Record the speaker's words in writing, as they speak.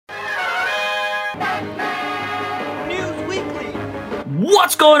News Weekly.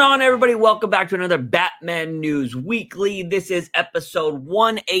 What's going on, everybody? Welcome back to another Batman News Weekly. This is episode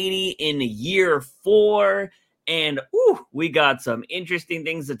 180 in year 4. And we got some interesting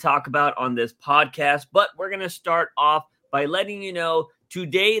things to talk about on this podcast. But we're going to start off by letting you know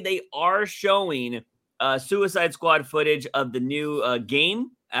today they are showing Suicide Squad footage of the new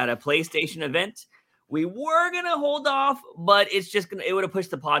game at a PlayStation event. We were going to hold off, but it would have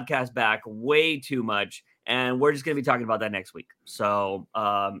pushed the podcast back way too much. And we're just going to be talking about that next week. So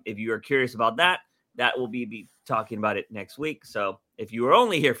if you are curious about that will be talking about it next week. So if you were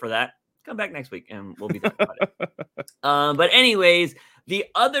only here for that, come back next week and we'll be talking about it. But anyways, the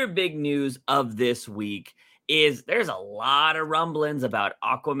other big news of this week is there's a lot of rumblings about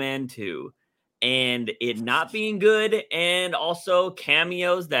Aquaman 2 and it not being good. And also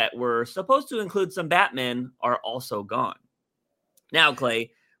cameos that were supposed to include some Batman are also gone. Now, Clay,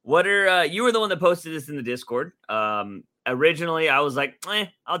 what are you were the one that posted this in the Discord. Originally, I was like,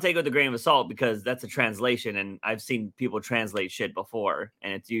 I'll take it with a grain of salt because that's a translation, and I've seen people translate shit before,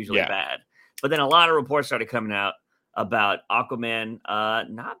 and it's usually bad. But then a lot of reports started coming out about Aquaman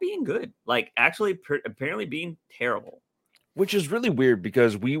not being good, like actually apparently being terrible. Which is really weird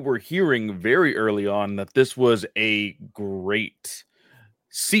because we were hearing very early on that this was a great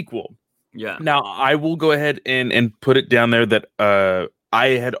sequel. Yeah. Now, I will go ahead and put it down there that I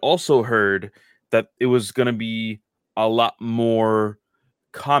had also heard that it was going to be a lot more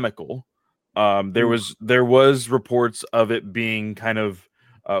comical. There was reports of it being kind of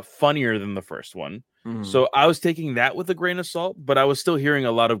funnier than the first one. So I was taking that with a grain of salt, but I was still hearing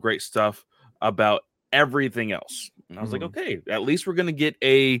a lot of great stuff about everything else. And I was like, okay, at least we're going to get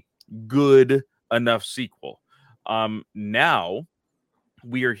a good enough sequel. Now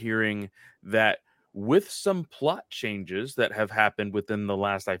we are hearing that with some plot changes that have happened within the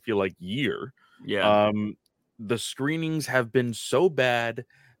last, I feel like, year, the screenings have been so bad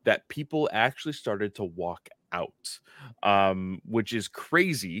that people actually started to walk out, which is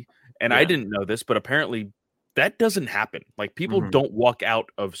crazy. And I didn't know this, but apparently that doesn't happen. Like, people don't walk out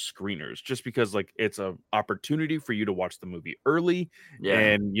of screeners just because, like, it's an opportunity for you to watch the movie early.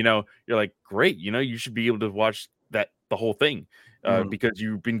 And, you're like, great, you should be able to watch the whole thing because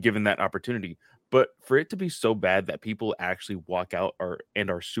you've been given that opportunity. But for it to be so bad that people actually walk out and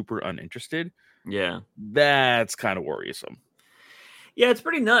are super uninterested, that's kind of worrisome. Yeah, it's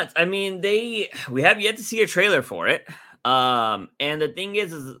pretty nuts. I mean, we have yet to see a trailer for it. And the thing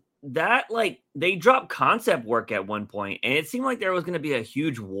is that, like, they dropped concept work at one point, and it seemed like there was going to be a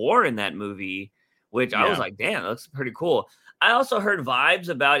huge war in that movie, which I was like, damn, that looks pretty cool. I also heard vibes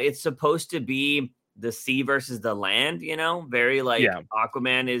about it's supposed to be the sea versus the land, very like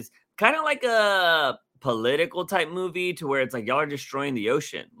Aquaman is kind of like a political type movie to where it's like y'all are destroying the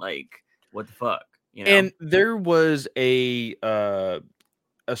ocean. Like, what the fuck? And there was a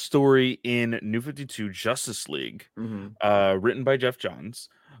story in New 52 Justice League written by Jeff Johns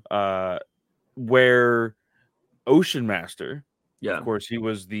where Ocean Master, of course, he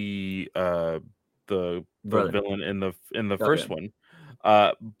was the villain in the first one,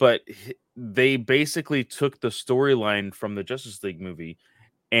 but they basically took the storyline from the Justice League movie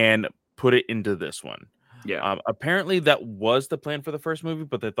and put it into this one. Apparently that was the plan for the first movie,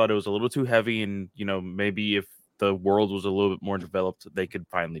 but they thought it was a little too heavy, and maybe if the world was a little bit more developed, they could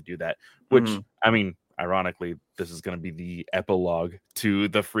finally do that. Which, I mean, ironically, this is going to be the epilogue to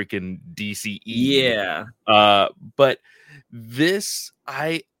the freaking DCE. But this,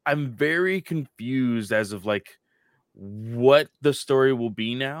 I'm very confused as of like what the story will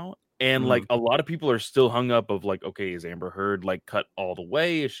be now. And like a lot of people are still hung up of like, okay, is Amber Heard like cut all the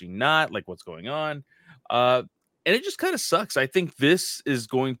way? Is she not? Like, what's going on? And it just kind of sucks. I think this is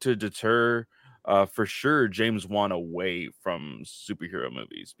going to deter for sure James Wan away from superhero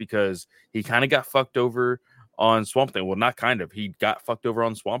movies because he kind of got fucked over on Swamp Thing. Well, not kind of. He got fucked over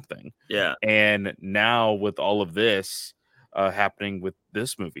on Swamp Thing. And now with all of this happening with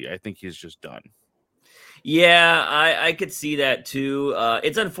this movie, I think he's just done. Yeah, I could see that too.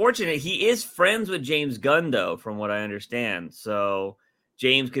 It's unfortunate. He is friends with James Gunn, though, from what I understand. So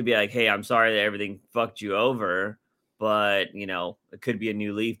James could be like, hey, I'm sorry that everything fucked you over, but, it could be a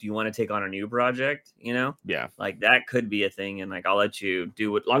new leaf. Do you want to take on a new project? Yeah. Like, that could be a thing. And, like, I'll let you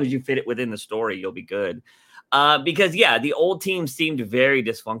do it. As long as you fit it within the story, you'll be good. Because, the old team seemed very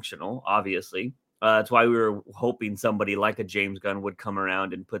dysfunctional, obviously. That's why we were hoping somebody like a James Gunn would come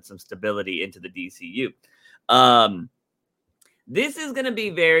around and put some stability into the DCU. This is going to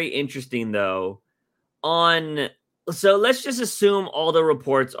be very interesting, though. So let's just assume all the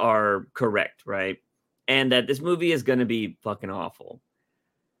reports are correct, right? And that this movie is going to be fucking awful.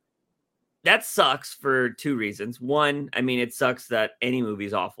 that sucks for two reasons. One, I mean, it sucks that any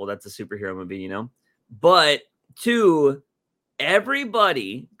movie's awful. That's a superhero movie, you know? But two,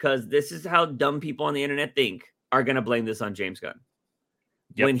 everybody, because this is how dumb people on the internet think, are going to blame this on James Gunn.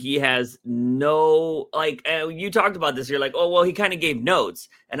 Yep. When he has no, like, you talked about this. You're like, oh, well, he kind of gave notes.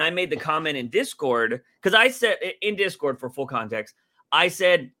 And I made the comment in Discord, because I said in Discord, for full context, I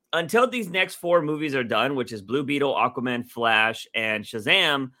said, until these next 4 movies are done, which is Blue Beetle, Aquaman, Flash, and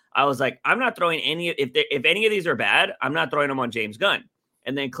Shazam, I was like, I'm not throwing any, if any of these are bad, I'm not throwing them on James Gunn.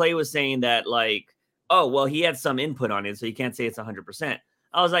 And then Clay was saying that, like, oh, well, he had some input on it, so you can't say it's 100%.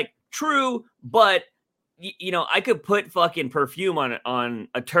 I was like, true, but you know, I could put fucking perfume on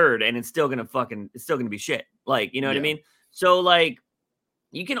a turd and it's still gonna be shit. Like, you know what I mean? So like,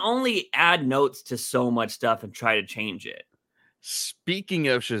 you can only add notes to so much stuff and try to change it. Speaking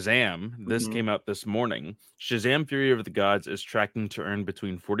of Shazam, this came out this morning. Shazam Fury of the Gods is tracking to earn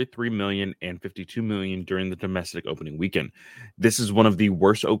between 43 million and 52 million during the domestic opening weekend. This is one of the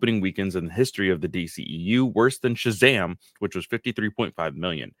worst opening weekends in the history of the DCEU, worse than Shazam, which was 53.5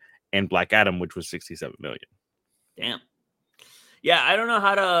 million, and Black Adam, which was 67 million. Damn. Yeah, I don't know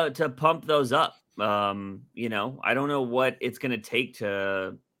how to pump those up. You know, I don't know what it's going to take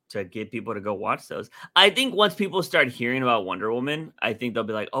to get people to go watch those. I think once people start hearing about Wonder Woman, I think they'll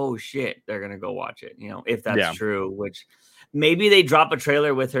be like, oh shit, they're going to go watch it. You know, if that's true, which maybe they drop a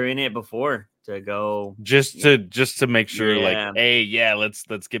trailer with her in it before to go just to make sure like, hey,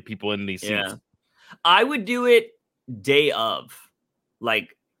 let's get people in these seats. Yeah. I would do it day of,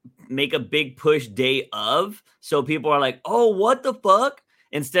 like, make a big push day of, so people are like, oh, what the fuck?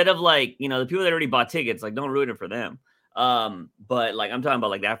 Instead of like, you know, the people that already bought tickets, like, don't ruin it for them. But like, I'm talking about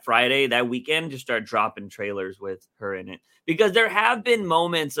like that Friday, that weekend, just start dropping trailers with her in it, because there have been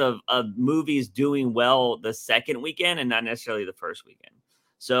moments of movies doing well the second weekend and not necessarily the first weekend.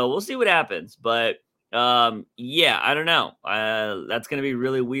 So we'll see what happens. But yeah, I don't know. That's going to be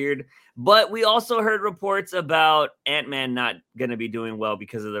really weird. But we also heard reports about Ant-Man not going to be doing well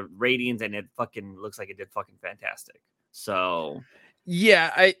because of the ratings, and it fucking looks like it did fucking fantastic. So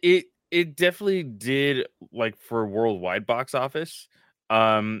yeah, it definitely did, like, for worldwide box office.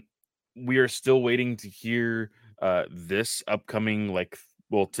 We are still waiting to hear this upcoming, like,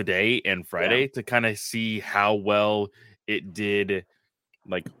 well, today and Friday to kind of see how well it did,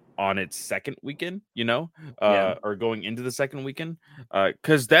 like, on its second weekend, you know, or going into the second weekend,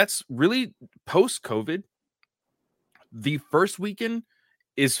 because that's really post-COVID. The first weekend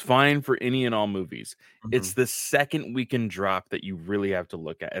is fine for any and all movies. It's the second weekend drop that you really have to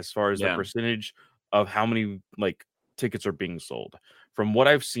look at, as far as the percentage of how many like tickets are being sold. From what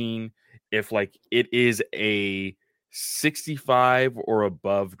I've seen, if like it is a 65 or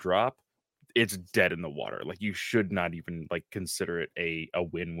above drop, it's dead in the water. Like, you should not even like consider it a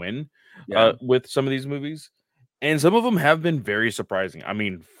win-win with some of these movies. And some of them have been very surprising. I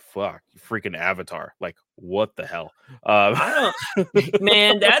mean, fuck, freaking Avatar. Like, what the hell?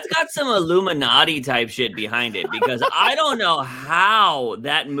 Man, that's got some Illuminati type shit behind it, because I don't know how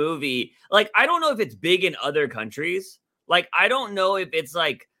that movie, like, I don't know if it's big in other countries. Like, I don't know if it's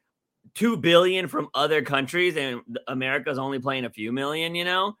like 2 billion from other countries and America's only playing a few million, you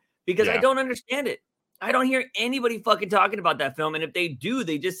know? Because I don't understand it. I don't hear anybody fucking talking about that film. And if they do,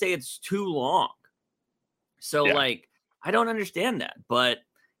 they just say it's too long. So, like, I don't understand that. But,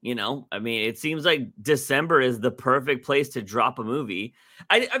 you know, I mean, it seems like December is the perfect place to drop a movie.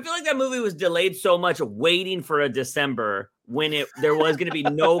 I feel like that movie was delayed so much waiting for a December when there was going to be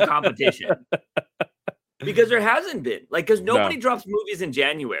no competition. Because there hasn't been. Like, because nobody drops movies in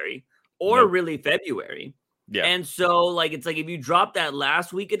January or really February. Yeah. And so, like, it's like if you drop that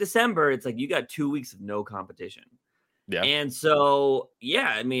last week of December, it's like you got 2 weeks of no competition. Yeah. And so, yeah,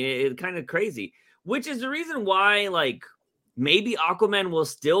 I mean, it's kind of crazy, which is the reason why, like, maybe Aquaman will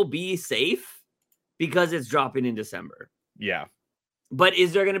still be safe because it's dropping in December. Yeah. But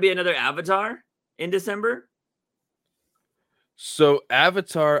is there going to be another Avatar in December? So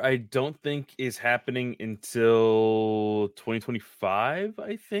Avatar, I don't think is happening until 2025,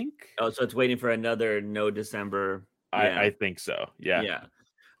 I think. Oh, so it's waiting for another no December. Yeah. I think so. Yeah. Yeah.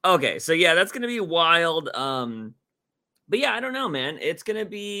 Okay. So yeah, that's gonna be wild. But yeah, I don't know, man. It's gonna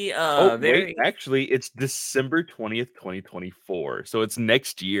be wait, actually, it's December 20th, 2024. So it's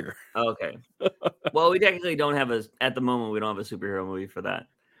next year. Okay. Well, we technically don't have at the moment, we don't have a superhero movie for that.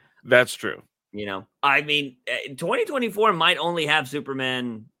 That's true. You know, I mean, 2024 might only have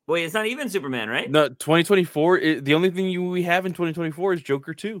Superman. Wait, it's not even Superman, right? No, 2024. The only thing we have in 2024 is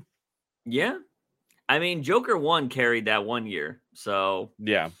Joker 2. Yeah. I mean, Joker 1 carried that 1 year. So,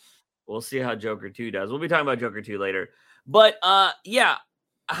 yeah, we'll see how Joker 2 does. We'll be talking about Joker 2 later. But, yeah,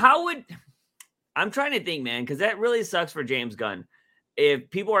 how would I'm trying to think, man, because that really sucks for James Gunn. If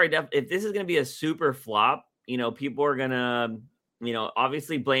people are if this is going to be a super flop, people are gonna,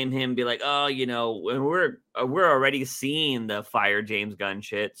 obviously blame him, be like, oh, when we're already seeing the fire James Gunn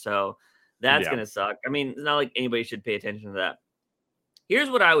shit, so that's gonna suck. I mean, it's not like anybody should pay attention to that. Here's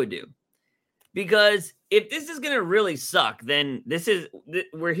what I would do, because if this is gonna really suck, then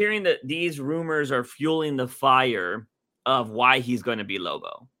we're hearing that these rumors are fueling the fire of why he's going to be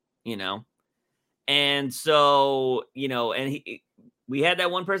Lobo, and so and we had that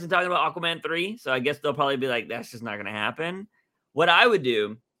one person talking about Aquaman 3, so I guess they'll probably be like, that's just not going to happen. What I would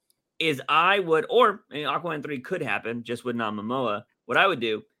do is Aquaman 3 could happen, just with not Momoa. What I would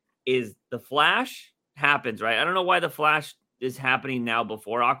do is the Flash happens, right? I don't know why the Flash is happening now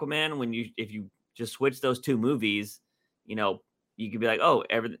before Aquaman. If you just switch those two movies, you could be like, oh,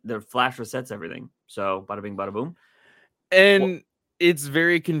 the Flash resets everything. So bada bing, bada boom. And it's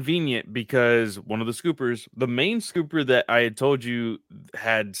very convenient because one of the scoopers, the main scooper that I had told you,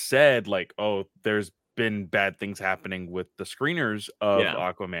 had said like, oh, there's been bad things happening with the screeners of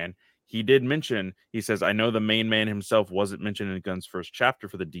Aquaman. He did mention, he says, I know the main man himself wasn't mentioned in Gunn's first chapter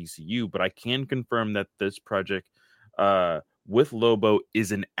for the DCU, but I can confirm that this project with Lobo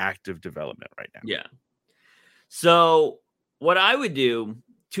is in active development right now. Yeah. So what I would do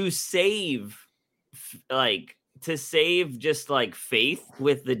to save just like faith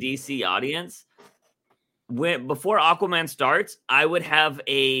with the DC audience, before Aquaman starts, I would have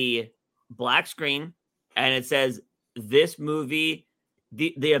a black screen and it says this movie,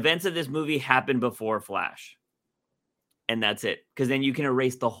 the events of this movie happened before Flash. And that's it. Because then you can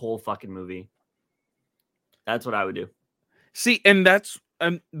erase the whole fucking movie. That's what I would do. See, and that's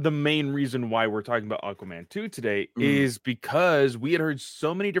the main reason why we're talking about Aquaman 2 today is because we had heard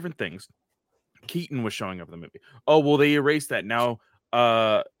so many different things. Keaton was showing up in the movie. Oh, well, they erased that. Now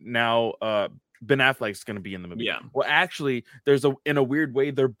Ben Affleck's going to be in the movie. Yeah. Well, actually, in a weird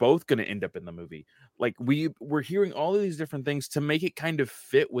way, they're both going to end up in the movie. Like we're hearing all of these different things to make it kind of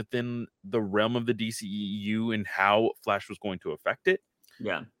fit within the realm of the DCEU and how Flash was going to affect it.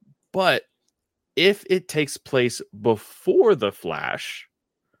 Yeah. But if it takes place before the Flash,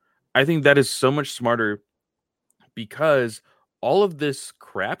 I think that is so much smarter because all of this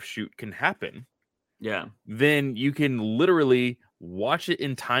crapshoot can happen. Yeah. Then you can literally watch it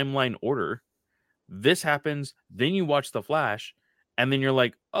in timeline order. This happens, then you watch the Flash, and then you're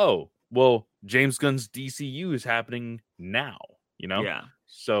like, oh, well, James Gunn's DCU is happening now, Yeah.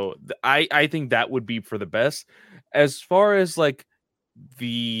 So I think that would be for the best. As far as like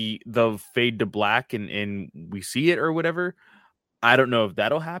the fade to black and we see it or whatever, I don't know if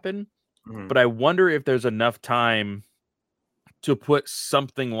that'll happen, but I wonder if there's enough time to put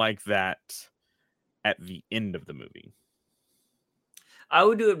something like that at the end of the movie. I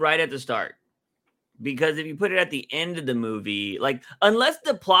would do it right at the start. Because if you put it at the end of the movie, like, unless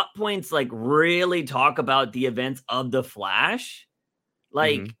the plot points like really talk about the events of the Flash,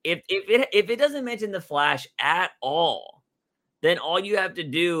 like if it doesn't mention the Flash at all, then all you have to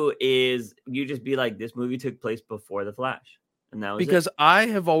do is you just be like, this movie took place before the Flash. And that was because I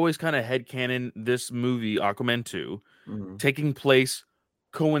have always kind of headcanon this movie, Aquaman 2, taking place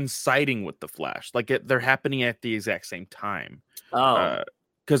coinciding with the Flash. Like they're happening at the exact same time. Oh.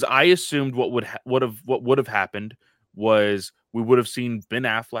 Because I assumed what would have happened was we would have seen Ben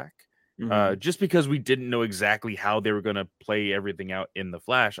Affleck, just because we didn't know exactly how they were going to play everything out in the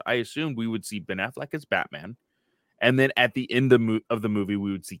Flash. I assumed we would see Ben Affleck as Batman, and then at the end of the movie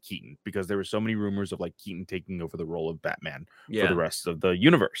we would see Keaton, because there were so many rumors of like Keaton taking over the role of Batman for the rest of the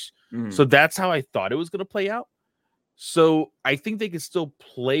universe. So that's how I thought it was going to play out. So I think they could still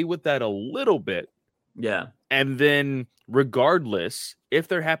play with that a little bit. Yeah. And then regardless, if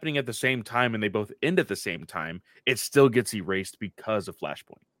they're happening at the same time and they both end at the same time, it still gets erased because of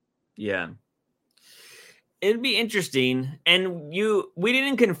Flashpoint. Yeah. It'd be interesting. And we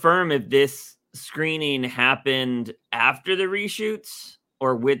didn't confirm if this screening happened after the reshoots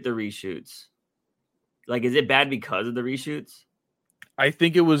or with the reshoots. Like, is it bad because of the reshoots? I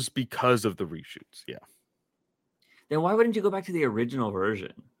think it was because of the reshoots. Yeah. Then why wouldn't you go back to the original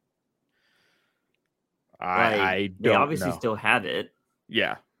version? I don't know. They obviously still have it.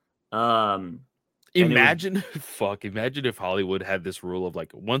 Yeah. Imagine if Hollywood had this rule of like,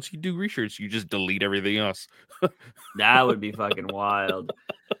 once you do reshoots, you just delete everything else. That would be fucking wild.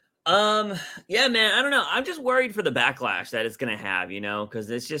 Yeah, man, I don't know. I'm just worried for the backlash that it's gonna have, because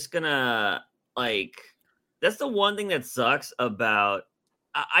it's just gonna that's the one thing that sucks about.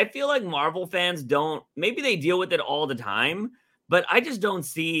 I feel like Marvel fans maybe they deal with it all the time, but I just don't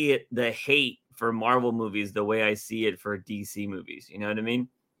see the hate for Marvel movies the way I see it for DC movies. You know what I mean?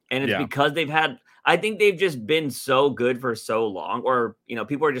 And it's because I think they've just been so good for so long, or,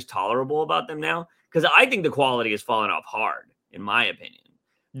 people are just tolerable about them now. Because I think the quality has fallen off hard, in my opinion.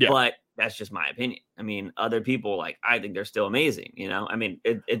 Yeah. But that's just my opinion. I mean, other people, I think they're still amazing, I mean,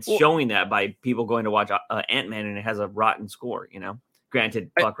 it's showing that by people going to watch Ant-Man and it has a rotten score,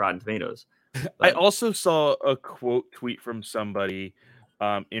 Granted, fuck Rotten Tomatoes. But I also saw a quote tweet from somebody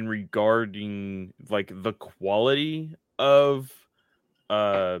in regarding the quality of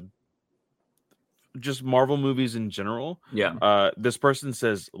just Marvel movies in general. Yeah. This person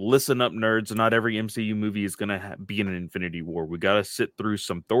says, "Listen up, nerds. Not every MCU movie is gonna be in an Infinity War. We gotta sit through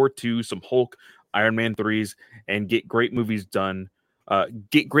some Thor 2, some Hulk, Iron Man 3s, and get great movies done.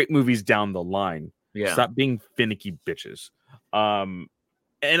 Get great movies down the line. Yeah. Stop being finicky bitches."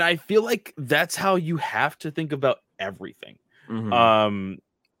 And I feel like that's how you have to think about everything. Mm-hmm.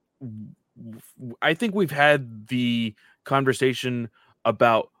 I think we've had the conversation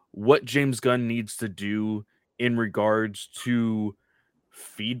about what James Gunn needs to do in regards to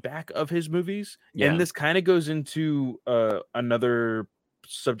feedback of his movies. Yeah. And this kind of goes into another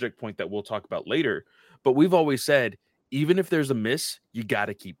subject point that we'll talk about later. But we've always said, even if there's a miss, you got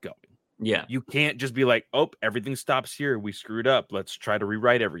to keep going. Yeah. You can't just be like, oh, everything stops here. We screwed up. Let's try to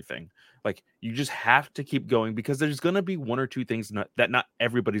rewrite everything. You just have to keep going, because there's going to be one or two things that not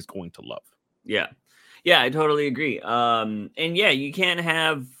everybody's going to love. Yeah. Yeah, I totally agree. And yeah, you can't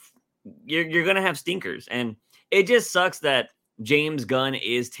have, you're going to have stinkers. And it just sucks that James Gunn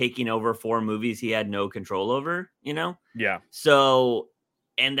is taking over 4 movies he had no control over, Yeah. So,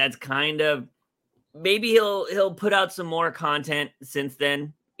 and that's kind of, maybe he'll put out some more content since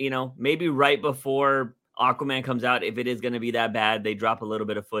then. Maybe right before Aquaman comes out, if it is going to be that bad, they drop a little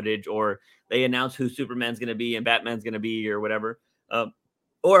bit of footage, or they announce who Superman's going to be and Batman's going to be, or whatever.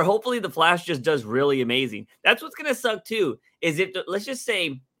 Or hopefully the Flash just does really amazing. That's what's going to suck too, is let's just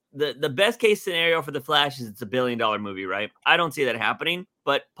say the best case scenario for the Flash is it's $1 billion movie, right? I don't see that happening,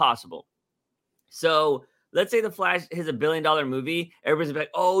 but possible. So let's say the Flash is $1 billion movie. Everybody's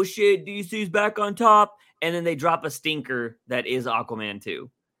like, oh shit, DC's back on top. And then they drop a stinker that is Aquaman 2.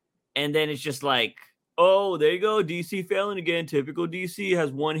 And then it's just like, oh, there you go. DC failing again. Typical DC,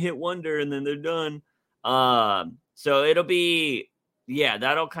 has one hit wonder and then they're done. So it'll be, yeah,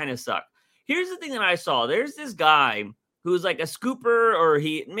 that'll kind of suck. Here's the thing that I saw. There's this guy who's like a scooper, or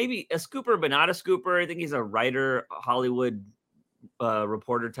he maybe a scooper, but not a scooper. I think he's a writer, Hollywood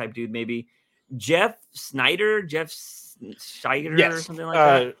reporter type dude, maybe. Jeff Scheider, yes. Or something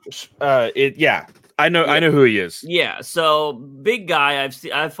like that. Yeah. I know who he is. Yeah, so big guy.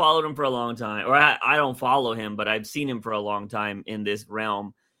 I've followed him for a long time, or I don't follow him, but I've seen him for a long time in this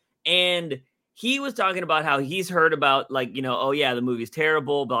realm. And he was talking about how he's heard about, oh yeah, the movie's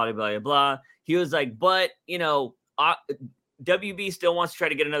terrible, blah, blah, blah, blah. He was like, but, WB still wants to try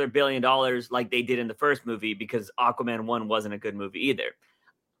to get another $1 billion like they did in the first movie, because Aquaman 1 wasn't a good movie either.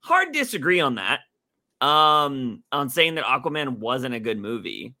 Hard disagree on that. On saying that Aquaman wasn't a good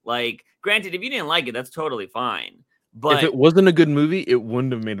movie. Granted, if you didn't like it, that's totally fine. But if it wasn't a good movie, it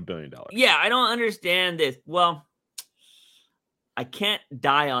wouldn't have made $1 billion. Yeah, I don't understand this. Well, I can't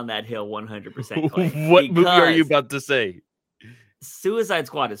die on that hill 100%. Clay, what movie are you about to say? Suicide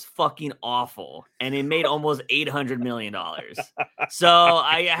Squad is fucking awful, and it made almost $800 million. So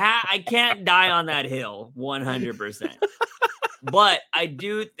I can't die on that hill 100%. But I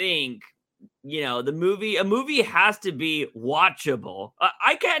do think, a movie has to be watchable.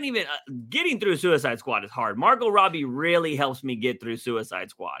 I can't even, getting through Suicide Squad is hard. Margot Robbie really helps me get through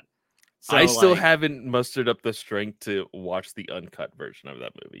Suicide Squad. So, I still haven't mustered up the strength to watch the uncut version of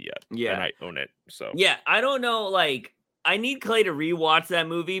that movie yet. Yeah. And I own it. So yeah, I don't know. I need Clay to rewatch that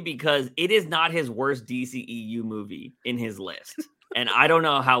movie, because it is not his worst DCEU movie in his list. And I don't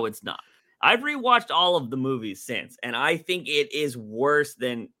know how it's not. I've rewatched all of the movies since, and I think it is worse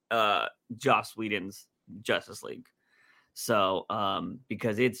than Joss Whedon's Justice League. So,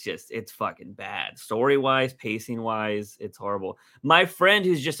 because it's fucking bad. Story-wise, pacing-wise, it's horrible. My friend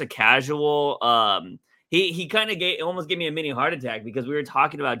who's just a casual, he kind of almost gave me a mini heart attack, because we were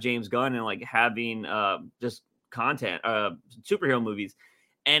talking about James Gunn and having just content, superhero movies.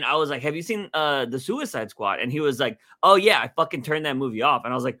 And I was like, have you seen the Suicide Squad? And he was like, oh yeah, I fucking turned that movie off.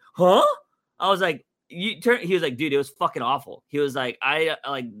 And I was like, huh? I was like, he was like, dude, it was fucking awful. He was like, I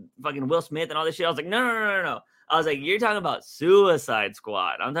like fucking Will Smith and all this shit. I was like, no. I was like, you're talking about Suicide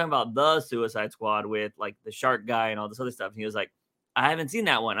Squad. I'm talking about the Suicide Squad with the shark guy and all this other stuff. And he was like, I haven't seen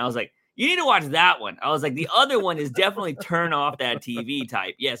that one. I was like, you need to watch that one. I was like, the other one is definitely turn off that TV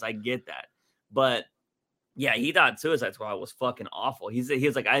type. Yes, I get that. But yeah, he thought Suicide Squad was fucking awful. He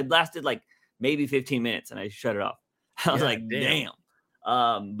was like, I lasted maybe 15 minutes and I shut it off. I was like, damn.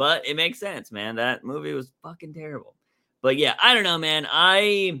 But it makes sense, man. That movie was fucking terrible. But yeah, I don't know, man.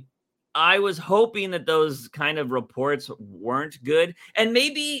 I was hoping that those kind of reports weren't good. And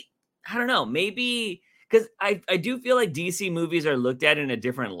maybe, I don't know, maybe because I do feel like DC movies are looked at in a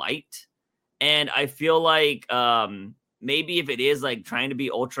different light. And I feel like maybe if it is like trying to be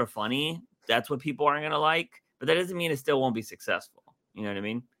ultra funny, that's what people aren't gonna like. But that doesn't mean it still won't be successful. You know what I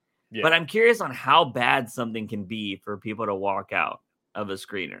mean? Yeah. But I'm curious on how bad something can be for people to walk out of a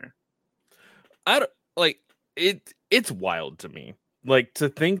screener. I don't like it. It's wild to me. Like to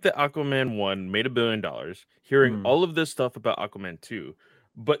think that Aquaman 1 made $1 billion, hearing all of this stuff about Aquaman 2,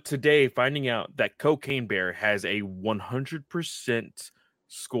 but today finding out that Cocaine Bear has a 100%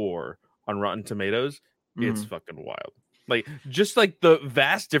 score on Rotten Tomatoes, it's fucking wild. Like just like the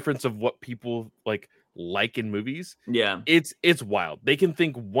vast difference of what people like in movies. Yeah. It's wild. They can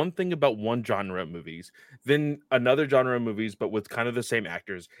think one thing about one genre of movies, then another genre of movies, but with kind of the same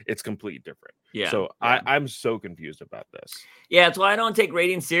actors, it's completely different. Yeah. So yeah. I'm so confused about this. Yeah, that's why I don't take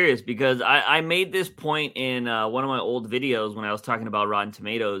ratings serious, because I made this point in one of my old videos when I was talking about Rotten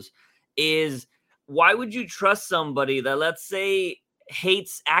Tomatoes, is why would you trust somebody that, let's say,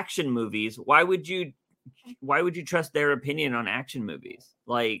 hates action movies? Why would you trust their opinion on action movies?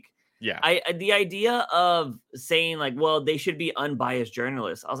 Like, yeah, the idea of saying like, well, they should be unbiased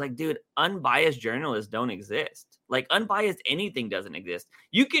journalists. I was like, dude, unbiased journalists don't exist. Like unbiased anything doesn't exist.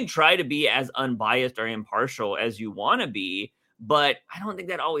 You can try to be as unbiased or impartial as you want to be, but I don't think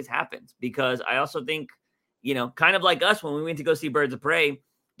that always happens, because I also think, you know, kind of like us when we went to go see Birds of Prey,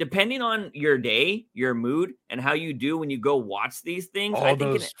 depending on your day, your mood, and how you do when you go watch these things. All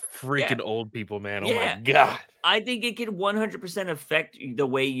those freaking old people, man. Oh my God. I think it can 100% affect the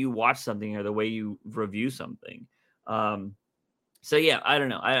way you watch something or the way you review something. So yeah, I don't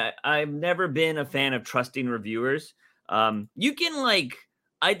know. I've never been a fan of trusting reviewers. You can like,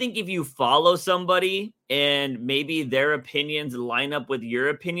 I think if you follow somebody and maybe their opinions line up with your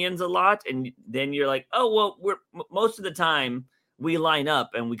opinions a lot, and then you're like, oh, well, most of the time we line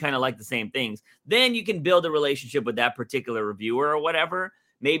up and we kind of like the same things, then you can build a relationship with that particular reviewer or whatever.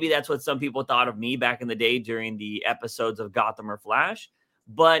 Maybe that's what some people thought of me back in the day during the episodes of Gotham or Flash.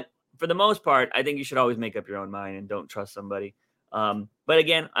 But for the most part, I think you should always make up your own mind and don't trust somebody. But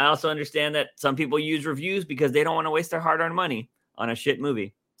again, I also understand that some people use reviews because they don't want to waste their hard-earned money on a shit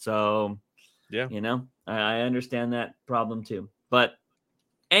movie. So, yeah, you know, I understand that problem too. But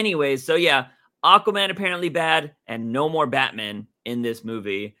anyways, so yeah, Aquaman apparently bad, and no more Batman in this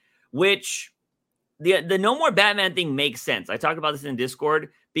movie, which the no more Batman thing makes sense. I talked about this in Discord,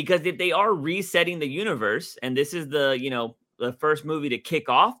 because if they are resetting the universe, and this is the, you know, the first movie to kick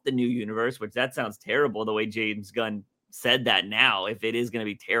off the new universe, which that sounds terrible the way James Gunn said that now, if it is going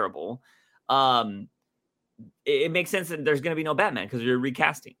to be terrible, it makes sense that there's going to be no Batman because you're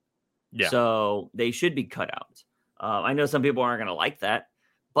recasting. Yeah. So they should be cut out. I know some people aren't going to like that,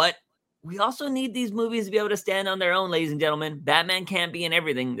 but we also need these movies to be able to stand on their own, ladies and gentlemen. Batman can't be in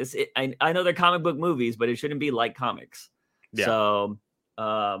everything. I know they're comic book movies, but it shouldn't be like comics. Yeah. So,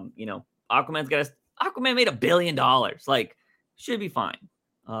 you know, Aquaman made $1 billion. Like, should be fine.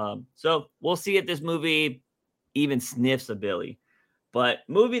 So we'll see if this movie even sniffs a Billy. But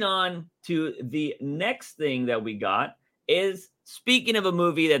moving on to the next thing that we got is, speaking of a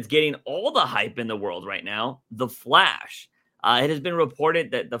movie that's getting all the hype in the world right now, The Flash. It has been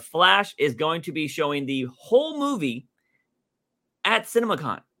reported that The Flash is going to be showing the whole movie at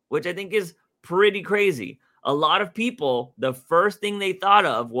CinemaCon, which I think is pretty crazy. A lot of people, the first thing they thought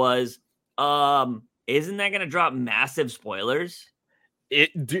of was, isn't that going to drop massive spoilers?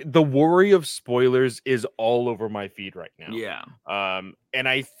 The worry of spoilers is all over my feed right now. Yeah. And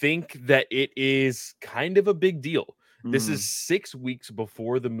I think that it is kind of a big deal. This is 6 weeks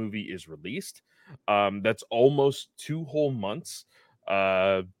before the movie is released. That's almost 2 whole months.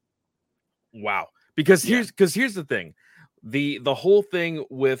 Wow. Because here's the thing. The whole thing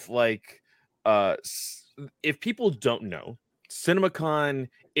with like, if people don't know, CinemaCon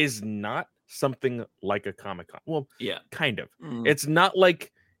is not something like a Comic-Con. Well, yeah, kind of. It's not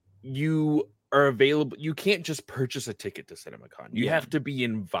like you are available. You can't just purchase a ticket to CinemaCon. You have to be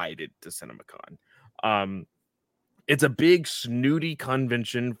invited to CinemaCon. It's a big snooty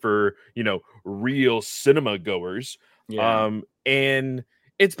convention for, you know, real cinema goers. Yeah. And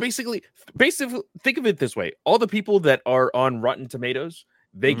it's basically think of it this way. All the people that are on Rotten Tomatoes,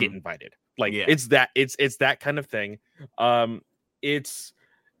 they get invited. Like it's that kind of thing. It's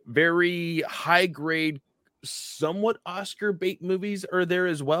very high grade, somewhat Oscar bait movies are there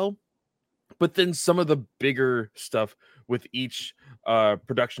as well. But then some of the bigger stuff with each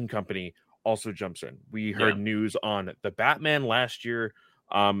production company also jumps in. We heard news on the Batman last year.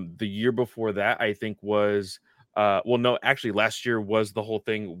 The year before that, I think was no, actually last year was the whole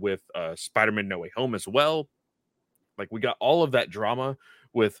thing with Spider-Man No Way Home as well. Like we got all of that drama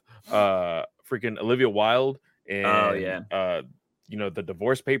with freaking Olivia Wilde and the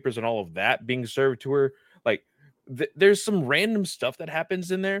divorce papers and all of that being served to her. Like there's some random stuff that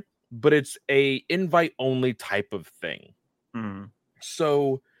happens in there, but it's a invite only type of thing.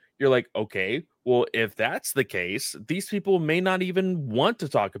 So you're like, okay, well, if that's the case, these people may not even want to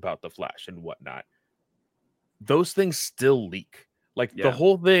talk about the Flash and whatnot. Those things still leak. Like the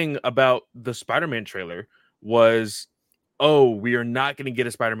whole thing about the Spider-Man trailer was, oh, we are not going to get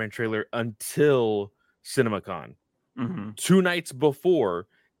a Spider-Man trailer until CinemaCon. 2 nights before,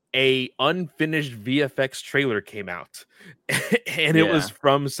 a unfinished VFX trailer came out, and it was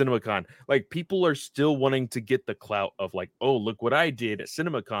from CinemaCon. Like people are still wanting to get the clout of like, oh, look what I did at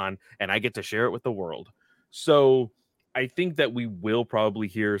CinemaCon, and I get to share it with the world. So I think that we will probably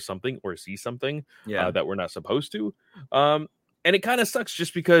hear something or see something that we're not supposed to. And it kind of sucks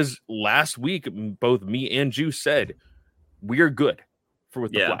just because last week, both me and Juice said we are good for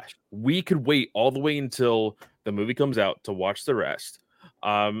with the Flash. We could wait all the way until the movie comes out to watch the rest.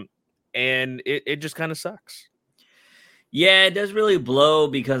 And it just kind of sucks. Yeah, it does really blow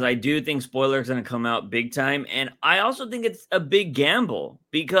because I do think spoilers are going to come out big time. And I also think it's a big gamble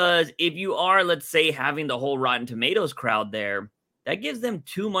because if you are, let's say, having the whole Rotten Tomatoes crowd there, that gives them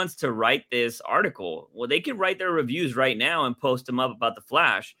 2 months to write this article. Well, they can write their reviews right now and post them up about the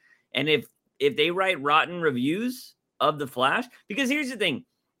Flash. And if they write rotten reviews of the Flash, because here's the thing,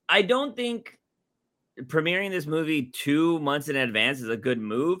 I don't think premiering this movie 2 months in advance is a good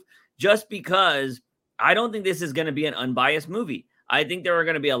move just because I don't think this is going to be an unbiased movie. I think there are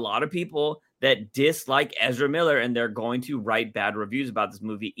going to be a lot of people that dislike Ezra Miller and they're going to write bad reviews about this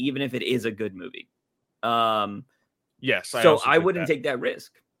movie, even if it is a good movie. Yes. So I wouldn't take that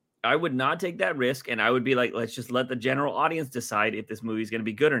risk. I would not take that risk. And I would be like, let's just let the general audience decide if this movie is going to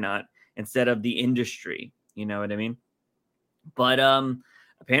be good or not instead of the industry. You know what I mean? But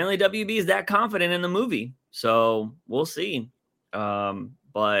apparently WB is that confident in the movie. So we'll see.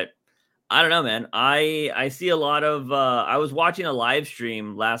 But I don't know, man. I see a lot of I was watching a live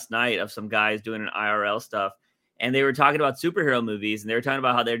stream last night of some guys doing an IRL stuff, and they were talking about superhero movies, and they were talking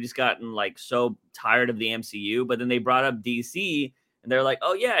about how they're just gotten like so tired of the MCU, but then they brought up DC, and they're like,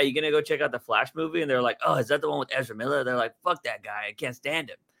 oh yeah, you're gonna go check out the Flash movie, and they're like, oh, is that the one with Ezra Miller? They're like, fuck that guy, I can't stand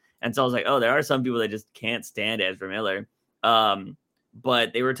him. And so I was like, oh, there are some people that just can't stand Ezra Miller.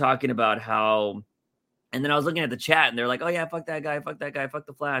 But they were talking about how, and then I was looking at the chat and they're like, oh yeah, fuck that guy, fuck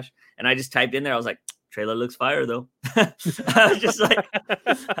the Flash. And I just typed in there, I was like, trailer looks fire though. I was just like,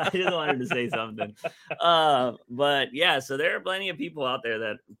 I just wanted to say something. But yeah, so there are plenty of people out there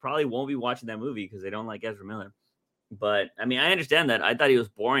that probably won't be watching that movie because they don't like Ezra Miller. But I mean, I understand that. I thought he was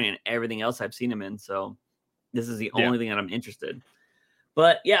boring in everything else I've seen him in. So this is the only thing that I'm interested.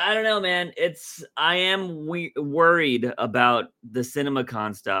 But yeah, I don't know, man. I am worried about the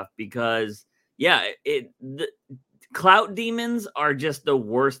CinemaCon stuff because the clout demons are just the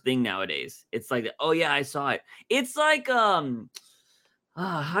worst thing nowadays. It's like, oh yeah, I saw it. It's like how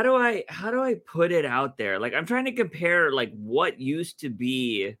do I put it out there? Like I'm trying to compare like what used to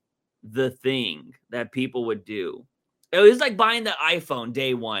be the thing that people would do. It was like buying the iPhone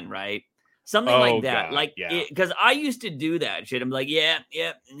day one, right? Something like that. God, like, because I used to do that shit. I'm like,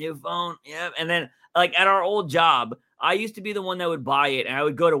 new phone. Yeah. And then like at our old job, I used to be the one that would buy it and I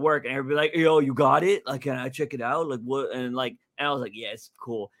would go to work and everybody like, yo, you got it? Like, can I check it out? Like what? And I was like, yeah, it's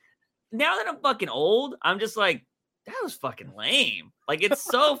cool. Now that I'm fucking old, I'm just like, that was fucking lame. Like, it's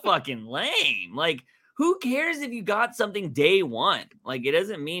so fucking lame. Like, who cares if you got something day one? Like, it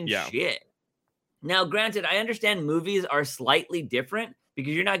doesn't mean shit. Now, granted, I understand movies are slightly different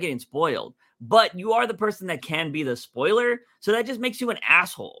because you're not getting spoiled, but you are the person that can be the spoiler. So that just makes you an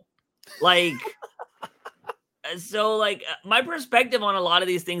asshole. Like, so like my perspective on a lot of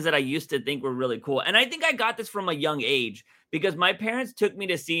these things that I used to think were really cool. And I think I got this from a young age because my parents took me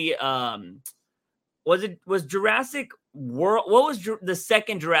to see, was Jurassic World? What was the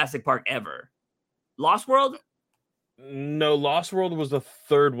second Jurassic Park ever? Lost World? No, Lost World was the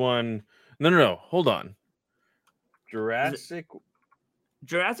third one. No. Hold on. Jurassic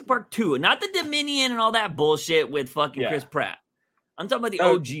Park 2, not the Dominion and all that bullshit with fucking Chris Pratt. I'm talking about the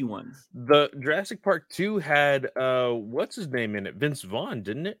OG ones. The Jurassic Park 2 had what's his name in it? Vince Vaughn,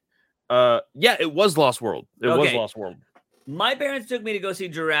 didn't it? Yeah, it was Lost World. It was Lost World. My parents took me to go see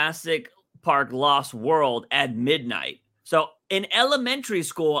Jurassic Park Lost World at midnight. So in elementary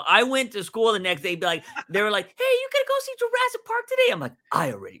school, I went to school the next day. They were like, "Hey, you gonna go see Jurassic Park today?" I'm like,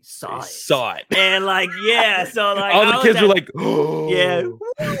 "I already saw it." Saw it. And like, yeah. So like, all the kids were like, yeah, "Oh,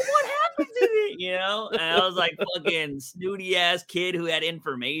 what happened to it? You know? And I was like, fucking snooty ass kid who had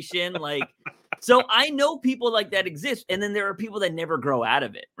information. Like, so I know people like that exist, and then there are people that never grow out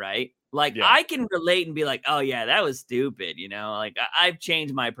of it, right? Like, Yeah. I can relate and be like, "Oh yeah, that was stupid," you know. Like, I've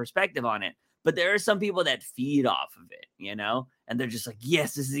changed my perspective on it. But there are some people that feed off of it, you know, and they're just like,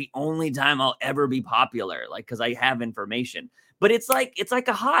 yes, this is the only time I'll ever be popular, like, because I have information. But it's like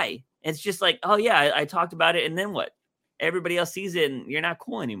a high. It's just like, oh yeah, I talked about it, and then what? Everybody else sees it, and you're not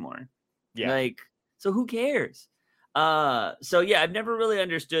cool anymore. Yeah. Like, so who cares? So yeah, I've never really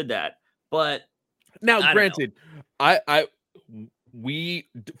understood that. But Now, granted, we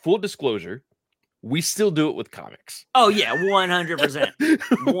full disclosure, we still do it with comics. Oh yeah, 100%.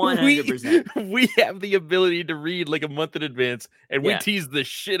 100%. We have the ability to read like a month in advance, and we Yeah. tease the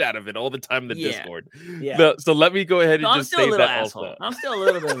shit out of it all the time in the Yeah. Discord. Yeah. So let me go ahead and So I'm just still a say little that asshole. also. I'm still a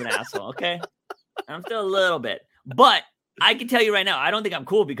little bit of an asshole, okay? I'm still a little bit. But I can tell you right now, I don't think I'm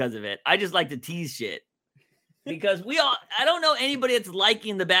cool because of it. I just like to tease shit. Because I don't know anybody that's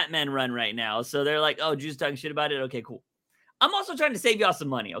liking the Batman run right now. So they're like, oh, Drew's talking shit about it. Okay, cool. I'm also trying to save y'all some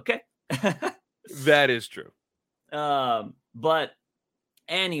money, okay? That is true. But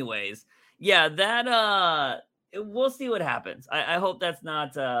anyways, yeah, that we'll see what happens. I hope that's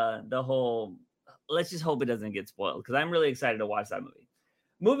not the whole. Let's just hope it doesn't get spoiled because I'm really excited to watch that movie.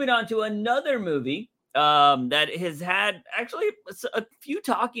 Moving on to another movie that has had actually a few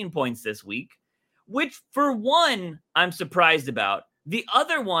talking points this week, which for one I'm surprised about. The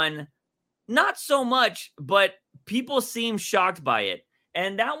other one, not so much, but people seem shocked by it.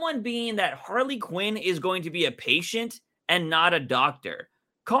 And that one being that Harley Quinn is going to be a patient and not a doctor.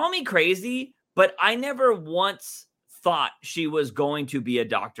 Call me crazy, but I never once thought she was going to be a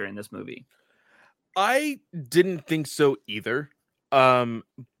doctor in this movie. I didn't think so either.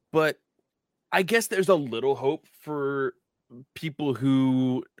 But I guess there's a little hope for people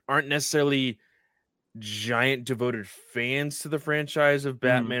who aren't necessarily giant devoted fans to the franchise of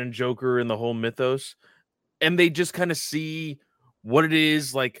Batman and Joker and the whole mythos, and they just kind of see what it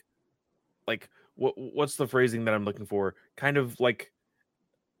is like what's the phrasing that I'm looking for? Kind of like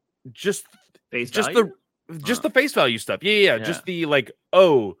just Face value? the face value stuff. Yeah. Just the like,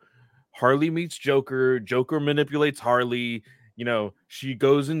 oh, Harley meets Joker, Joker manipulates Harley, you know, she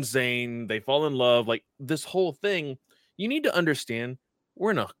goes insane, they fall in love, like this whole thing. You need to understand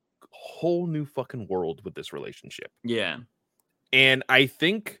we're in a whole new fucking world with this relationship. Yeah. And I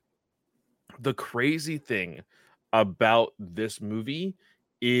think the crazy thing about this movie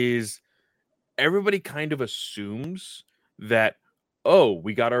is everybody kind of assumes that, oh,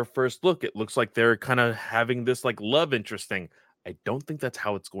 we got our first look. It looks like they're kind of having this like love interest thing. I don't think that's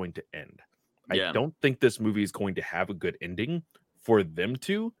how it's going to end. Yeah. I don't think this movie is going to have a good ending for them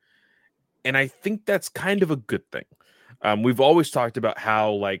to. And I think that's kind of a good thing. We've always talked about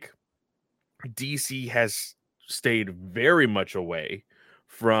how like DC has stayed very much away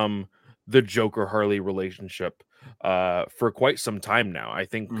from the Joker Harley relationship for quite some time now. I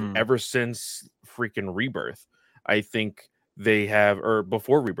think ever since freaking Rebirth, I think they have, or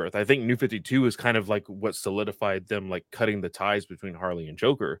before Rebirth, I think New 52 is kind of like what solidified them like cutting the ties between Harley and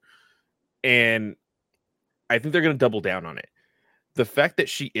Joker. And I think they're going to double down on it. The fact that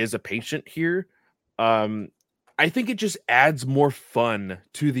she is a patient here, I think it just adds more fun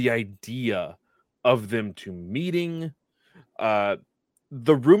to the idea of them two meeting.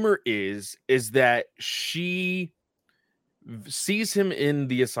 The rumor is that she sees him in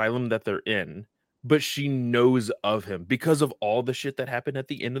the asylum that they're in, but she knows of him because of all the shit that happened at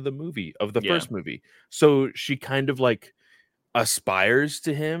the end of the movie, of the first movie. So she kind of like aspires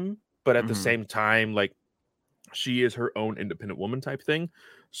to him, but at the same time, like she is her own independent woman type thing.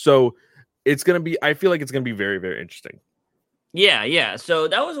 So it's going to be, I feel like it's going to be very, very interesting. Yeah. So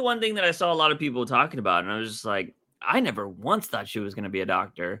that was one thing that I saw a lot of people talking about. And I was just like, I never once thought she was going to be a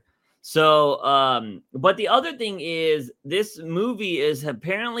doctor. So, but the other thing is this movie is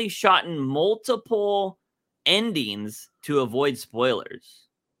apparently shot in multiple endings to avoid spoilers.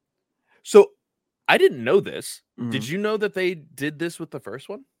 So I didn't know this. Did you know that they did this with the first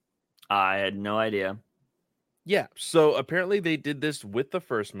one? I had no idea. Yeah. So apparently they did this with the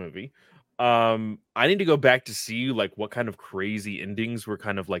first movie. I need to go back to see like what kind of crazy endings were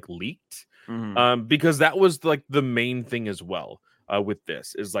kind of like leaked. Because that was like the main thing as well with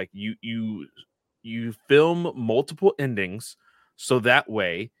this is like you film multiple endings so that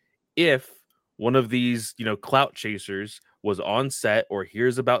way if one of these, you know, clout chasers was on set or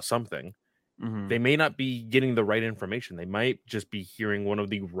hears about something, Mhm. They may not be getting the right information. They might just be hearing one of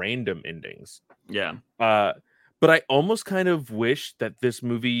the random endings. Yeah. But I almost kind of wish that this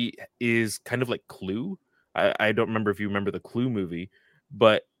movie is kind of like Clue. I don't remember if you remember the Clue movie,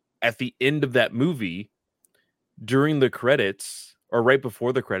 but at the end of that movie, during the credits or right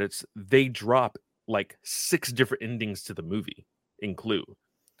before the credits, they drop like 6 different endings to the movie in Clue.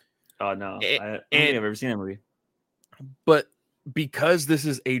 Oh no, A- I don't and think I've ever seen that movie. but because this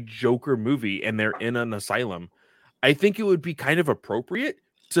is a Joker movie and they're in an asylum, I think it would be kind of appropriate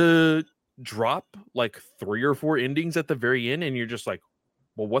to drop like 3 or 4 endings at the very end, and you're just like,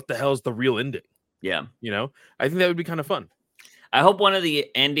 well, what the hell is the real ending? Yeah. I think that would be kind of fun. I hope one of the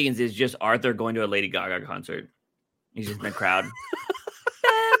endings is just Arthur going to a Lady Gaga concert. He's just in the crowd.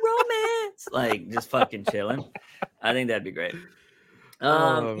 Bad romance. Like, just fucking chilling. I think that'd be great.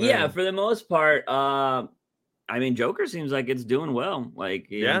 Oh, Yeah, man. for the most part, I mean, Joker seems like it's doing well. Like,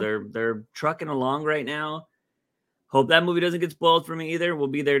 you know, they're trucking along right now. Hope that movie doesn't get spoiled for me either. We'll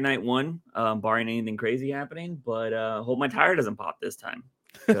be there night one, barring anything crazy happening. But hope my tire doesn't pop this time.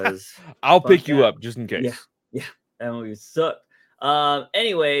 Because I'll pick you that. up just in case. Yeah, that movie sucked.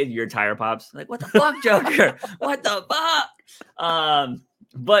 Anyway, your tire pops. Like, what the fuck, Joker? What the fuck?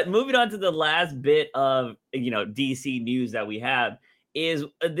 But moving on to the last bit of DC news that we have is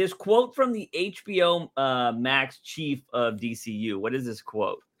this quote from the HBO Max chief of DCU. What is this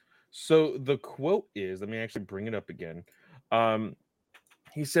quote? So the quote is, let me actually bring it up again.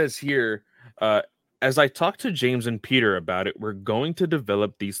 He says here, as I talked to James and Peter about it, we're going to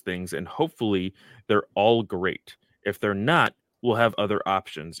develop these things and hopefully they're all great. If they're not, we'll have other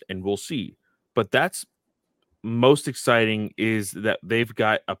options and we'll see. But that's most exciting is that they've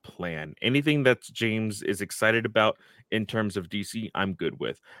got a plan. Anything that James is excited about in terms of DC, I'm good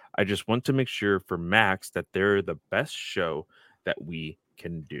with. I just want to make sure for Max that they're the best show that we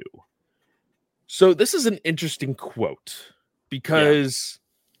can do. So this is an interesting quote because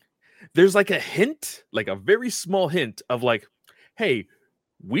there's like a hint, like a very small hint of like, hey,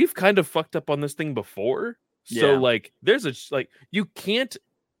 we've kind of fucked up on this thing before. So like there's a like you can't,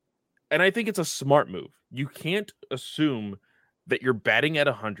 and I think it's a smart move. You can't assume that you're batting at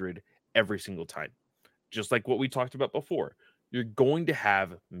 100 every single time. Just like what we talked about before. You're going to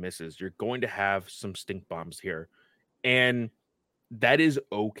have misses. You're going to have some stink bombs here. And that is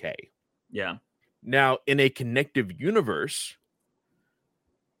okay. Yeah. Now, in a connective universe,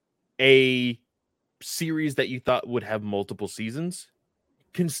 a series that you thought would have multiple seasons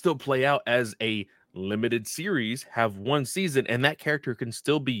can still play out as a limited series, have one season, and that character can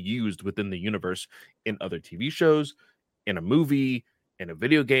still be used within the universe in other TV shows, in a movie, in a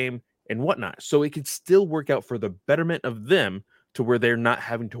video game, and whatnot. So it can still work out for the betterment of them to where they're not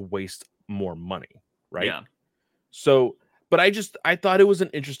having to waste more money, right? Yeah. So, but I thought it was an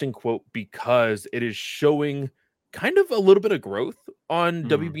interesting quote because it is showing kind of a little bit of growth on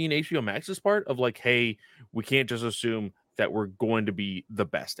WB and HBO Max's part of like, hey, we can't just assume that we're going to be the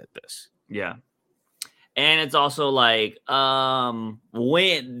best at this. Yeah. And it's also like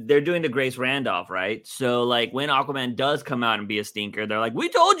when they're doing the Grace Randolph, right? So like when Aquaman does come out and be a stinker, they're like, we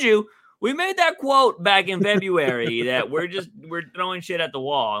told you, we made that quote back in February that we're throwing shit at the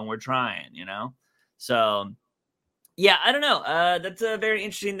wall and we're trying, So yeah, I don't know. That's a very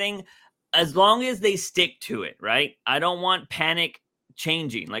interesting thing. As long as they stick to it, right? I don't want panic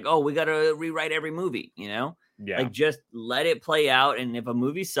changing. Like, oh, we got to rewrite every movie, Yeah. Like, just let it play out. And if a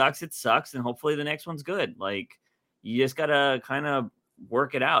movie sucks, it sucks. And hopefully the next one's good. Like, you just got to kind of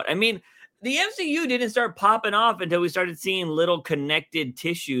work it out. I mean, the MCU didn't start popping off until we started seeing little connected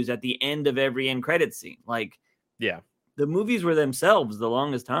tissues at the end of every end credit scene. Like, yeah, the movies were themselves the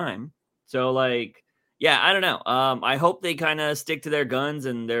longest time. So, like, yeah, I don't know. I hope they kind of stick to their guns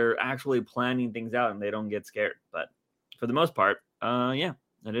and they're actually planning things out and they don't get scared. But for the most part, yeah,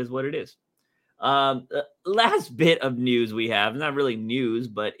 that is what it is. Last bit of news we have, not really news,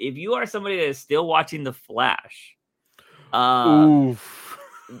 but if you are somebody that is still watching The Flash,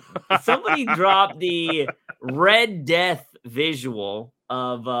 somebody dropped the Red Death visual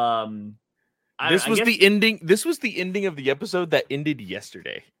of This was the ending of the episode that ended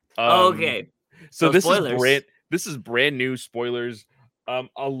yesterday. Okay. So this spoilers. is brand new spoilers.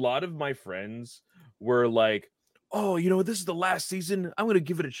 A lot of my friends were like, oh, this is the last season. I'm going to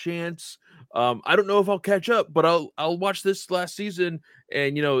give it a chance. I don't know if I'll catch up, but I'll watch this last season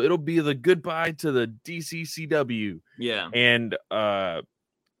and, it'll be the goodbye to the DCCW. Yeah. And I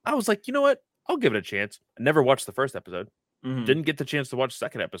was like, you know what? I'll give it a chance. I never watched the first episode. Didn't get the chance to watch the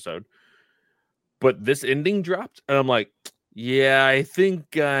second episode. But this ending dropped and I'm like, yeah, I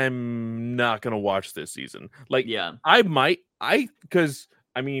think I'm not going to watch this season. Like, yeah, because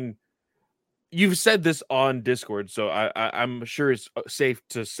I mean, you've said this on Discord, so I'm sure it's safe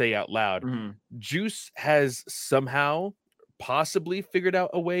to say out loud. Mhm. Juice has somehow possibly figured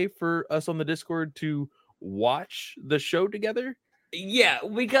out a way for us on the Discord to watch the show together. Yeah,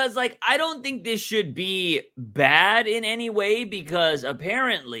 because like I don't think this should be bad in any way because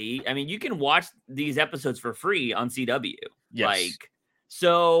apparently, I mean, you can watch these episodes for free on CW. Yes. Like,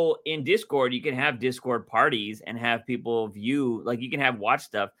 so in Discord, you can have Discord parties and have people view, like, you can have watch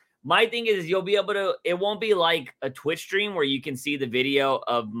stuff. My thing is, you'll be able to, it won't be like a Twitch stream where you can see the video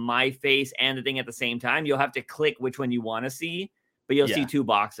of my face and the thing at the same time. You'll have to click which one you want to see, but you'll see Yeah. 2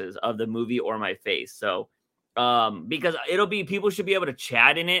 boxes of the movie or my face. So, because it'll be, people should be able to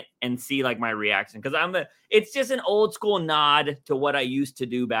chat in it and see like my reaction because it's just an old school nod to what I used to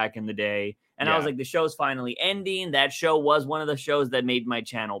do back in the day. And I was Yeah. like, the show's finally ending. That show was one of the shows that made my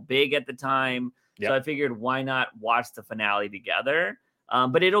channel big at the time. So Yep. I figured, why not watch the finale together?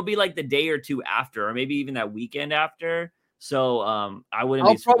 But it'll be like the day or two after, or maybe even that weekend after. So I wouldn't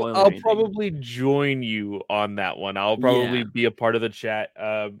be spoiling I'll anything. probably join you on that one. I'll probably Yeah. be a part of the chat.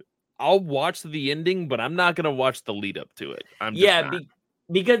 I'll watch the ending, but I'm not gonna watch the lead up to it. I'm just Yeah, not.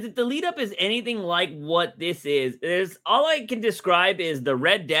 because if the lead up is anything like what this is all I can describe is the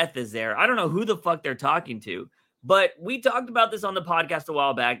Red Death is there. I don't know who the fuck they're talking to, but we talked about this on the podcast a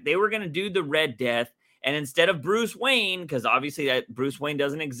while back. They were going to do the Red Death, and instead of Bruce Wayne, because obviously that Bruce Wayne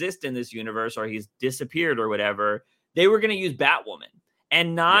doesn't exist in this universe or he's disappeared or whatever, they were going to use Batwoman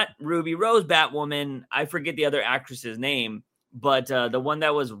and not Ruby Rose Batwoman. I forget the other actress's name. But the one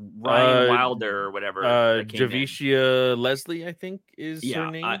that was Ryan Wilder or whatever. that came in. Javicia Leslie, I think, is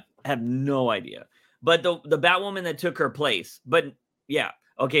her name. I have no idea. But the Batwoman that took her place. But yeah,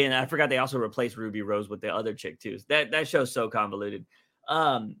 okay. And I forgot they also replaced Ruby Rose with the other chick too. That show's so convoluted.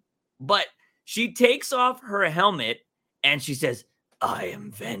 But she takes off her helmet and she says, "I am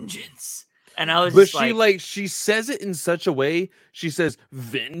vengeance." And I was But just she says it in such a way. She says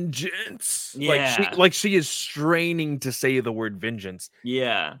vengeance. Yeah. Like she is straining to say the word vengeance.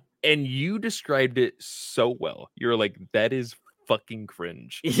 yeah. And you described it so well. You're like, that is fucking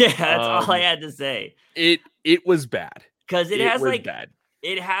cringe. Yeah, that's all I had to say. It was bad. Because it has was like bad.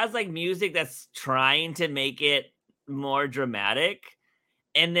 it has like music that's trying to make it more dramatic.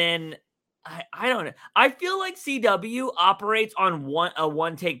 And then I don't know. I feel like CW operates on a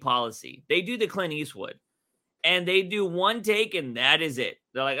one take policy. They do the Clint Eastwood and they do one take and that is it.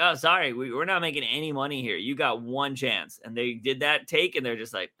 They're like, "Oh, sorry, we're not making any money here. You got one chance." And they did that take and they're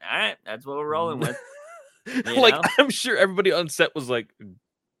just like, "All right, that's what we're rolling with." Like, know? I'm sure everybody on set was like,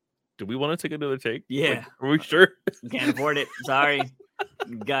 do we want to take another take? Yeah. Like, are we sure? Can't afford it. Sorry.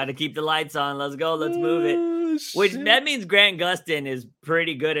 Got to keep the lights on. Let's go. Let's move it. Which Shit. that means Grant Gustin is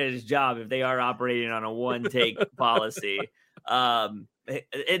pretty good at his job if they are operating on a one take policy.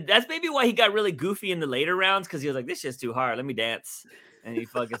 That's maybe why he got really goofy in the later rounds because he was like, "This shit's too hard. Let me dance," and he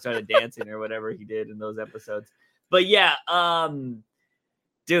fucking started dancing or whatever he did in those episodes. But yeah,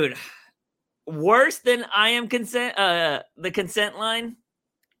 dude, worse than I Am Consent. The consent line.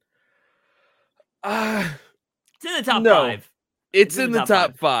 It's in the top No. 5. It's in the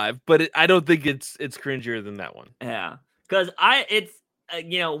top 5. 5, but I don't think it's cringier than that one. Yeah, because it's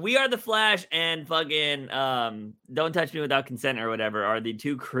We Are the Flash and fucking Don't Touch Me Without Consent or whatever are the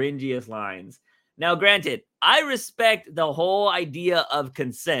 2 cringiest lines. Now, granted, I respect the whole idea of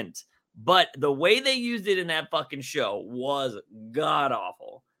consent, but the way they used it in that fucking show was god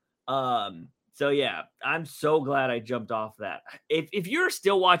awful. So yeah, I'm so glad I jumped off that. If you're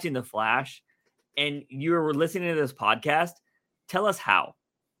still watching The Flash and you're listening to this podcast, tell us how.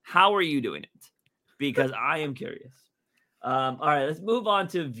 How are you doing it? Because I am curious. All right, let's move on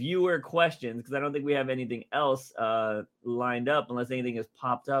to viewer questions because I don't think we have anything else lined up unless anything has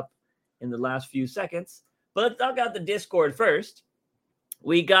popped up in the last few seconds. But let's talk about the Discord first.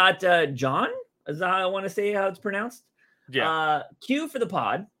 We got John. Is that how I want to say how it's pronounced? Yeah. Q for the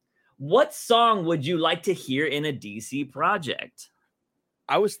pod. What song would you like to hear in a DC project?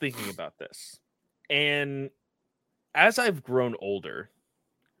 I was thinking about this. And as I've grown older,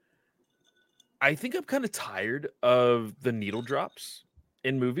 I think I'm kind of tired of the needle drops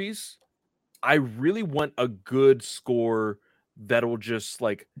in movies. I really want a good score that'll just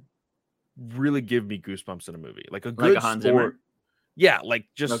like really give me goosebumps in a movie. Like a good Hans score. Zimmer? Yeah, like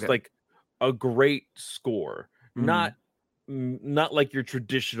just Okay. like a great score. Mhm. Not like your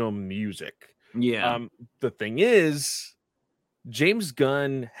traditional music. Yeah. The thing is, James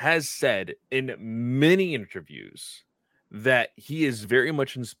Gunn has said in many interviews that he is very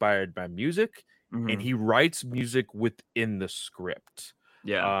much inspired by music Mhm. and he writes music within the script.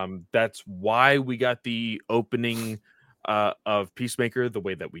 Yeah. That's why we got the opening of Peacemaker the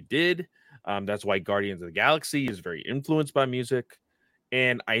way that we did. That's why Guardians of the Galaxy is very influenced by music.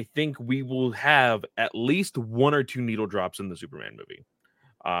 And I think we will have at least one or two needle drops in the Superman movie.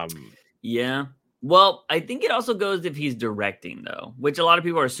 Yeah. Well, I think it also goes if he's directing, though, which a lot of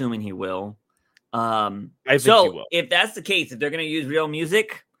people are assuming he will. I think he will. If that's the case, if they're going to use real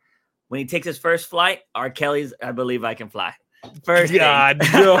music, when he takes his first flight, R. Kelly's I Believe I Can Fly. First God,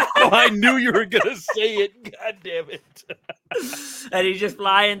 no. I knew you were going to say it. God damn it. And he's just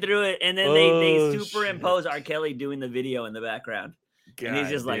flying through it. And then they superimpose R. Kelly doing the video in the background. God, and he's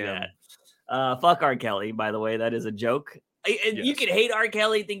just like that. Fuck R. Kelly, by the way. That is a joke. You can hate R.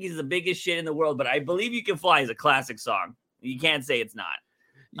 Kelly, think he's the biggest shit in the world, but I Believe You Can Fly is a classic song. You can't say it's not.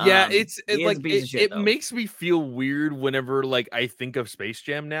 Yeah, it makes me feel weird whenever like I think of Space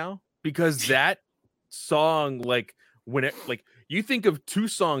Jam now, because that song, like when it like you think of two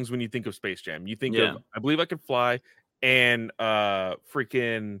songs when you think of Space Jam. You think of I Believe I Can Fly and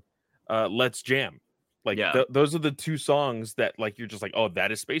freaking Let's Jam. Like those are the two songs that like you're just like, oh,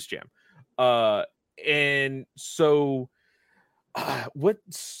 that is Space Jam. And so what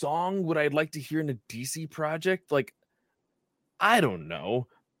song would I like to hear in a DC project? Like, I don't know.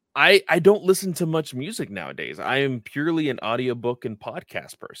 I don't listen to much music nowadays. I am purely an audiobook and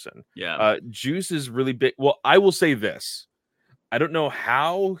podcast person. Yeah. Juice is really big. Well, I will say this. I don't know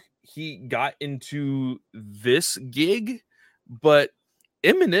how he got into this gig, but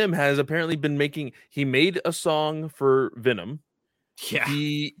Eminem has apparently been he made a song for Venom. Yeah.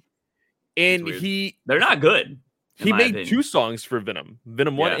 They're not good. He made two songs for Venom,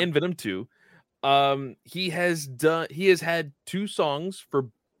 Venom 1 and Venom 2. He has had two songs for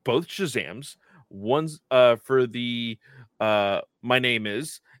both Shazams. One's for the My Name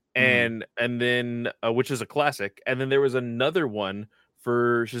Is, and then which is a classic, and then there was another one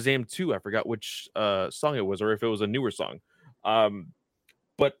for Shazam 2. I forgot which song it was, or if it was a newer song.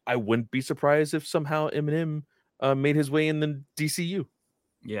 But I wouldn't be surprised if somehow Eminem made his way in the DCU.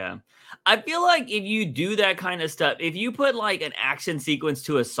 Yeah. I feel like if you do that kind of stuff, if you put like an action sequence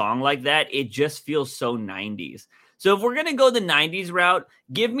to a song like that, it just feels so 90s. So if we're going to go the 90s route,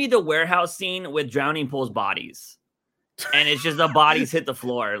 give me the warehouse scene with Drowning Pool's bodies. And it's just the bodies hit the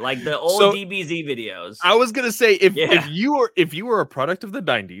floor, like the old DBZ videos. I was going to say, if you were a product of the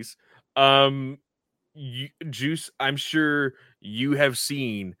 90s, Juice, I'm sure you have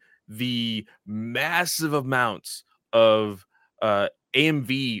seen the massive amounts of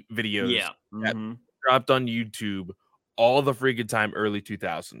AMV videos that dropped on YouTube all the freaking time, early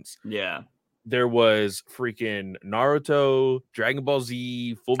 2000s. Yeah. There was freaking Naruto, Dragon Ball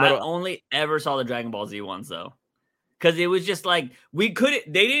Z, Full Metal. I only ever saw the Dragon Ball Z ones though. Because it was just like they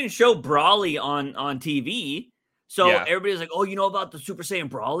didn't show Brawly on TV. So everybody was like, oh, you know about the Super Saiyan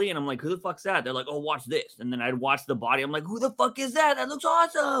Brawly? And I'm like, who the fuck's that? They're like, oh, watch this. And then I'd watch the body. I'm like, who the fuck is that? That looks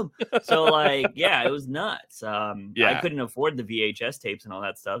awesome. So like, it was nuts. I couldn't afford the VHS tapes and all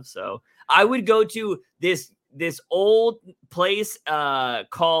that stuff. So I would go to this old place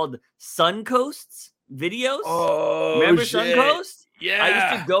called Suncoast's Videos. Oh, remember shit. Suncoast? Yeah.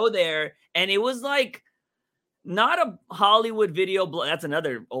 I used to go there, and it was like not a Hollywood Video. That's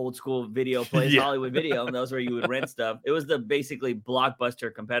another old school video place, Hollywood Video. And those where you would rent stuff. It was the basically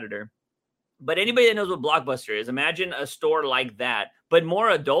Blockbuster competitor. But anybody that knows what Blockbuster is, imagine a store like that, but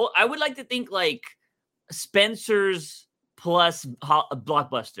more adult. I would like to think like Spencer's plus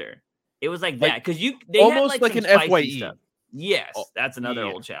Blockbuster. It was like that because they almost had like an FYE stuff. Yes, that's another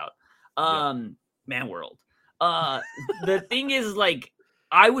old shout. Man World. The thing is, like,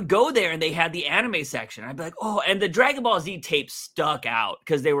 I would go there and they had the anime section. I'd be like, oh, and the Dragon Ball Z tapes stuck out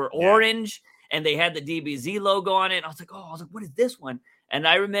because they were orange and they had the DBZ logo on it. I was like, what is this one? And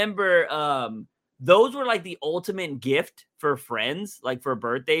I remember those were like the ultimate gift for friends, like for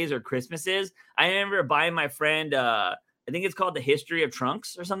birthdays or Christmases. I remember buying my friend, I think it's called The History of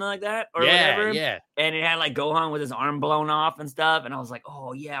Trunks or something like that, or whatever. Yeah. And it had like Gohan with his arm blown off and stuff. And I was like,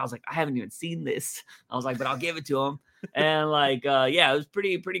 oh yeah. I was like, I haven't even seen this. I was like, but I'll give it to him. And like, it was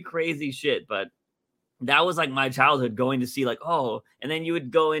pretty crazy shit. But that was like my childhood, going to see like, and then you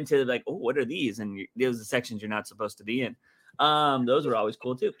would go into like, what are these? And those are the sections you're not supposed to be in. Those were always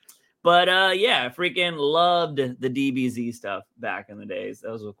cool too. But freaking loved the DBZ stuff back in the days.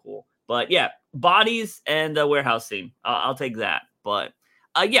 Those were cool. But bodies and the warehouse scene. I'll take that. But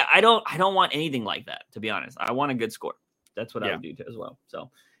I don't want anything like that, to be honest. I want a good score. That's what I would do too as well.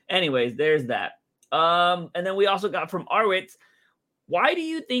 So anyways, there's that. And then we also got from Arwitz, why do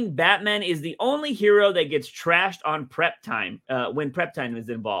you think Batman is the only hero that gets trashed on prep time when prep time is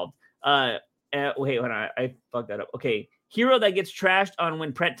involved? Wait, hold on. I fucked that up. Okay. Hero that gets trashed on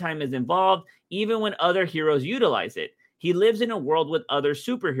when prep time is involved, even when other heroes utilize it. He lives in a world with other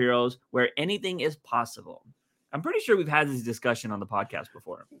superheroes where anything is possible. I'm pretty sure we've had this discussion on the podcast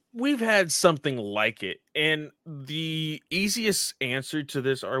before. We've had something like it. And the easiest answer to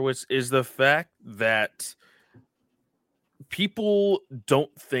this, Arwitz, is the fact that people don't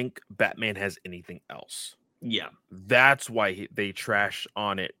think Batman has anything else. Yeah. That's why they trash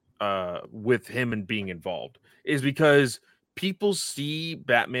on it with him and being involved, is because people see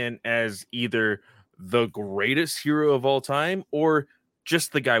Batman as either the greatest hero of all time or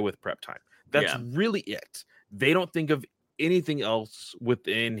just the guy with prep time. That's really it. They don't think of anything else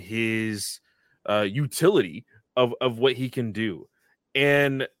within his utility of what he can do.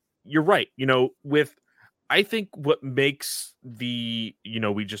 And you're right. I think what makes we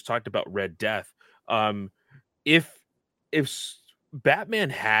just talked about Red Death. If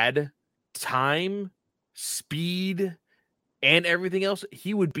Batman had time, speed, and everything else,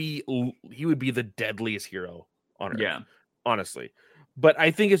 he would be the deadliest hero on Earth. Yeah. Honestly. But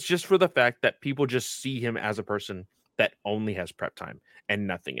I think it's just for the fact that people just see him as a person that only has prep time and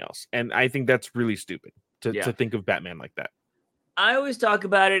nothing else. And I think that's really stupid to think of Batman like that. I always talk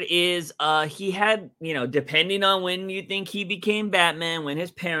about it is he had, depending on when you think he became Batman, when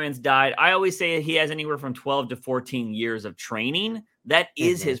his parents died, I always say he has anywhere from 12 to 14 years of training. That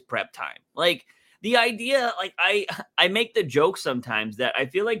is his prep time. Like the idea, like I make the joke sometimes that I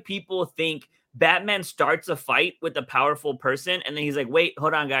feel like people think Batman starts a fight with a powerful person and then he's like, wait,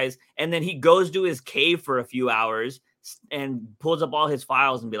 hold on, guys. And then he goes to his cave for a few hours and pulls up all his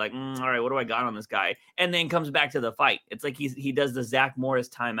files and be like, all right, what do I got on this guy? And then comes back to the fight. It's like he does the Zach Morris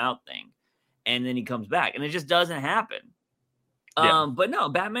timeout thing. And then he comes back and it just doesn't happen. But no,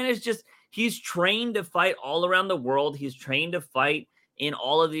 Batman is he's trained to fight all around the world. He's trained to fight in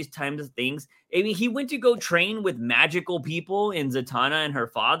all of these types of things. I mean, he went to go train with magical people in Zatanna and her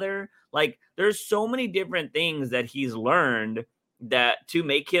father. Like, there's so many different things that he's learned that to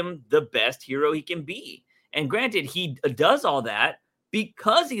make him the best hero he can be. And granted, he does all that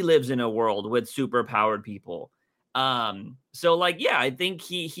because he lives in a world with super powered people. So like, yeah, I think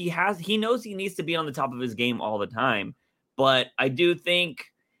he knows he needs to be on the top of his game all the time. But I do think,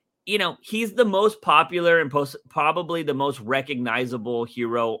 he's the most popular and probably the most recognizable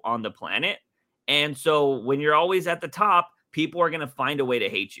hero on the planet. And so when you're always at the top, people are going to find a way to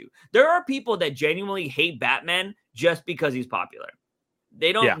hate you. There are people that genuinely hate Batman just because he's popular.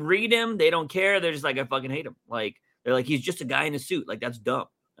 They don't read him. They don't care. They're just like, I fucking hate him. Like, they're like, he's just a guy in a suit. Like, that's dumb.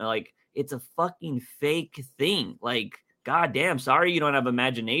 And like, it's a fucking fake thing. Like, goddamn, sorry you don't have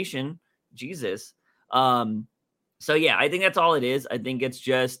imagination. Jesus. So yeah, I think that's all it is. I think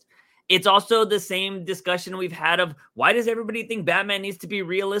it's also the same discussion we've had of why does everybody think Batman needs to be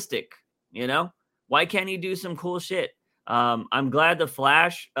realistic? Why can't he do some cool shit? I'm glad the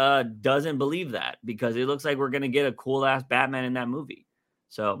Flash doesn't believe that because it looks like we're going to get a cool ass Batman in that movie.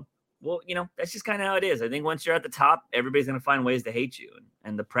 So, well, that's just kind of how it is. I think once you're at the top, everybody's going to find ways to hate you.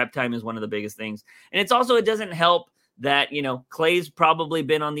 And the prep time is one of the biggest things. And it's also, it doesn't help that, Clay's probably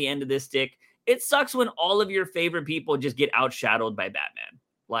been on the end of this stick. It sucks when all of your favorite people just get outshadowed by Batman.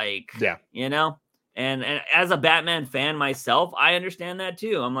 Like, and as a Batman fan myself, I understand that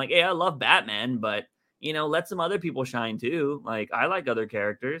too. I'm like, hey, I love Batman, but let some other people shine too. Like, I like other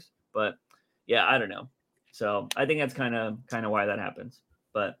characters, but yeah, I don't know. So I think that's kind of why that happens.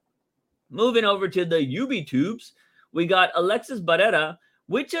 But moving over to the UbiTubes, we got Alexis Barrera.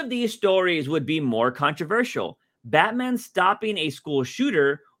 Which of these stories would be more controversial? Batman stopping a school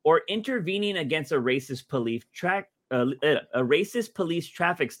shooter or intervening against a racist police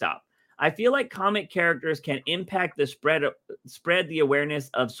traffic stop? I feel like comic characters can impact the spread the awareness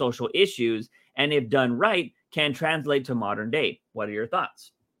of social issues, and if done right, can translate to modern day. What are your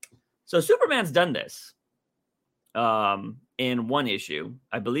thoughts? So Superman's done this in one issue.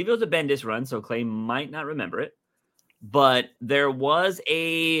 I believe it was a Bendis run, so Clay might not remember it. But there was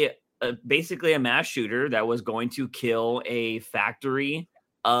basically a mass shooter that was going to kill a factory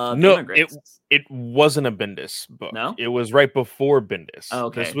of immigrants. It wasn't a Bendis book. No? It was right before Bendis. Oh,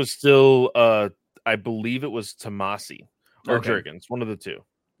 okay. This was still, I believe it was Tomasi or Jurgens, one of the two.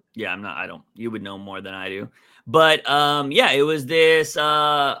 Yeah, you would know more than I do. But it was this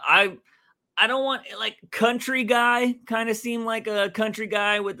I don't want, like, country guy, kind of seemed like a country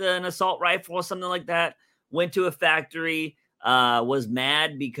guy with an assault rifle or something like that, went to a factory, was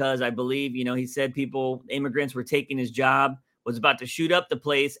mad because I believe, he said immigrants were taking his job, was about to shoot up the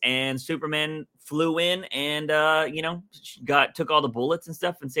place, and Superman flew in and, took all the bullets and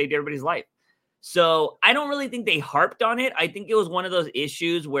stuff and saved everybody's life. So I don't really think they harped on it. I think it was one of those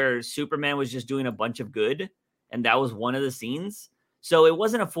issues where Superman was just doing a bunch of good, and that was one of the scenes. So it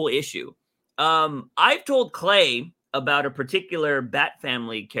wasn't a full issue. I've told Clay about a particular Bat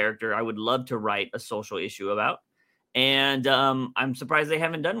Family character I would love to write a social issue about. And I'm surprised they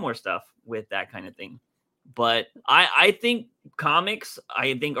haven't done more stuff with that kind of thing. But I think comics,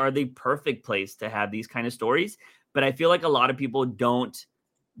 I think, are the perfect place to have these kind of stories. But I feel like a lot of people don't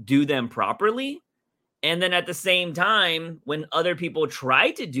do them properly. And then at the same time, when other people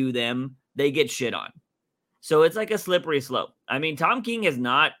try to do them, they get shit on. So it's like a slippery slope. I mean, Tom King has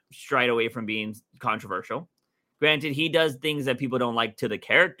not strayed away from being controversial. Granted, he does things that people don't like to the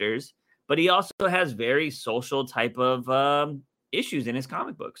characters, but he also has very social type of issues in his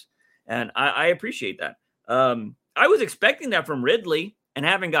comic books. And I appreciate that. I was expecting that from Ridley and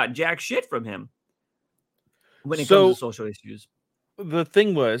haven't got jack shit from him when it comes to social issues. The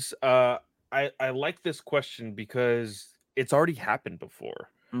thing was, I like this question because it's already happened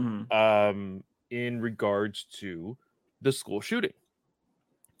before. In regards to the school shooting.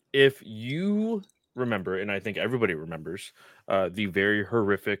 If you remember, and I think everybody remembers, the very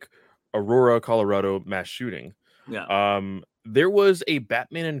horrific Aurora, Colorado mass shooting. Yeah. There was a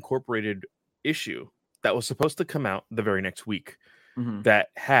Batman Incorporated issue that was supposed to come out the very next week that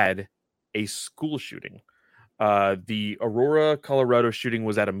had a school shooting. The Aurora, Colorado shooting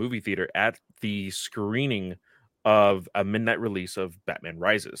was at a movie theater at the screening of a midnight release of Batman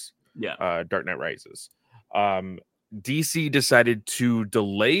Rises. Dark Knight Rises. DC decided to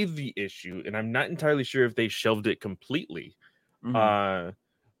delay the issue, and I'm not entirely sure if they shelved it completely. Well,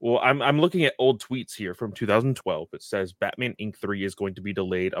 I'm looking at old tweets here from 2012. It says Batman Inc. 3 is going to be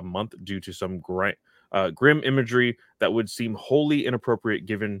delayed a month due to some grim imagery that would seem wholly inappropriate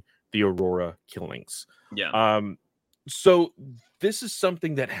given the Aurora killings. So this is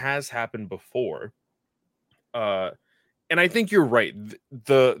something that has happened before. And I think you're right.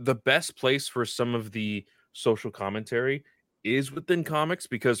 The best place for some of the social commentary is within comics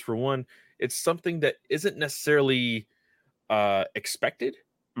because, for one, it's something that isn't necessarily expected.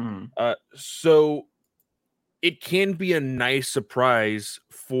 So it can be a nice surprise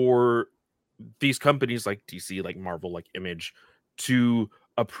for these companies like DC, like Marvel, like Image, to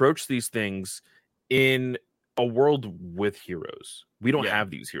approach these things in a world with heroes. We don't have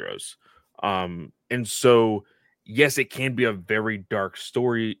these heroes. And so yes, it can be a very dark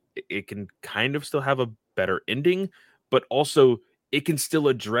story. It can kind of still have a better ending, but also it can still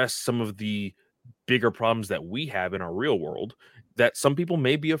address some of the bigger problems that we have in our real world that some people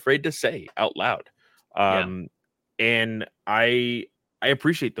may be afraid to say out loud. And I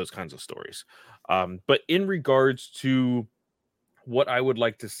appreciate those kinds of stories. But in regards to what I would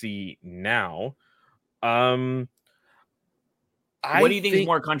like to see now, what do you think is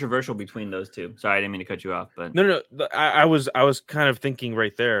more controversial between those two? Sorry, I didn't mean to cut you off, but no. I was kind of thinking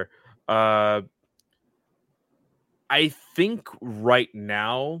right there. I think right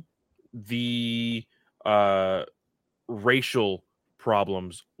now the racial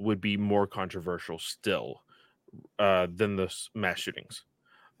problems would be more controversial still than the mass shootings.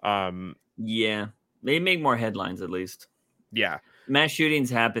 Yeah, they make more headlines at least. Yeah. Mass shootings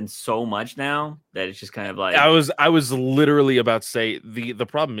happen so much now that it's just kind of like I was literally about to say the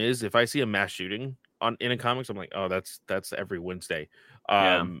problem is if I see a mass shooting in a comics, I'm like, oh, that's every Wednesday.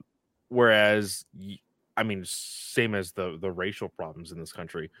 Whereas I mean, same as the racial problems in this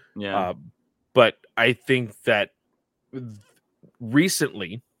country. But I think that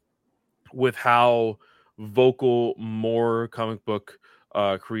recently, with how vocal more comic book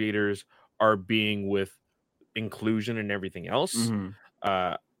creators are being with inclusion and everything else,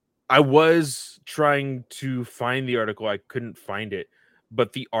 I was trying to find the article. I couldn't find it,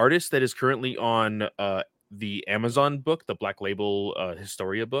 but the artist that is currently on the Amazon book, the Black Label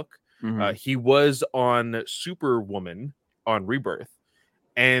Historia book, he was on Superwoman on Rebirth,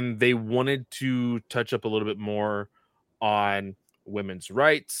 and they wanted to touch up a little bit more on women's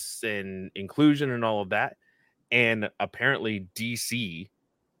rights and inclusion and all of that. And apparently DC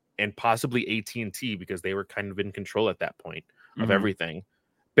and possibly AT&T, because they were kind of in control at that point of everything,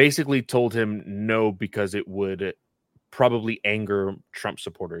 basically told him no, because it would probably anger Trump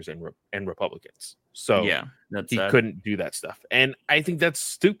supporters and Republicans. So he couldn't do that stuff. And I think that's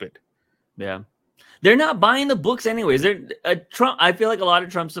stupid. Yeah. They're not buying the books anyways. I feel like a lot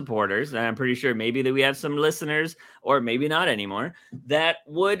of Trump supporters, and I'm pretty sure maybe that we have some listeners, or maybe not anymore, that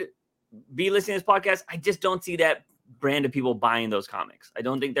would be listening to this podcast. I just don't see that brand of people buying those comics. I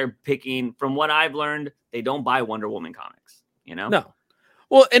don't think they're picking, from what I've learned, they don't buy Wonder Woman comics, you know? No.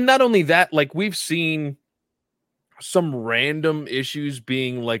 Well, and not only that, like we've seen some random issues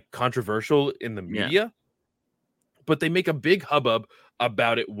being like controversial in the media, but they make a big hubbub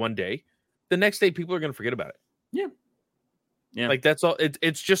about it one day. The next day, people are going to forget about it. Yeah. Like that's all.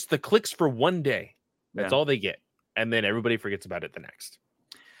 It's just the clicks for one day. That's all they get. and then everybody forgets about it the next.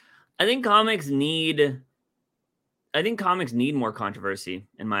 I think comics need more controversy,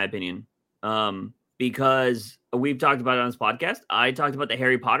 in my opinion. Because we've talked about it on this podcast. I talked about the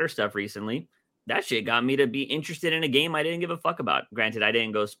Harry Potter stuff recently. That shit got me to be interested in a game I didn't give a fuck about. Granted, I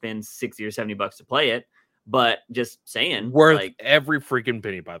didn't go spend $60 or $70 to play it, but just saying, Worth like, every freaking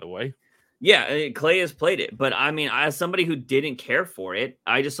penny, by the way. Yeah, Clay has played it, but I mean, as somebody who didn't care for it,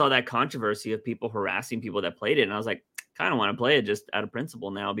 I just saw that controversy of people harassing people that played it, and I was like, kind of want to play it just out of principle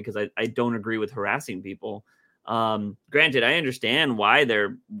now because I don't agree with harassing people. Granted, I understand why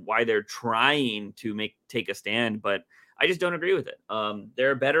they're trying to take a stand, but I just don't agree with it. There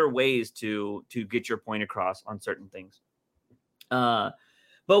are better ways to get your point across on certain things. But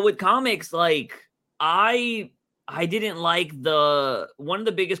with comics, like I didn't like one of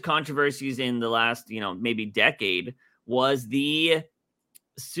the biggest controversies in the last, maybe decade was the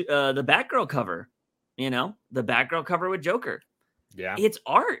Batgirl cover, the Batgirl cover with Joker. Yeah. It's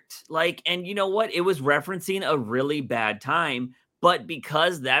art. Like, and you know what? It was referencing a really bad time, but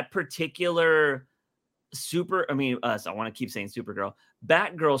because that particular I want to keep saying Supergirl,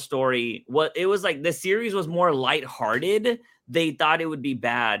 Batgirl story, it was like the series was more lighthearted. They thought it would be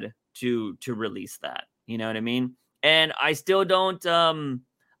bad to release that. You know what I mean? And I still don't,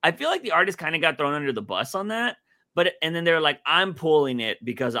 I feel like the artist kind of got thrown under the bus on that, and then they're like, I'm pulling it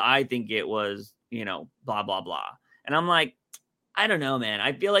because I think it was, blah, blah, blah. And I'm like, I don't know, man.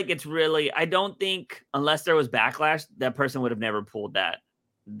 I feel like I don't think unless there was backlash, that person would have never pulled that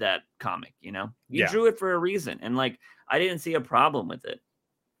comic, You drew it for a reason. And like, I didn't see a problem with it.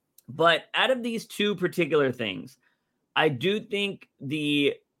 But out of these two particular things, I do think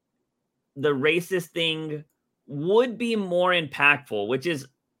the racist thing would be more impactful, which is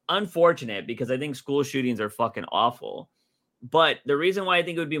unfortunate because I think school shootings are fucking awful. But the reason why I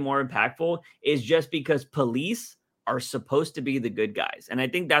think it would be more impactful is just because police are supposed to be the good guys. And I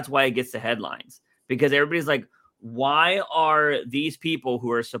think that's why it gets the headlines, because everybody's like, why are these people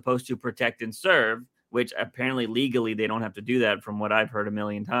who are supposed to protect and serve, which apparently legally they don't have to do that from what I've heard a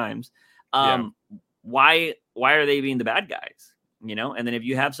million times. Why are they being the bad guys? And then if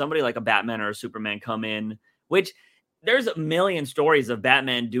you have somebody like a Batman or a Superman come in, which there's a million stories of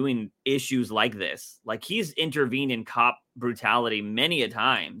Batman doing issues like this. Like he's intervened in cop brutality many a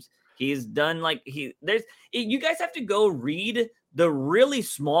times. He's done you guys have to go read the really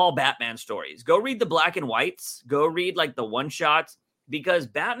small Batman stories. Go read the black and whites. Go read like the one shots, because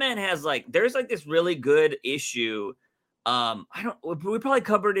Batman has there's this really good issue. We probably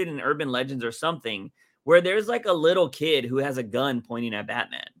covered it in Urban Legends or something, where there's a little kid who has a gun pointing at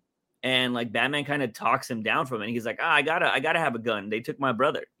Batman, and Batman kind of talks him down from it. And he's like, I gotta have a gun. They took my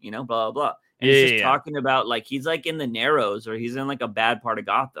brother, blah, blah, blah. And he's just talking about he's in the Narrows, or he's in a bad part of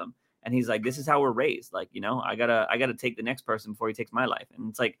Gotham. And he's like, this is how we're raised. I gotta take the next person before he takes my life. And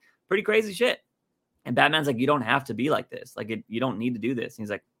it's pretty crazy shit. And Batman's like, you don't have to be like this. You don't need to do this. And he's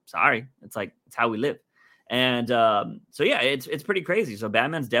like, sorry. It's how we live. And so yeah, it's pretty crazy. So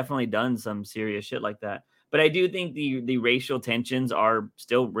Batman's definitely done some serious shit like that. But I do think the racial tensions are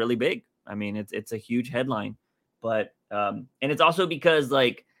still really big. I mean, it's a huge headline. But and it's also because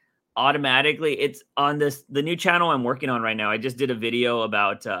automatically it's on the new channel I'm working on right now. I just did a video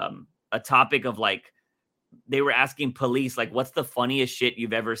about a topic of they were asking police what's the funniest shit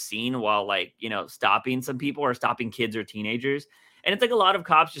you've ever seen while stopping some people or stopping kids or teenagers. And it's a lot of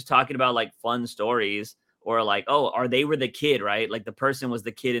cops just talking about fun stories, or oh, they were the kid, right? The person was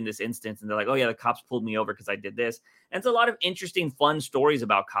the kid in this instance. And they're like, oh yeah, the cops pulled me over because I did this. And it's a lot of interesting, fun stories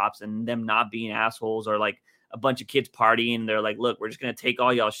about cops and them not being assholes, or a bunch of kids partying. They're like, look, we're just going to take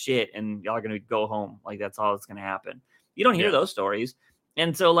all y'all shit and y'all are going to go home. That's all that's going to happen. You don't hear those stories.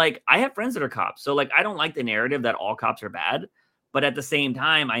 And so I have friends that are cops. So I don't like the narrative that all cops are bad, but at the same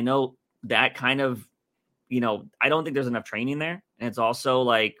time, I know that kind of, I don't think there's enough training there. And it's also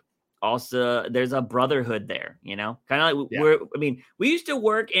also there's a brotherhood there, kind of we used to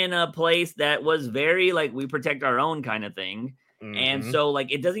work in a place that was very we protect our own kind of thing. Mm-hmm. And so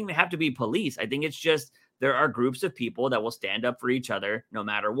it doesn't even have to be police. I think it's just, there are groups of people that will stand up for each other no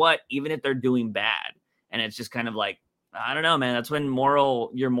matter what, even if they're doing bad. And it's just kind of I don't know, man, that's when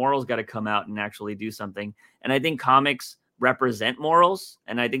your morals got to come out and actually do something. And I think comics represent morals.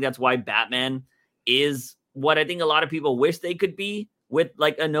 And I think that's why Batman is what I think a lot of people wish they could be, with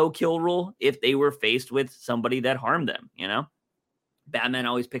a no-kill rule if they were faced with somebody that harmed them, Batman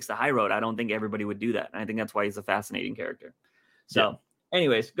always picks the high road. I don't think everybody would do that. And I think that's why he's a fascinating character. So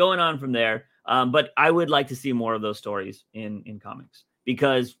anyways, going on from there. But I would like to see more of those stories in comics,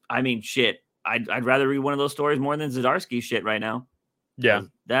 because I mean, shit, I'd rather read one of those stories more than Zdarsky shit right now. Yeah.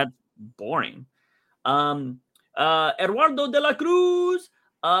 That's boring. Eduardo de la Cruz.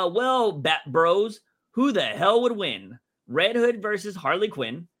 Well, Bat Bros, who the hell would win? Red Hood versus Harley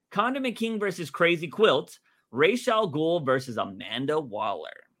Quinn, Condiment King versus Crazy Quilt, Ra's al Ghul versus Amanda Waller.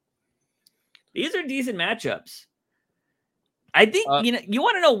 These are decent matchups. I think, you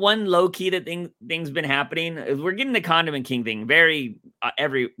want to know one low key that thing's been happening? We're getting the Condiment King thing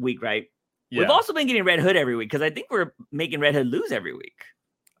every week, right? Yeah. We've also been getting Red Hood every week because I think we're making Red Hood lose every week.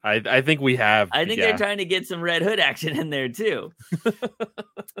 I think we have. I think they're trying to get some Red Hood action in there too.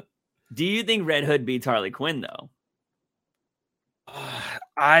 Do you think Red Hood beats Harley Quinn though?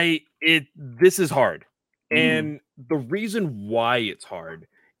 This is hard. And the reason why it's hard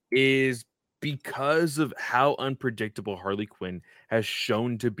is because of how unpredictable Harley Quinn has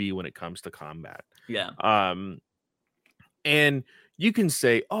shown to be when it comes to combat. Yeah. And you can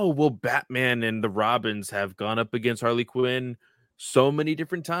say, oh, well, Batman and the Robins have gone up against Harley Quinn so many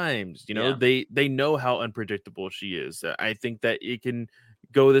different times. They know how unpredictable she is. I think that it can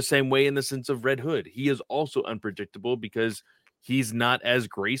go the same way in the sense of Red Hood. He is also unpredictable because he's not as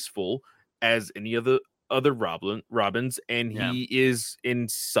graceful as any of the other Robins, and he is in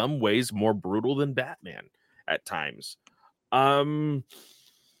some ways more brutal than Batman at times. I'm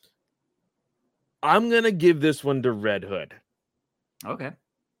gonna give this one to Red Hood. Okay.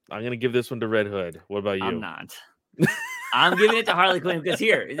 I'm gonna give this one to Red Hood. What about you? I'm not. I'm giving it to Harley Quinn because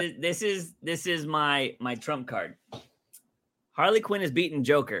here, this is my trump card. Harley Quinn has beaten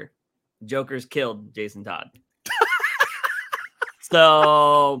Joker. Joker's killed Jason Todd.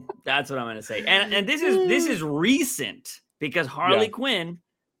 So that's what I'm going to say. And this is recent because Harley Quinn,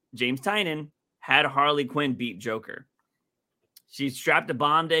 James Tynion, had Harley Quinn beat Joker. She strapped a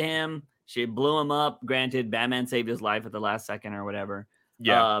bomb to him. She blew him up. Granted, Batman saved his life at the last second or whatever.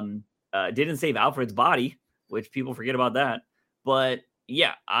 Yeah. Didn't save Alfred's body, which people forget about that. But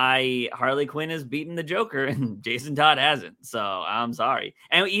yeah, Harley Quinn has beaten the Joker and Jason Todd hasn't. So I'm sorry.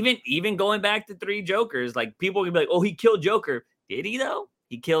 And even going back to 3 Jokers, like people can be like, oh, he killed Joker. Did he though?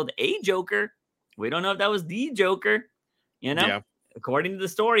 He killed a Joker. We don't know if that was the Joker. Yeah. According to the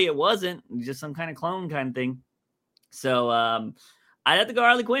story, it wasn't. It was just some kind of clone kind of thing. So I'd have to go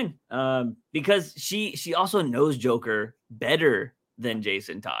Harley Quinn because she also knows Joker better than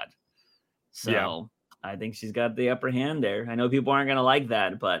Jason Todd. So I think she's got the upper hand there. I know people aren't going to like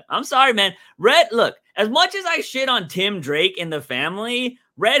that, but I'm sorry, man. Look, as much as I shit on Tim Drake and the family,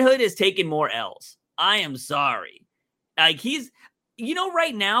 Red Hood is taking more L's. I am sorry. Like he's,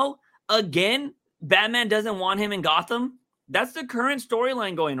 right now, again, Batman doesn't want him in Gotham. That's the current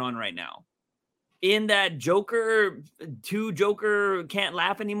storyline going on right now. In that Joker can't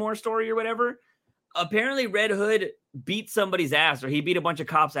laugh anymore story or whatever. Apparently Red Hood beat somebody's ass, or he beat a bunch of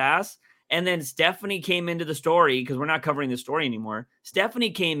cops' ass. And then Stephanie came into the story because we're not covering the story anymore.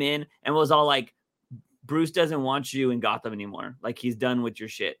 Stephanie came in and was all like, Bruce doesn't want you in Gotham anymore. Like he's done with your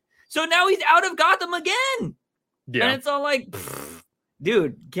shit. So now he's out of Gotham again. Yeah. And it's all like,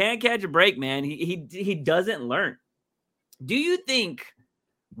 dude, can't catch a break, man. He doesn't learn. Do you think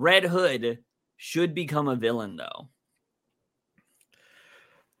Red Hood should become a villain, though?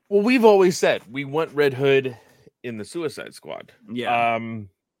 Well, we've always said we want Red Hood in the Suicide Squad. Yeah.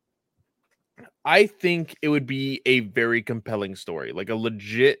 I think it would be a very compelling story, like a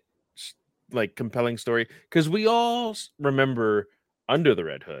legit, like compelling story, because we all remember Under the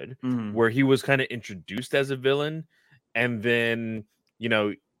Red Hood, where he was kind of introduced as a villain, and then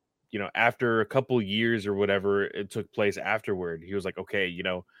after a couple years or whatever it took place afterward, he was like, okay,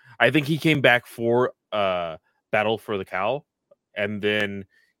 I think he came back for Battle for the Cowl, and then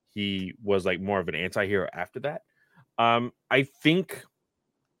he was like more of an anti-hero after that. I think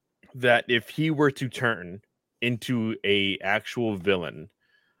that if he were to turn into a actual villain,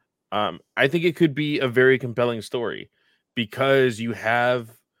 I think it could be a very compelling story because you have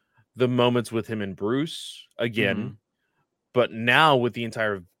the moments with him and Bruce again, but now with the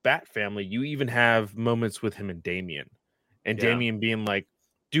entire Bat family, you even have moments with him and Damian, and Damian being like,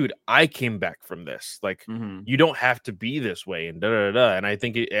 dude, I came back from this. Like, you don't have to be this way, and da-da-da-da. And I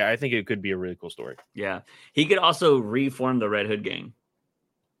think it could be a really cool story. Yeah. He could also reform the Red Hood gang.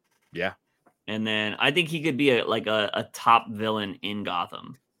 Yeah. And then I think he could be a top villain in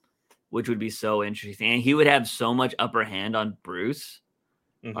Gotham, which would be so interesting. And he would have so much upper hand on Bruce.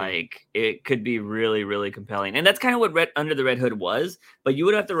 Like, it could be really, really compelling. And that's kind of what Under the Red Hood was, but you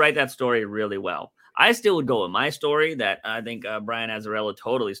would have to write that story really well. I still would go with my story that I think Brian Azzarello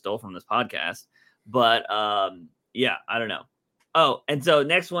totally stole from this podcast. But yeah, I don't know. Oh, and so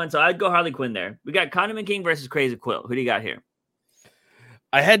next one. So I'd go Harley Quinn there. We got Condiment King versus Crazy Quilt. Who do you got here?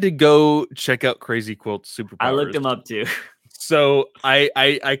 I had to go check out Crazy Quilt's superpowers. I looked him up too. So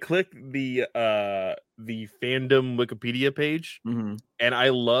I clicked the fandom Wikipedia page, Mm-hmm. and I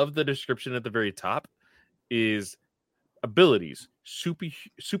love the description at the very top is abilities,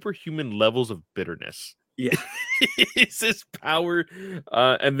 superhuman levels of bitterness. Yeah. It's his power,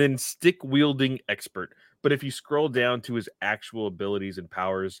 and then stick wielding expert. But if you scroll down to his actual abilities and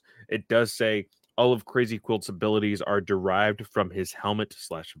powers, it does say all of Crazy Quilt's abilities are derived from his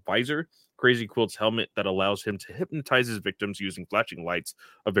helmet/visor. Crazy Quilt's helmet that allows him to hypnotize his victims using flashing lights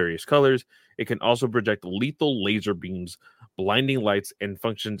of various colors. It can also project lethal laser beams, blinding lights, and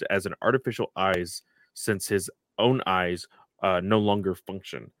functions as an artificial eyes since his own eyes no longer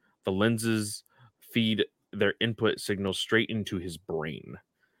function. The lenses feed their input signals straight into his brain.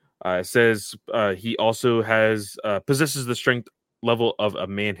 It says he also possesses the strength level of a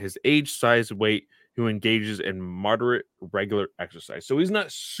man his age, size, weight, who engages in moderate regular exercise. So he's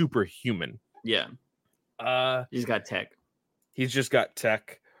not superhuman. Yeah. He's got tech. He's just got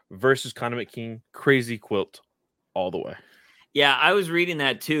tech versus Condiment King, Crazy Quilt all the way. Yeah, I was reading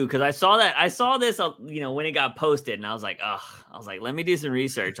that too because I saw this, when it got posted, and I was like, let me do some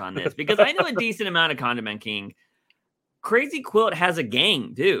research on this because I know a decent amount of Condiment King. Crazy Quilt has a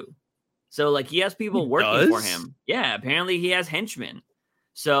gang too, so like he has people working for him. Yeah, apparently he has henchmen.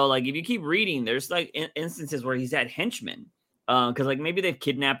 So like if you keep reading, there's like instances where he's had henchmen, because like maybe they've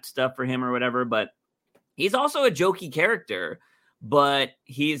kidnapped stuff for him or whatever. But he's also a jokey character. But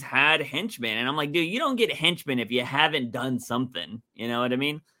he's had henchmen. And I'm like, dude, you don't get henchmen if you haven't done something. You know what I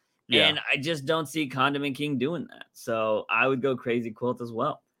mean? Yeah. And I just don't see Condiment King doing that. So I would go Crazy Quilt as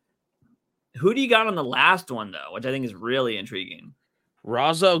well. Who do you got on the last one, though, which I think is really intriguing?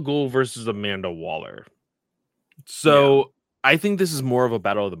 Ra's al Ghul versus Amanda Waller. So I think this is more of a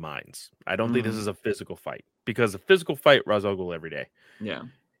battle of the minds. I don't think this is a physical fight. Because a physical fight, Ra's al Ghul every day. Yeah.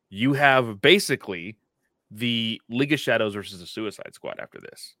 You have basically the League of Shadows versus the Suicide Squad after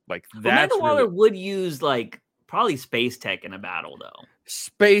this. Like that's Amanda Waller would use like probably space tech in a battle though.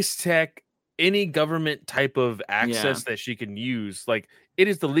 Space tech, any government type of access that she can use. Like it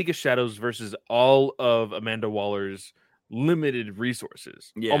is the League of Shadows versus all of Amanda Waller's limited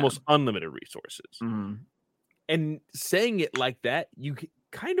resources, almost unlimited resources. Mm-hmm. And saying it like that, you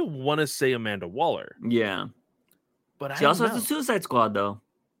kind of want to say Amanda Waller. Yeah. But she also has the Suicide Squad though.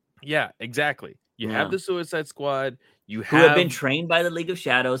 Yeah, exactly. You have the Suicide Squad. Who have been trained by the League of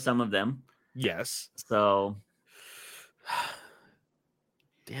Shadows, some of them. Yes. So,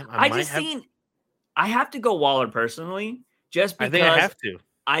 damn, I have to go Waller personally, just because I think I have to.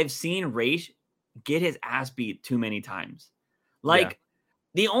 I've seen Raish get his ass beat too many times. Like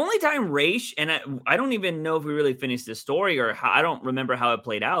the only time Raish, and I don't even know if we really finished the story or I don't remember how it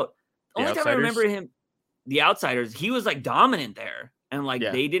played out. The only time I remember him, the Outsiders, he was like dominant there. And like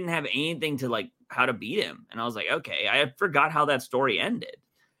they didn't have anything to like how to beat him. And I was like, okay, I forgot how that story ended.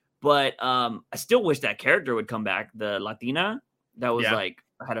 But I still wish that character would come back. The Latina that was like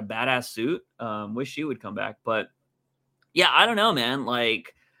had a badass suit. Wish she would come back. But yeah, I don't know, man.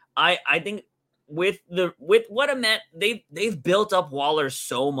 Like I think with what I meant, they've built up Waller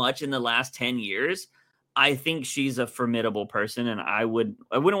so much in the last 10 years. I think she's a formidable person, and I wouldn't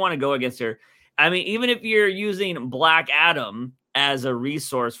want to go against her. I mean, even if you're using Black Adam as a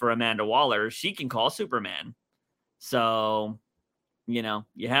resource for Amanda Waller, she can call Superman. So, you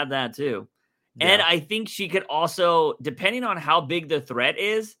have that too. Yeah. And I think she could also, depending on how big the threat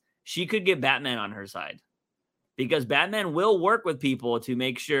is, she could get Batman on her side. Because Batman will work with people to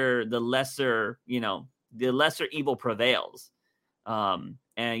make sure the lesser evil prevails. And,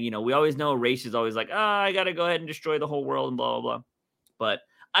 we always know Raish is always like, I got to go ahead and destroy the whole world and blah, blah, blah. But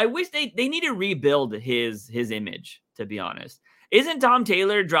I wish they need to rebuild his image, to be honest. Isn't Tom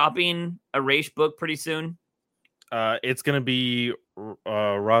Taylor dropping a Raish book pretty soon? It's going to be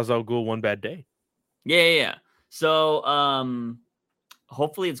Ra's al Ghul One Bad Day. Yeah. So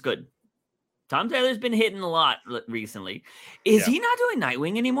hopefully it's good. Tom Taylor's been hitting a lot recently. Is he not doing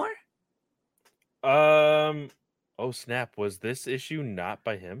Nightwing anymore? Oh, snap. Was this issue not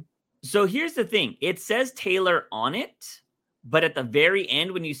by him? So here's the thing. It says Taylor on it, but at the very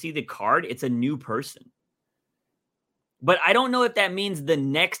end, when you see the card, it's a new person. But I don't know if that means the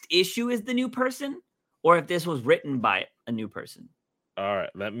next issue is the new person or if this was written by a new person. All right.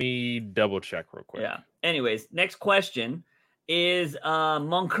 Let me double check real quick. Yeah. Anyways, next question is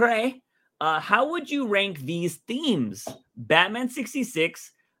Moncre. How would you rank these themes? Batman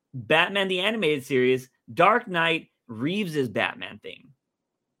 66, Batman the Animated Series, Dark Knight, Reeves' Batman theme.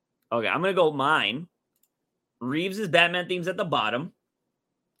 Okay, I'm going to go mine. Reeves' Batman theme's at the bottom.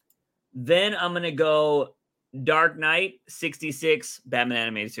 Then I'm going to go Dark Knight, 66, Batman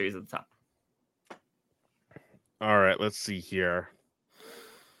Animated Series at the top. All right, let's see here.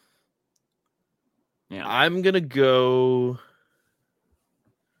 Yeah. I'm gonna go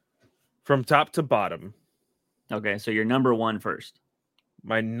from top to bottom. Okay, so your number one first.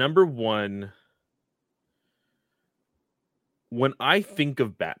 My number one, when I think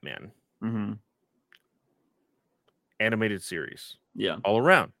of Batman Mm-hmm. animated series, Yeah. all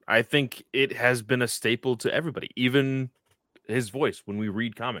around, I think it has been a staple to everybody, even his voice when we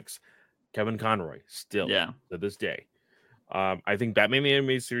read comics. Kevin Conroy, still Yeah. to this day. I think Batman the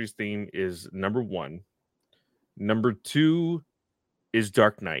Animated Series theme is number one. Number two is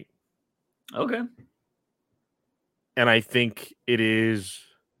Dark Knight. Okay. And I think it is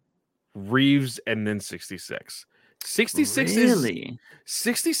Reeves and then 66. 66 really?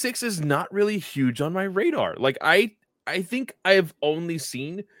 66 is not really huge on my radar. Like I think I've only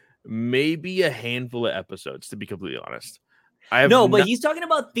seen maybe a handful of episodes, to be completely honest. I have No, but not, he's talking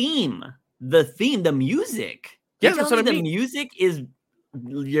about theme. The music. Yeah, You're that's telling what me I the mean. music is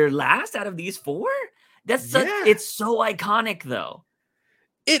your last out of these four? That's such Yeah. it's so iconic though.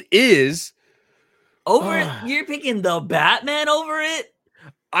 it is. You're picking the Batman over it?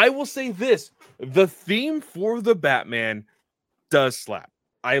 I will say this: the theme for the Batman does slap.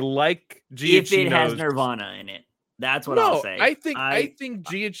 I like If it has Giacchino's. Nirvana in it. That's what I'll say. I think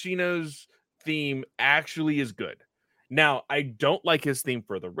Giacchino's theme actually is good. Now, I don't like his theme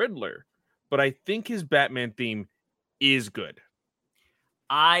for the Riddler, but I think his Batman theme is good.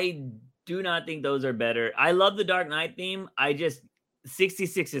 I do not think those are better. I love the Dark Knight theme.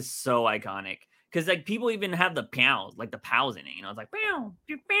 66 is so iconic. Because like people even have the pows, like the pows in it, you know, it's like pow,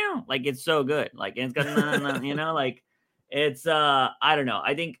 pew, pow. Like it's so good. Like it's got you know, like it's I don't know.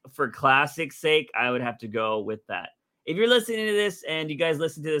 I think for classic sake, I would have to go with that. If you're listening to this and you guys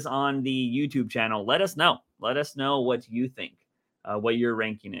listen to this on the YouTube channel, let us know. Let us know what you think, what your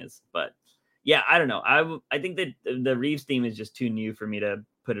ranking is. But yeah, I don't know. I think that the Reeves theme is just too new for me to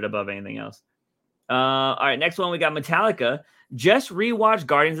put it above anything else. All right, next one we got Metallica. Just rewatched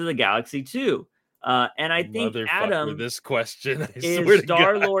Guardians of the Galaxy 2. And I think Adam this question is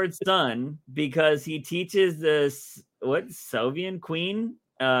Star-Lord's son because he teaches this Sovereign Queen,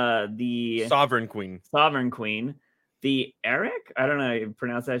 the Sovereign Queen, the Eric. I don't know how you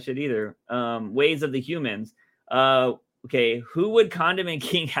pronounce that shit either. Ways of the humans. Okay, who would Condiment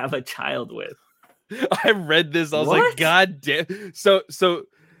King have a child with? I read this. I was like, God damn. So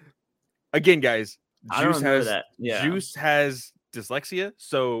again, guys, Juice has dyslexia,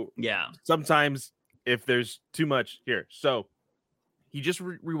 so yeah, sometimes if there's too much here, so he just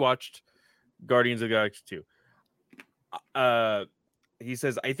rewatched Guardians of the Galaxy 2. He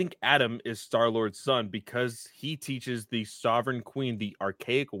says, I think Adam is Star-Lord's son because he teaches the Sovereign Queen the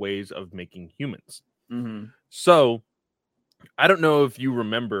archaic ways of making humans. Mm-hmm. So I don't know if you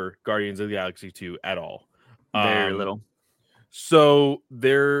remember Guardians of the Galaxy 2 at all. Very little. So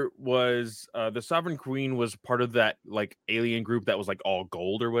there was the Sovereign Queen was part of that like alien group that was like all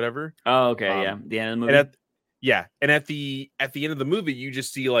gold or whatever. Oh, okay, yeah. The end of the movie. And at the end of the movie, you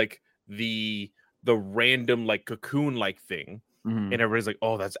just see like the random like cocoon like thing, and everybody's like,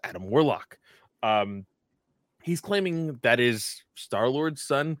 "Oh, that's Adam Warlock." He's claiming that is Star-Lord's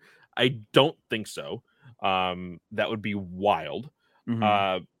son. I don't think so. That would be wild.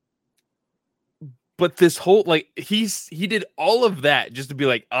 But this whole like he did all of that just to be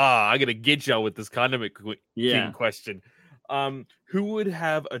like, I gotta get y'all with this Condiment King question. Who would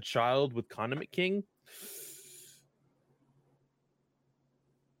have a child with Condiment King?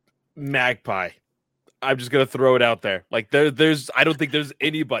 Magpie. I'm just gonna throw it out there. Like there's I don't think there's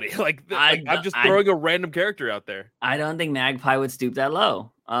anybody I'm just throwing a random character out there. I don't think Magpie would stoop that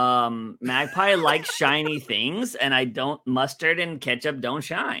low. Magpie likes shiny things, and mustard and ketchup don't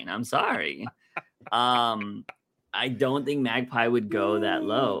shine. I'm sorry. I don't think Magpie would go that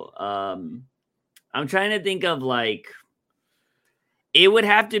low. I'm trying to think of like it would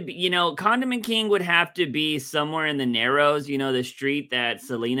have to be, Condiment King would have to be somewhere in the Narrows, the street that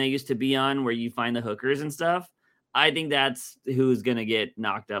Selena used to be on where you find the hookers and stuff. I think that's who's gonna get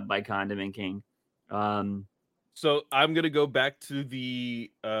knocked up by Condiment King. So I'm gonna go back to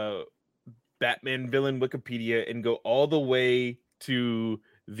the Batman villain Wikipedia and go all the way to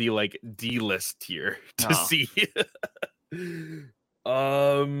the like D-list tier to see.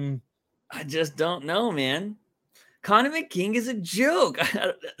 I just don't know, man. Condiment King is a joke.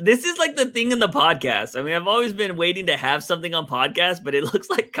 This is like the thing in the podcast. I mean, I've always been waiting to have something on podcast, but it looks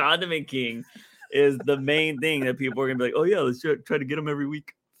like Condiment King is the main thing that people are gonna be like, oh yeah, let's try to get him every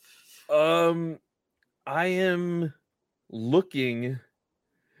week. I am looking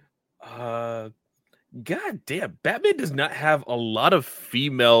God damn, Batman does not have a lot of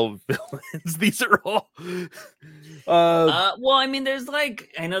female villains. These are all. Well, I mean, there's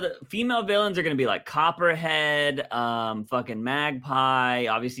like I know the female villains are gonna be like Copperhead, fucking Magpie.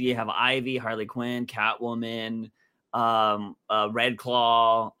 Obviously, you have Ivy, Harley Quinn, Catwoman, Red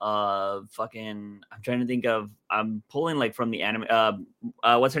Claw. Fucking. I'm trying to think of. I'm pulling like from the anime.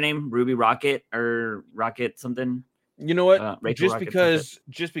 What's her name? Ruby Rocket or Rocket something. You know what? Rachel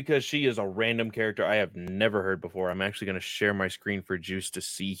Just because she is a random character I have never heard before, I'm actually going to share my screen for Juice to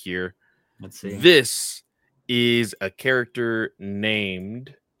see here. Let's see. This is a character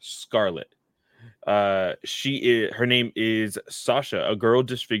named Scarlet. Her name is Sasha, a girl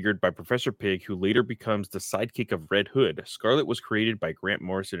disfigured by Professor Pig, who later becomes the sidekick of Red Hood. Scarlet was created by Grant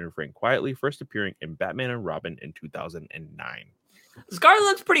Morrison and Frank Quietly, first appearing in Batman and Robin in 2009.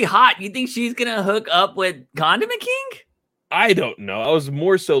 Scarlet's pretty hot. You think she's gonna hook up with Condiment King? I don't know. I was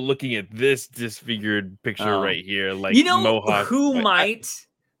more so looking at this disfigured picture right here, like Mohawk. Who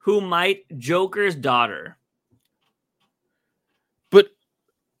might Joker's daughter? But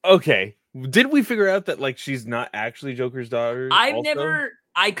okay, did we figure out that like she's not actually Joker's daughter?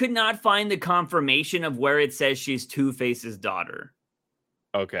 I could not find the confirmation of where it says she's Two-Face's daughter.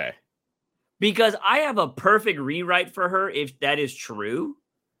 Okay. Because I have a perfect rewrite for her if that is true.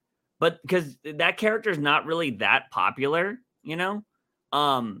 But because that character is not really that popular, you know?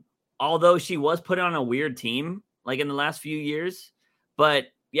 Although she was put on a weird team like in the last few years. But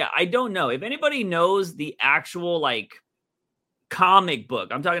yeah, I don't know. If anybody knows the actual like comic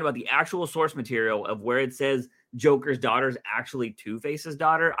book, I'm talking about the actual source material of where it says Joker's daughter is actually Two-Face's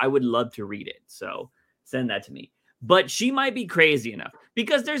daughter, I would love to read it. So send that to me. But she might be crazy enough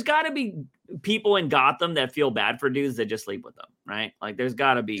because there's got to be people in Gotham that feel bad for dudes that just sleep with them, right? Like there's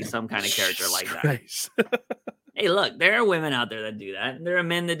got to be some kind of character like that. Hey, look, there are women out there that do that. And there are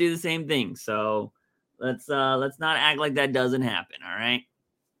men that do the same thing. So let's not act like that doesn't happen, all right?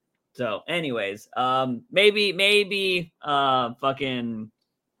 So, anyways, maybe fucking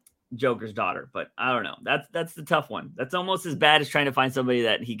Joker's daughter, but I don't know. That's the tough one. That's almost as bad as trying to find somebody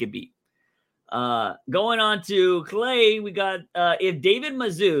that he could beat. Going on to Clay, we got if David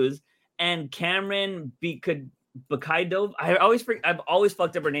Mazouz and Cameron Bakaidov. I've always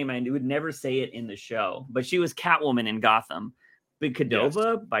fucked up her name. I would never say it in the show, but she was Catwoman in Gotham.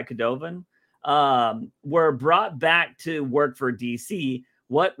 Bakadovan, were brought back to work for DC.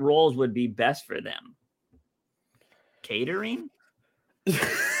 What roles would be best for them? Catering?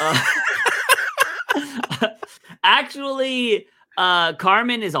 Actually,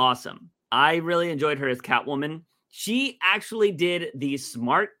 Carmen is awesome. I really enjoyed her as Catwoman. She actually did the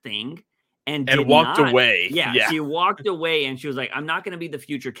smart thing and walked away. Yeah, she walked away and she was like, I'm not going to be the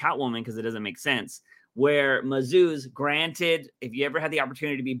future Catwoman because it doesn't make sense. Where Mazouz, granted, if you ever had the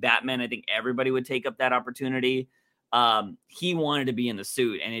opportunity to be Batman, I think everybody would take up that opportunity. He wanted to be in the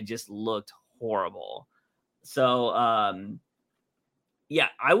suit and it just looked horrible. So, yeah,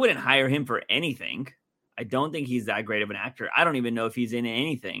 I wouldn't hire him for anything. I don't think he's that great of an actor. I don't even know if he's in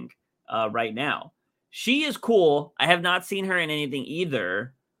anything right now. She is cool. I have not seen her in anything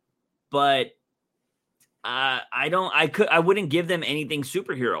either, but I wouldn't give them anything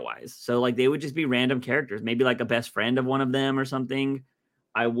superhero wise. So like they would just be random characters, maybe like a best friend of one of them or something.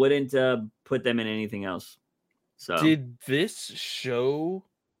 I wouldn't put them in anything else. So did this show?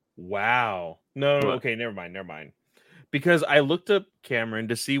 Wow. No. Okay. Never mind. Because I looked up Cameron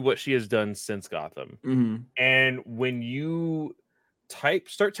to see what she has done since Gotham. Mm-hmm. And when you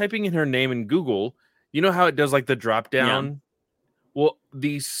start typing in her name in Google, you know how it does like the drop down? Yeah. Well,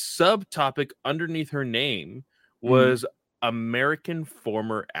 the subtopic underneath her name was American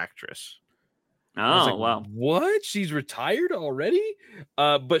former actress. Oh, wow. What? She's retired already?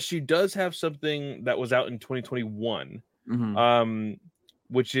 But she does have something that was out in 2021. Mm-hmm.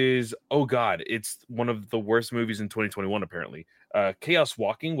 Which is, oh God, it's one of the worst movies in 2021, apparently. Chaos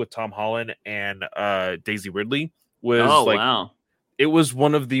Walking with Tom Holland and Daisy Ridley was wow. It was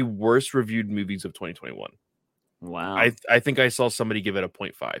one of the worst reviewed movies of 2021. Wow. I think I saw somebody give it a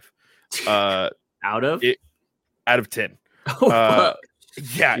 0.5. Out of 10. Oh,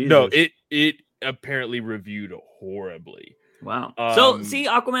 yeah, Jesus. No, it apparently reviewed horribly. Wow. So see,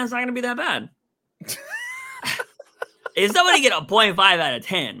 Aquaman's not gonna be that bad. If somebody get a 0.5 out of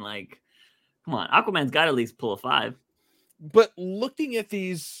 10, like, come on, Aquaman's got to at least pull a 5. But looking at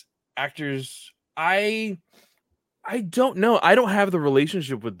these actors, I don't know. I don't have the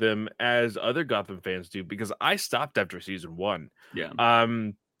relationship with them as other Gotham fans do because I stopped after season 1. Yeah.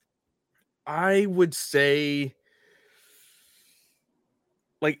 I would say,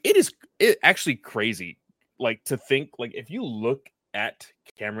 like, it actually crazy, like, to think, like, if you look at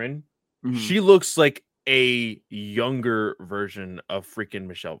Cameron Mhm. She looks like a younger version of freaking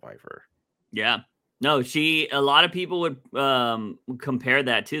Michelle Pfeiffer. Yeah. No, a lot of people would compare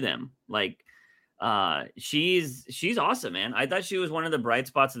that to them. Like she's awesome, man. I thought she was one of the bright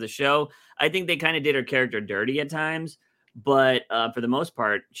spots of the show. I think they kind of did her character dirty at times, but for the most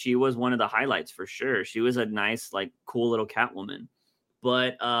part, she was one of the highlights for sure. She was a nice, like, cool little Catwoman.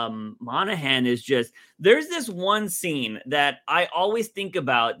 But Monahan is just, there's this one scene that I always think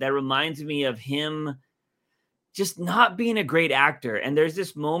about that reminds me of him just not being a great actor. And there's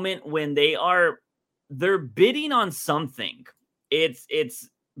this moment when they're bidding on something. It's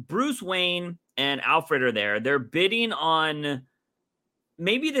Bruce Wayne and Alfred are there. They're bidding on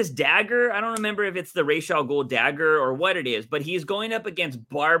maybe this dagger. I don't remember if it's the Ra's al Ghul dagger or what it is, but he's going up against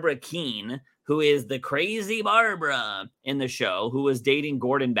Barbara Keene, who is the crazy Barbara in the show, who was dating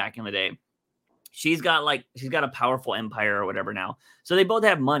Gordon back in the day. She's got a powerful empire or whatever now. So they both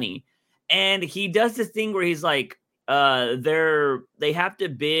have money. And he does this thing where he's like, they have to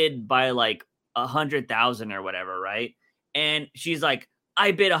bid by like 100,000 or whatever, right? And she's like,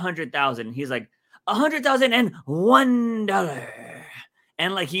 I bid 100,000. He's like, $101.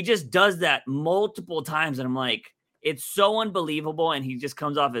 And like, he just does that multiple times. And I'm like, it's so unbelievable. And he just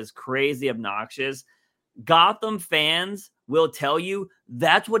comes off as crazy obnoxious. Gotham fans will tell you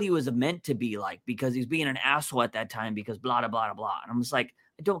that's what he was meant to be like, because he's being an asshole at that time, because blah, blah, blah, blah. And I'm just like,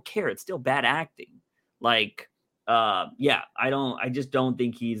 I don't care. It's still bad acting. Like, yeah, I just don't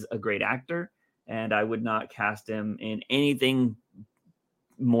think he's a great actor. And I would not cast him in anything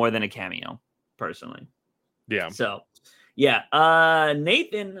more than a cameo, personally. Yeah. So, yeah.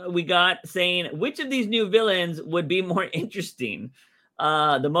 Nathan, we got saying, which of these new villains would be more interesting?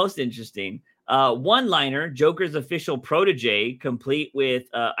 The most interesting. One-liner, Joker's official protege, complete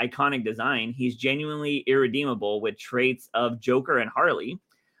with iconic design. He's genuinely irredeemable with traits of Joker and Harley.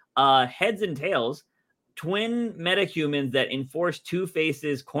 Heads and Tails, twin metahumans that enforce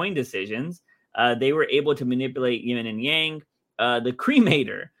Two-Face's coin decisions. They were able to manipulate yin and yang. The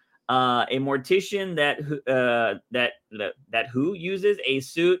Cremator, a mortician who uses a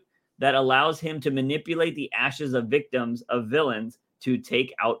suit that allows him to manipulate the ashes of victims of villains to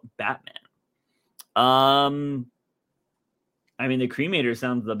take out Batman. I mean, the Cremator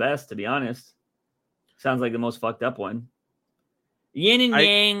sounds the best, to be honest. Sounds like the most fucked up one. Yin and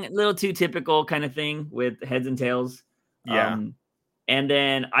yang, a little too typical kind of thing with heads and tails. Yeah. And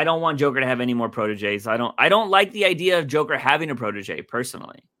then I don't want Joker to have any more proteges. I don't like the idea of Joker having a protege,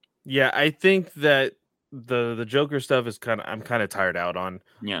 personally. Yeah, I think that the Joker stuff is I'm kind of tired out on.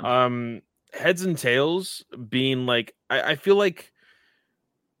 Yeah. Heads and Tails being like, I feel like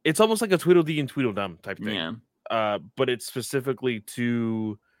it's almost like a Tweedledee and Tweedledum type thing. Yeah. But it's specifically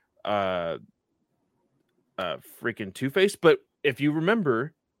to freaking Two-Face. But if you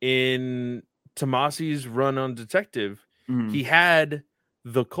remember in Tomasi's run on Detective, he had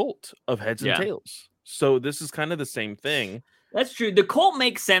the cult of Heads and Tails. So this is kind of the same thing. That's true. The cult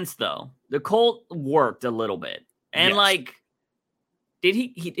makes sense, though. The cult worked a little bit. And like, did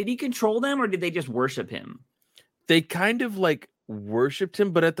he control them, or did they just worship him? They kind of like worshipped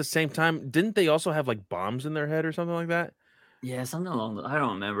him, but at the same time, didn't they also have like bombs in their head or something like that? Yeah, something along those. I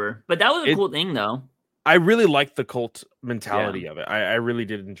don't remember. But that was a cool thing, though. I really liked the cult mentality of it. I really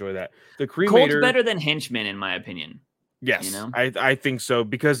did enjoy that. The Cremator, Cult's better than henchmen, in my opinion. Yes, you know? I think so,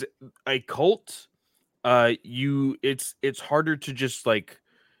 because a cult, it's harder to just like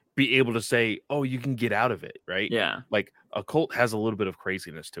be able to say, oh, you can get out of it, right? Yeah, like a cult has a little bit of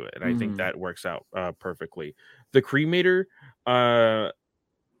craziness to it, and I think that works out perfectly. The Cremator, I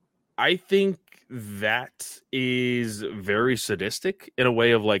think that is very sadistic in a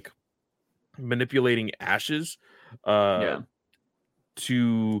way of like manipulating ashes to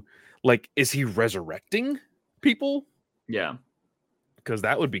like, is he resurrecting people? Yeah, because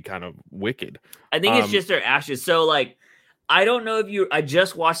that would be kind of wicked. I think it's just their ashes. So like, I don't know if I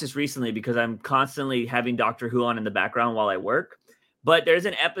just watched this recently because I'm constantly having Doctor Who on in the background while I work, but there's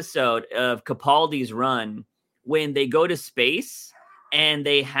an episode of Capaldi's run when they go to space and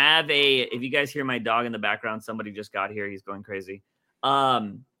they have if you guys hear my dog in the background, somebody just got here. He's going crazy.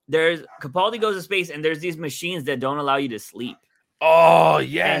 There's Capaldi goes to space and there's these machines that don't allow you to sleep. Oh,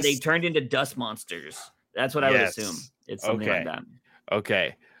 yes. And they turned into dust monsters. That's what I would assume. It's something like that.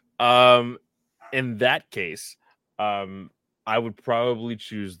 Okay. In that case, I would probably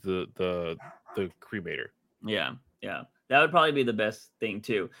choose the Cremator. Yeah. That would probably be the best thing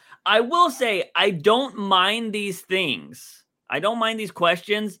too. I will say I don't mind these things. I don't mind these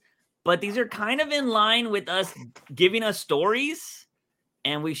questions, but these are kind of in line with us giving us stories,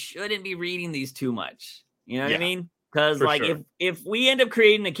 and we shouldn't be reading these too much. You know what I mean? Because For like sure. if we end up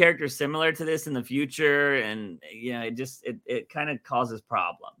creating a character similar to this in the future, and it kind of causes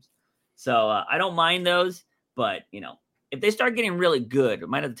problems. So I don't mind those, but if they start getting really good, I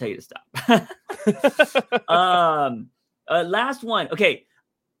might have to tell you to stop. Last one. Okay.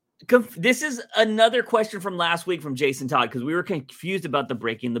 This is another question from last week from Jason Todd, because we were confused about the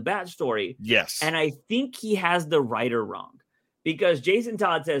Breaking the Bat story. Yes. And I think he has the writer wrong, because Jason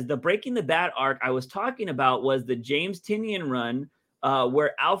Todd says the Breaking the Bat arc I was talking about was the James Tynion run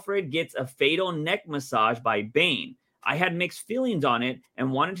where Alfred gets a fatal neck massage by Bane. I had mixed feelings on it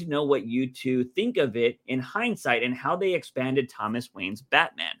and wanted to know what you two think of it in hindsight and how they expanded Thomas Wayne's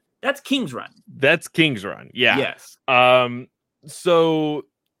Batman. That's King's Run. That's King's Run. Yeah. Yes. So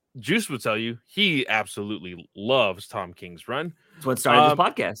Juice would tell you he absolutely loves Tom King's Run. That's what started this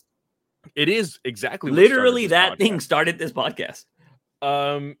podcast. It is exactly literally that thing started this podcast.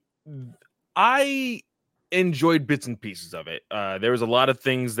 I enjoyed bits and pieces of it. There was a lot of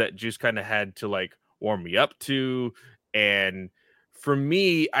things that Juice kind of had to like warm me up to, and for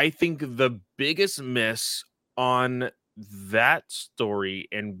me, I think the biggest miss on that story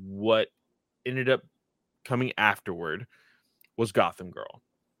and what ended up coming afterward was Gotham Girl.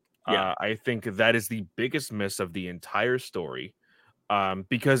 Yeah. I think that is the biggest miss of the entire story,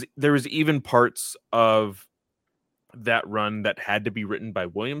 because there was even parts of that run that had to be written by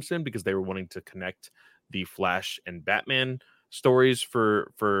Williamson because they were wanting to connect the Flash and Batman stories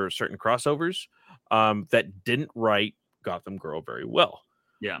for certain crossovers, that didn't write Gotham Girl very well.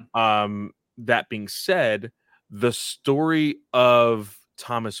 Yeah. That being said, the story of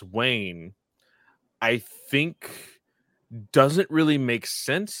Thomas Wayne, I think, doesn't really make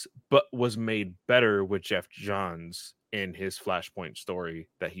sense, but was made better with Jeff Johns in his Flashpoint story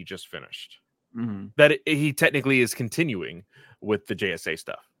that he just finished. Mm-hmm. That he technically is continuing with the JSA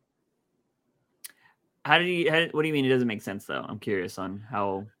stuff. What do you mean it doesn't make sense, though? I'm curious on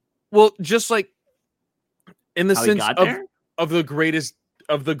how. Well, just like in the sense of the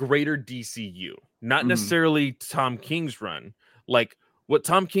greater DCU, not necessarily Tom King's run. Like what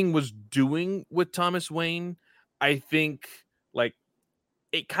Tom King was doing with Thomas Wayne, I think like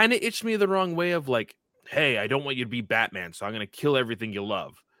it kind of itched me the wrong way of like, hey, I don't want you to be Batman, so I'm going to kill everything you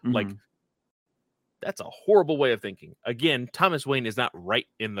love. Mm-hmm. Like, that's a horrible way of thinking. Again, Thomas Wayne is not right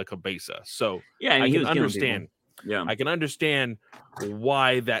in the cabeza. So yeah, I can understand. Yeah, I can understand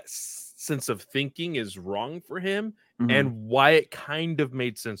why that sense of thinking is wrong for him, and why it kind of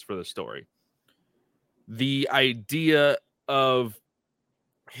made sense for the story. The idea of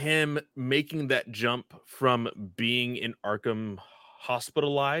him making that jump from being in Arkham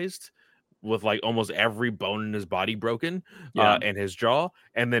hospitalized with like almost every bone in his body broken, and his jaw,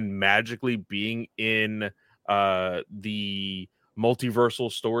 and then magically being in the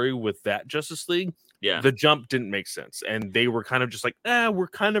multiversal story with that Justice League, the jump didn't make sense. And they were kind of just like, we're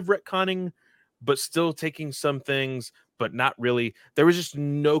kind of retconning, but still taking some things, but not really. There was just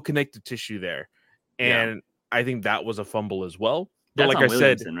no connective tissue there. And I think that was a fumble as well. But that's like I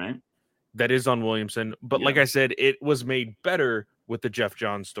said, right? That is on Williamson. But like I said, it was made better with the Jeff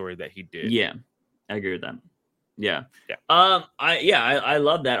Johns story that he did. Yeah, I agree with that. Yeah. I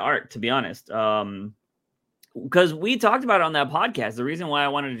love that art, to be honest. Because we talked about it on that podcast. The reason why I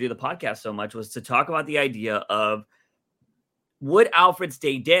wanted to do the podcast so much was to talk about the idea of, would Alfred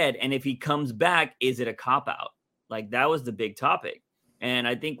stay dead? And if he comes back, is it a cop-out? Like, that was the big topic. And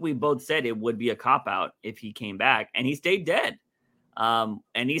I think we both said it would be a cop-out if he came back. And he stayed dead. And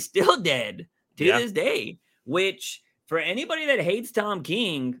he's still dead to this day. Which, for anybody that hates Tom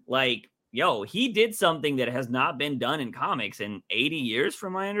King, like, he did something that has not been done in comics in 80 years,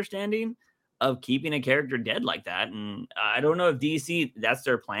 from my understanding, of keeping a character dead like that. And I don't know if DC, that's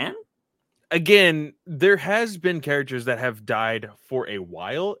their plan. Again, there has been characters that have died for a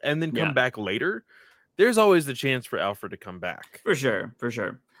while and then come back later. There's always the chance for Alfred to come back. For sure.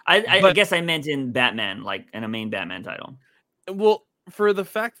 I guess I meant in Batman, like in a main Batman title. Well, for the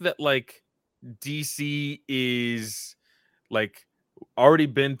fact that like DC is like already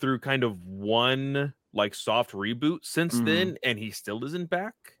been through kind of one like soft reboot since then, and he still isn't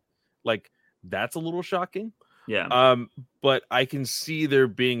back. Like, that's a little shocking. Yeah. But I can see there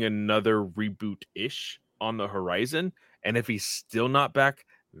being another reboot-ish on the horizon, and if he's still not back,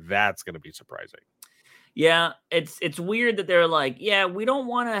 that's going to be surprising. Yeah, it's weird that they're like, we don't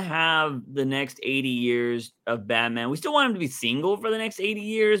want to have the next 80 years of Batman. We still want him to be single for the next 80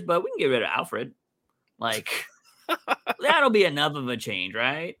 years, but we can get rid of Alfred. Like, that'll be enough of a change,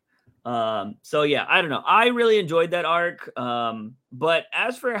 right? So yeah, I don't know. I really enjoyed that arc. But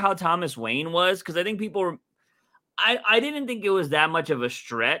as for how Thomas Wayne was, because I think people were, I didn't think it was that much of a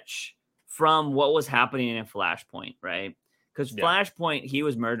stretch from what was happening in Flashpoint, right? Because Yeah. Flashpoint, he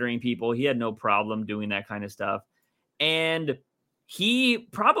was murdering people. He had no problem doing that kind of stuff. And he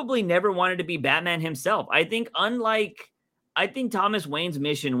probably never wanted to be Batman himself. I think Thomas Wayne's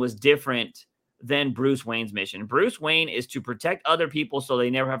mission was different than Bruce Wayne's mission. Bruce Wayne is to protect other people so they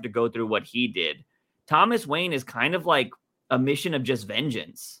never have to go through what he did. Thomas Wayne is kind of like a mission of just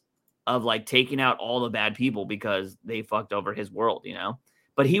vengeance, of like taking out all the bad people because they fucked over his world, you know?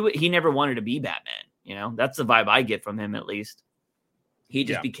 But he never wanted to be Batman, you know? That's the vibe I get from him, at least. He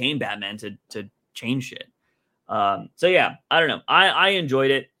just became Batman to change shit. So yeah, I don't know. I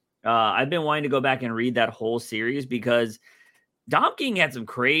enjoyed it. I've been wanting to go back and read that whole series because Dom King had some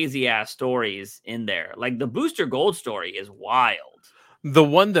crazy ass stories in there. Like the Booster Gold story is wild. The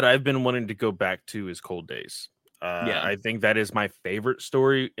one that I've been wanting to go back to is Cold Days. Yeah. I think that is my favorite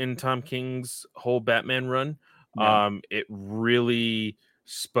story in Tom King's whole Batman run. Yeah. It really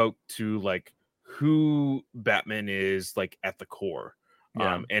spoke to like who Batman is like at the core.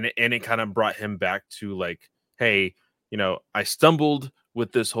 Yeah. And it kind of brought him back to like, hey, you know, I stumbled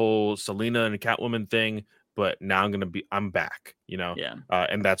with this whole Selena and Catwoman thing, but now I'm back, you know? Yeah.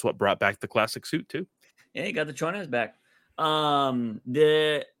 And that's what brought back the classic suit too. Yeah, he got the Chonas back. And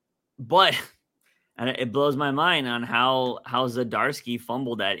it blows my mind on how Zdarsky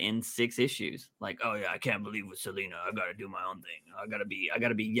fumbled that in 6 issues. Like, oh yeah, I can't believe with Selena, I gotta do my own thing. I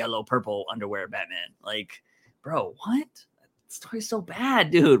gotta be yellow, purple underwear Batman. Like, bro, what? That story's so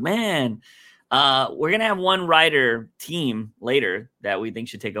bad, dude, man. We're gonna have one writer team later that we think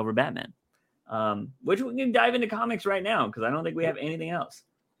should take over Batman. Which we can dive into comics right now because I don't think we have anything else.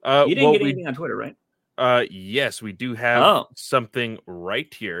 You didn't get anything on Twitter, right? Yes, we do have something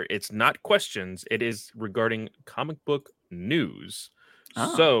right here. It's not questions. It is regarding comic book news.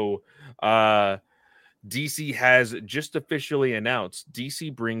 So, DC has just officially announced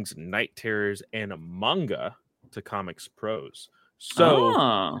DC brings Night Terrors and manga to Comics Pros.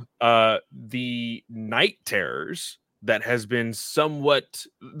 So, the Night Terrors that has been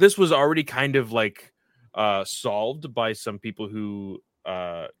this was already kind of like solved by some people who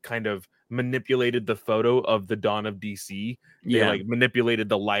kind of manipulated the photo of the dawn of DC. They like manipulated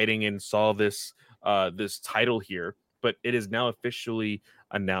the lighting and saw this title here, but it is now officially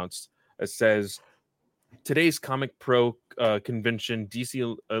announced. It says today's Comic Pro convention,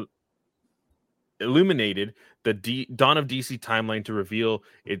 DC illuminated the dawn of DC timeline to reveal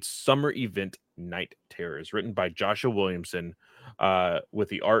its summer event, Night Terrors, written by Joshua Williamson, with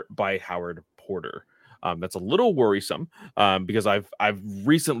the art by Howard Porter. That's a little worrisome because I've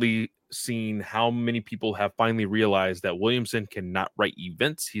recently seen how many people have finally realized that Williamson cannot write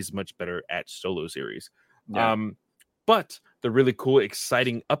events. He's much better at solo series. Yeah. But the really cool,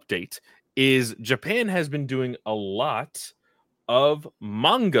 exciting update is Japan has been doing a lot of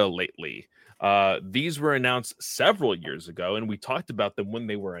manga lately. These were announced several years ago, and we talked about them when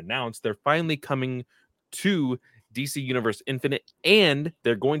they were announced. They're finally coming to DC Universe Infinite, and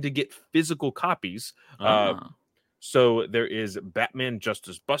they're going to get physical copies. So there is Batman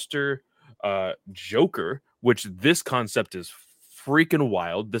Justice Buster, Joker, which this concept is freaking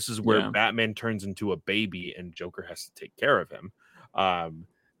wild. This is where Batman turns into a baby and Joker has to take care of him.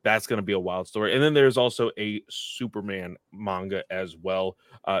 That's going to be a wild story. And then there's also a Superman manga as well.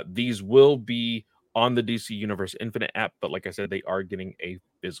 These will be on the DC Universe Infinite app, but like I said, they are getting a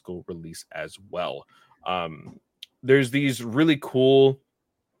physical release as well. There's these really cool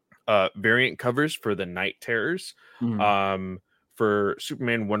variant covers for the Night Terrors, for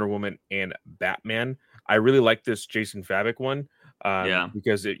Superman, Wonder Woman, and Batman. I really like this Jason Fabok one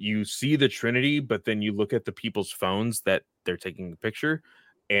because you see the Trinity, but then you look at the people's phones that they're taking the picture,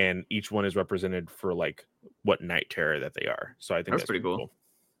 and each one is represented for like what Night Terror that they are. So I think that's pretty cool.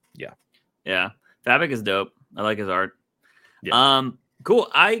 Yeah. Fabok is dope. I like his art. Cool.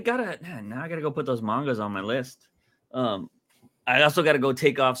 Now I gotta go put those mangas on my list. I also got to go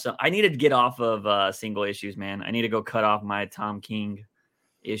take off I need to get off of single issues, man. I need to go cut off my Tom King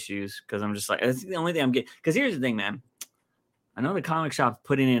issues because I'm just like, that's the only thing I'm getting. Because here's the thing, man. I know the comic shop's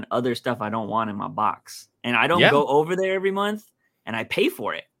putting in other stuff I don't want in my box. And I don't go over there every month and I pay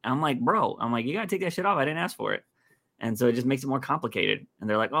for it. And I'm like, bro, you got to take that shit off. I didn't ask for it. And so it just makes it more complicated. And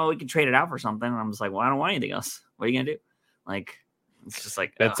they're like, oh, we can trade it out for something. And I'm just like, well, I don't want anything else. What are you going to do? Like, it's just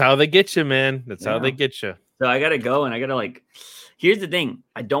like, that's how they get you, man. That's how they get you. So I got to go and I got to here's the thing.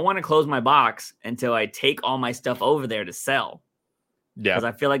 I don't want to close my box until I take all my stuff over there to sell. Yeah. Because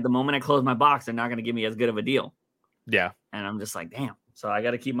I feel like the moment I close my box, they're not going to give me as good of a deal. Yeah. And I'm just like, damn. So I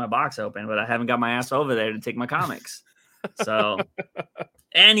got to keep my box open, but I haven't got my ass over there to take my comics. So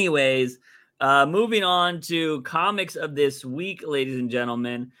anyways, Moving on to comics of this week, ladies and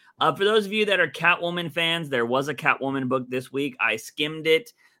gentlemen. For those of you that are Catwoman fans, there was a Catwoman book this week. I skimmed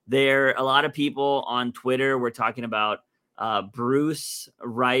it. A lot of people on Twitter were talking about Bruce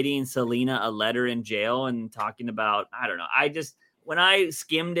writing Selena a letter in jail and talking about, I don't know. When I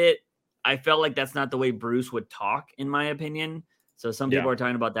skimmed it, I felt like that's not the way Bruce would talk, in my opinion. So some people are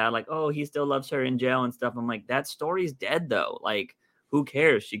talking about that, like, oh, he still loves her in jail and stuff. I'm like, that story's dead, though. Like, who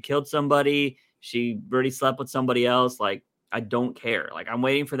cares? She killed somebody. She already slept with somebody else. Like, I don't care. Like, I'm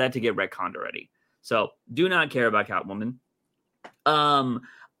waiting for that to get retconned already. So do not care about Catwoman.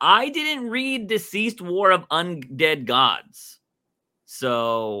 I didn't read Deceased War of Undead Gods.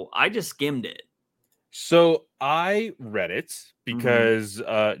 So I just skimmed it. So I read it because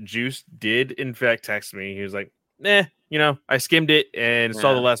Juice did, in fact, text me. He was like, "Nah, I skimmed it and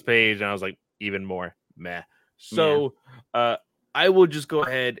saw the last page, and I was like, even more meh." So I will just go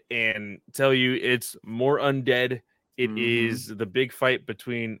ahead and tell you it's more undead. It is the big fight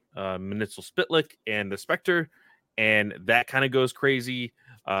between Manitzel Spitlick and the Spectre, and that kind of goes crazy.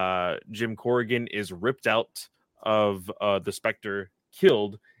 Jim Corrigan is ripped out of the Spectre,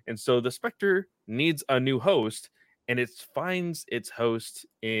 killed, and so the Spectre needs a new host, and it finds its host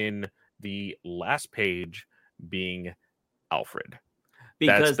in the last page being Alfred.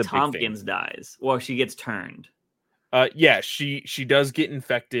 Because Tompkins dies. Well, she gets turned. She does get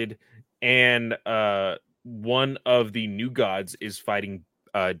infected, and one of the new gods is fighting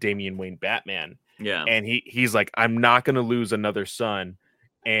Damian Wayne Batman. Yeah. And he's like, I'm not gonna lose another son.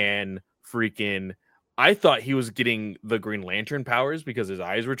 And freaking I thought he was getting the Green Lantern powers because his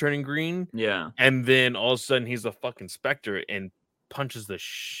eyes were turning green. Yeah. And then all of a sudden he's a fucking Spectre and punches the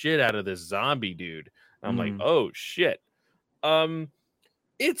shit out of this zombie dude. I'm like, oh shit.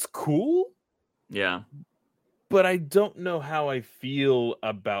 It's cool. Yeah. But I don't know how I feel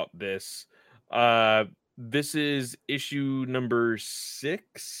about this. This is issue number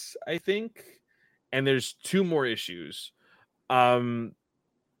 6, I think. And there's 2 more issues.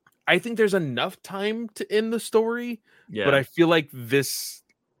 I think there's enough time to end the story, but I feel like this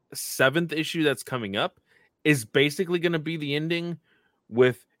 7th issue that's coming up is basically going to be the ending,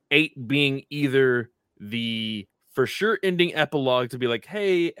 with 8 being either the for sure ending epilogue to be like,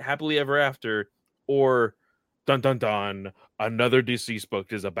 hey, happily ever after, or dun dun dun, another Deceased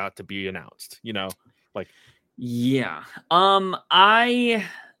book is about to be announced. Like, yeah. I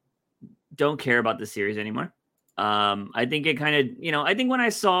don't care about the series anymore. I think it kind of, I think when I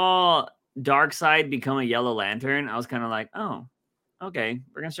saw Darkseid become a Yellow Lantern, I was kind of like, oh, okay,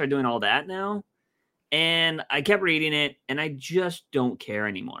 we're gonna start doing all that now. And I kept reading it, and I just don't care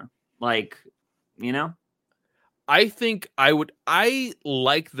anymore. Like, I think I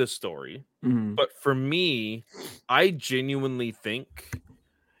like the story, but for me, I genuinely think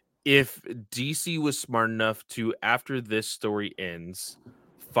if DC was smart enough to, after this story ends,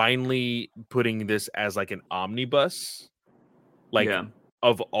 finally putting this as like an omnibus,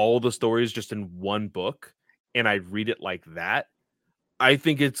 of all the stories just in one book, and I read it like that, I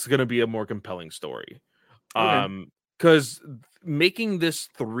think it's going to be a more compelling story. Because making this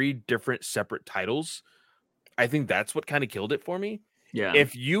 3 different separate titles, I think that's what kind of killed it for me. Yeah.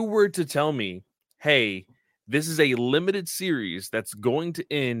 If you were to tell me, hey, this is a limited series that's going to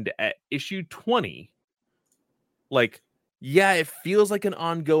end at issue 20, like, yeah, it feels like an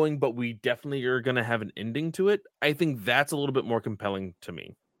ongoing, but we definitely are going to have an ending to it. I think that's a little bit more compelling to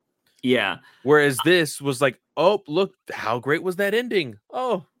me. Yeah. Whereas this was like, oh, look, how great was that ending?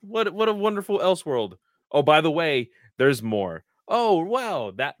 Oh, what a wonderful Elseworld. Oh, by the way, there's more. Oh,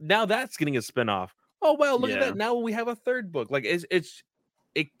 wow, that's getting a spinoff. Oh, wow, look at that. Now we have a 3rd book. Like,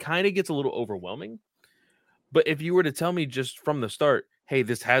 it kind of gets a little overwhelming. But if you were to tell me just from the start, hey,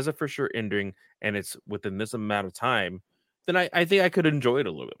 this has a for sure ending and it's within this amount of time, then I think I could enjoy it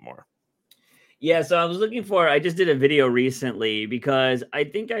a little bit more. Yeah, so I just did a video recently because I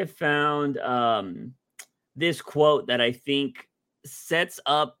think I found this quote that I think sets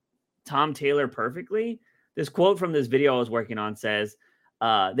up Tom Taylor perfectly. This quote from this video I was working on says,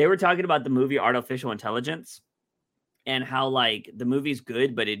 they were talking about the movie Artificial Intelligence and how, like, the movie's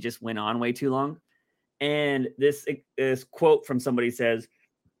good, but it just went on way too long. And this quote from somebody says,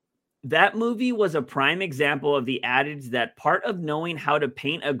 that movie was a prime example of the adage that part of knowing how to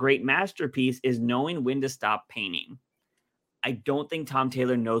paint a great masterpiece is knowing when to stop painting. I don't think Tom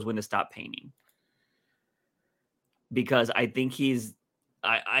Taylor knows when to stop painting, because I think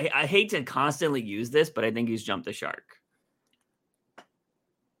I hate to constantly use this, but I think he's jumped the shark.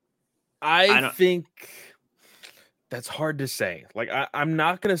 I think that's hard to say. Like, I'm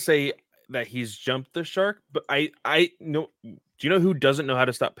not going to say that he's jumped the shark, but I know. Do you know who doesn't know how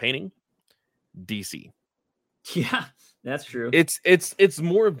to stop painting? DC. Yeah, that's true. It's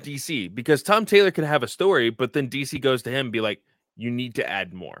more of DC because Tom Taylor can have a story, but then DC goes to him and be like, you need to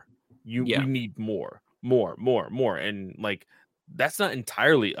add more. We need more, and like that's not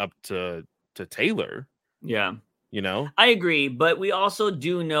entirely up to Taylor. Yeah, you know, I agree, but we also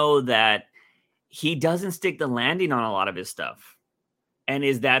do know that he doesn't stick the landing on a lot of his stuff. And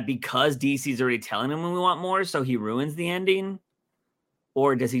is that because DC's already telling him when we want more, so he ruins the ending?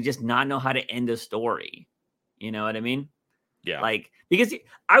 Or does he just not know how to end a story? You know what I mean? Yeah. Like, because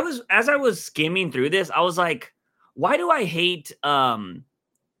as I was skimming through this, I was like, why do I hate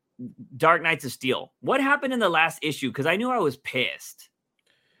Dark Knights of Steel? What happened in the last issue? Because I knew I was pissed.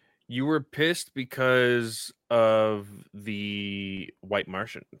 You were pissed because of the White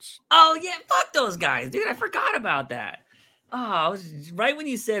Martians. Oh, yeah. Fuck those guys, dude. I forgot about that. Oh, I was right when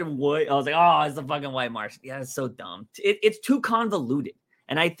you said what, I was like, oh, it's the fucking White Martian. Yeah, it's so dumb. It's too convoluted.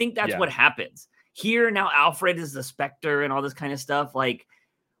 And I think that's what happens. Here, now Alfred is the Spectre and all this kind of stuff. Like,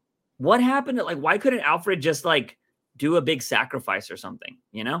 what happened? Like, why couldn't Alfred just, like, do a big sacrifice or something,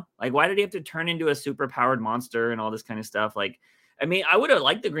 you know? Like, why did he have to turn into a super-powered monster and all this kind of stuff? Like, I mean, I would have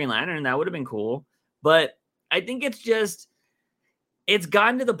liked the Green Lantern. That would have been cool. But I think it's just... it's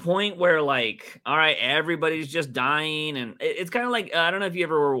gotten to the point where, like, all right, everybody's just dying. And it's kind of like, I don't know if you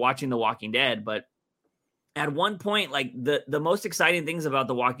ever were watching The Walking Dead, but at one point, like, the most exciting things about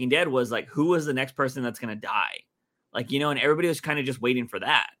The Walking Dead was, like, who was the next person that's going to die? Like, you know, and everybody was kind of just waiting for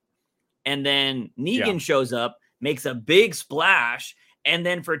that. And then Negan shows up, makes a big splash. And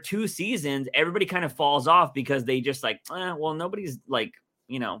then for 2 seasons, everybody kind of falls off because they just like, well, nobody's like,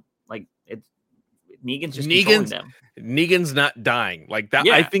 you know, like it's Negan's just controlling them. Negan's not dying like that.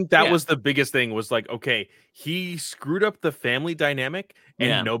 I think that was the biggest thing was like, okay, he screwed up the family dynamic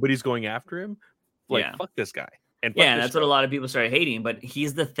and nobody's going after him. Like, fuck this guy. And that's what a lot of people started hating. But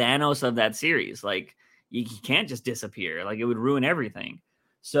he's the Thanos of that series. Like, he can't just disappear. Like, it would ruin everything.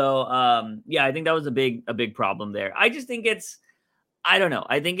 So, I think that was a big problem there. I just think I don't know.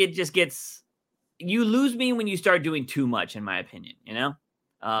 I think it just gets, you lose me when you start doing too much, in my opinion, you know?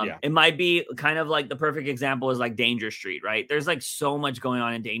 It might be kind of like the perfect example is like Danger Street, right? There's like so much going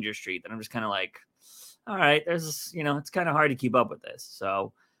on in Danger Street that I'm just kind of like, all right, there's, you know, it's kind of hard to keep up with this.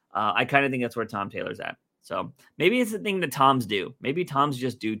 So I kind of think that's where Tom Taylor's at. So maybe it's the thing that Toms do. Maybe Toms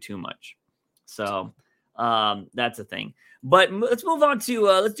just do too much. So that's a thing. But let's move on to,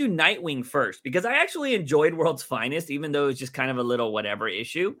 let's do Nightwing first, because I actually enjoyed World's Finest, even though it's just kind of a little whatever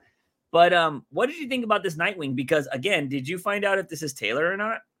issue. But what did you think about this Nightwing? Because, again, did you find out if this is Taylor or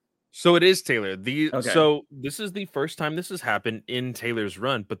not? So it is Taylor. So this is the first time this has happened in Taylor's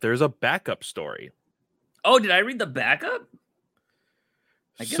run, but there's a backup story. Oh, did I read the backup?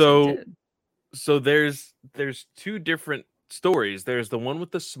 I guess I did. So there's 2 different stories. There's the one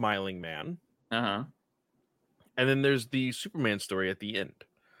with the smiling man. Uh-huh. And then there's the Superman story at the end.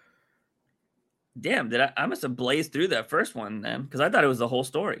 Damn, I must have blazed through that first one then, because I thought it was the whole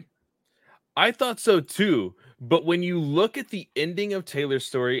story. I thought so too, but when you look at the ending of Taylor's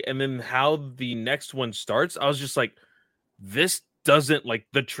story and then how the next one starts, I was just like, this doesn't, like,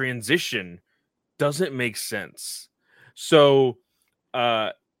 the transition doesn't make sense. So,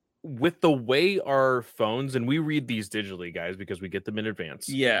 with the way our phones, and we read these digitally, guys, because we get them in advance.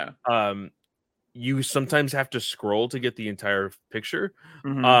 Yeah. You sometimes have to scroll to get the entire picture,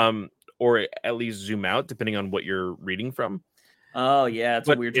 or at least zoom out, depending on what you're reading from. Oh, yeah, it's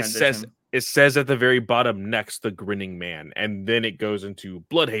a weird transition. It says at the very bottom next, the Grinning Man, and then it goes into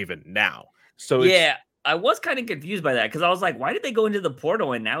Bloodhaven now. So I was kind of confused by that because I was like, why did they go into the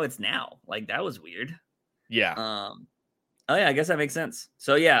portal and now it's now? Like, that was weird. Yeah. Oh yeah, I guess that makes sense.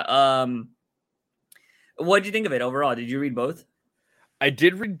 So yeah, what did you think of it overall? Did you read both? I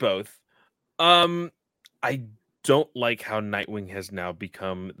did read both. I don't like how Nightwing has now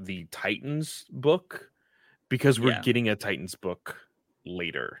become the Titans book because we're getting a Titans book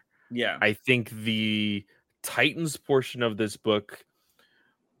later. Yeah. I think the Titans portion of this book,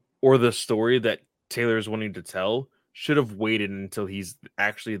 or the story that Taylor is wanting to tell, should have waited until he's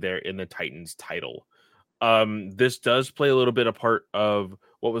actually there in the Titans title. This does play a little bit a part of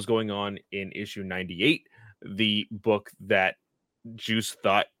what was going on in issue 98, the book that Juice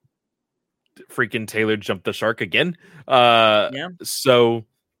thought freaking Taylor jumped the shark again. So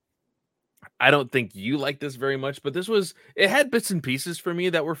I don't think you like this very much, but it had bits and pieces for me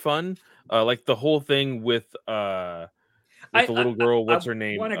that were fun. Like the whole thing with the little girl. What's her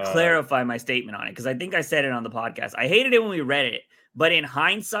name? I want to clarify my statement on it because I think I said it on the podcast. I hated it when we read it, but in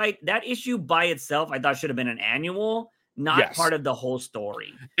hindsight, that issue by itself, I thought should have been an annual, not Yes. part of the whole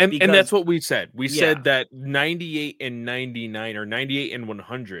story. And Because- that's what we said. We Yeah. said that 98 and 99 or 98 and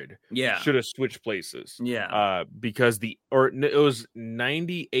 100 Yeah. should have switched places. Yeah. Because it was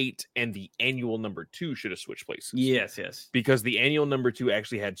 98 and the annual number 2 should have switched places. Yes. Because the annual number 2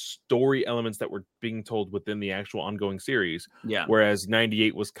 actually had story elements that were being told within the actual ongoing series, Yeah. whereas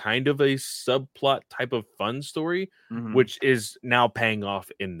 98 was kind of a subplot type of fun story, Mhm. which is now paying off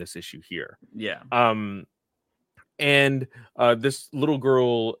in this issue here. Yeah. And this little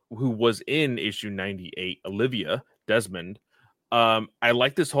girl who was in issue 98, Olivia Desmond, I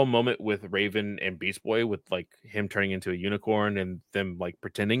like this whole moment with Raven and Beast Boy with like him turning into a unicorn and them like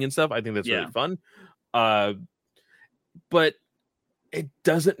pretending and stuff. I think that's really fun. But it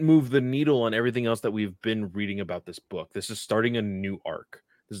doesn't move the needle on everything else that we've been reading about this book. This is starting a new arc.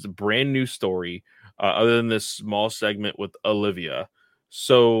 This is a brand new story, other than this small segment with Olivia.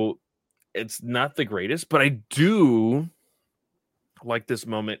 So it's not the greatest, but I do like this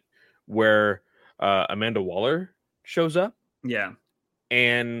moment where Amanda Waller shows up. Yeah.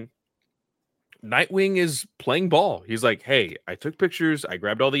 And Nightwing is playing ball. He's like, hey, I took pictures. I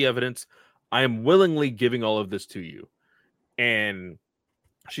grabbed all the evidence. I am willingly giving all of this to you. And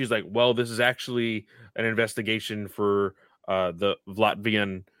she's like, well, this is actually an investigation for the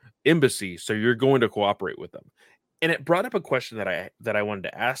Latvian embassy. So you're going to cooperate with them. And it brought up a question that I wanted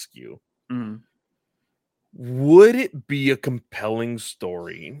to ask you. Mm-hmm. Would it be a compelling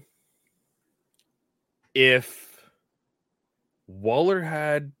story if Waller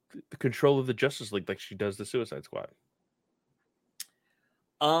had the control of the Justice League like she does the Suicide Squad?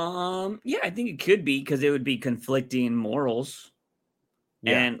 Yeah, I think it could be because it would be conflicting morals.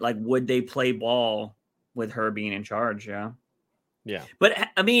 Yeah. And like, would they play ball with her being in charge? Yeah. Yeah. But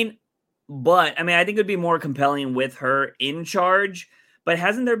I mean, I think it would be more compelling with her in charge. But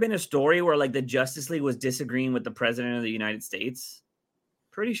hasn't there been a story where like the Justice League was disagreeing with the president of the United States?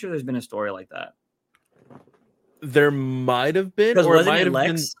 Pretty sure there's been a story like that. There might have been, Because or it wasn't might it have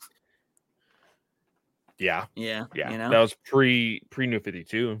Lex? been. Yeah. Yeah. Yeah. You know? That was pre New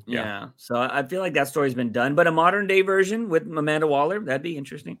 52. Yeah. So I feel like that story's been done, but a modern day version with Amanda Waller, that'd be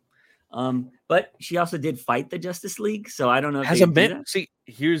interesting. But she also did fight the Justice League, so I don't know if Has they a do been that. see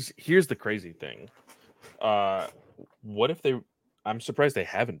here's the crazy thing. What if I'm surprised they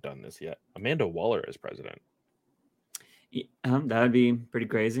haven't done this yet. Amanda Waller as president. Yeah, that would be pretty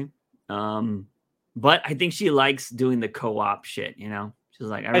crazy. But I think she likes doing the co-op shit, you know? She's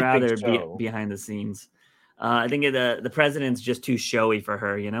like, I'd I think rather so. be behind the scenes. I think the president's just too showy for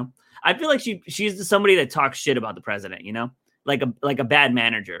her, you know? I feel like she's somebody that talks shit about the president, you know? Like a bad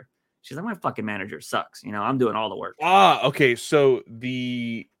manager. She's like, my fucking manager sucks, you know? I'm doing all the work. Okay. So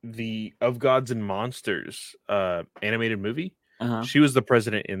the Of Gods and Monsters animated movie, Uh-huh. she was the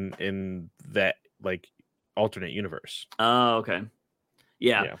president in that like alternate universe. Oh, okay.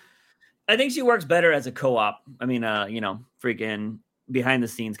 Yeah. I think she works better as a co-op. I mean, freaking behind the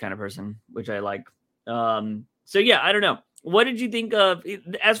scenes kind of person, which I like. So yeah, I don't know. What did you think of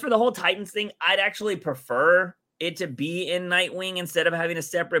as for the whole Titans thing? I'd actually prefer it to be in Nightwing instead of having a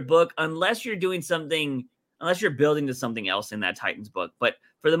separate book, unless you're building to something else in that Titans book. But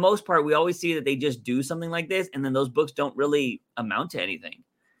for the most part, we always see that they just do something like this, and then those books don't really amount to anything,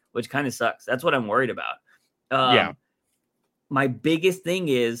 which kind of sucks. That's what I'm worried about. Yeah. My biggest thing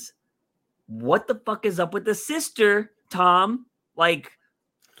is, what the fuck is up with the sister, Tom? Like,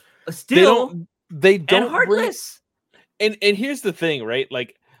 still, they don't and Heartless. And here's the thing, right?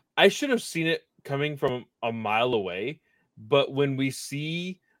 Like, I should have seen it coming from a mile away, but when we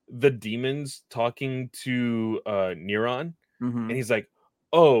see the demons talking to Neron, Mhm. and he's like,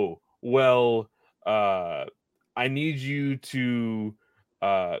 oh, well, I need you to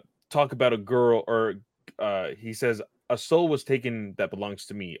talk about a girl, or he says, a soul was taken that belongs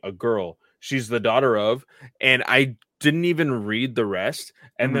to me, a girl. She's the daughter of, and I didn't even read the rest.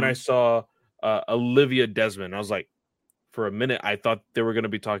 And then I saw Olivia Desmond. I was like, for a minute, I thought they were going to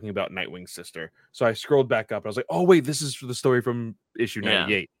be talking about Nightwing's sister. So I scrolled back up. I was like, oh, wait, this is the story from issue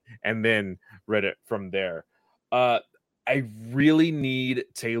 98. And then read it from there. I really need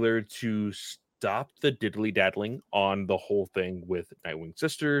Taylor to stop the diddly daddling on the whole thing with Nightwing's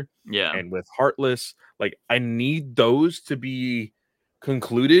sister and with Heartless. Like, I need those to be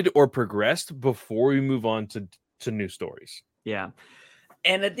concluded or progressed before we move on to new stories. Yeah.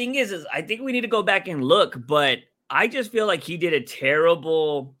 And the thing is I think we need to go back and look, but I just feel like he did a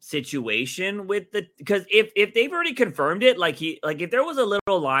terrible situation with because if they've already confirmed it, if there was a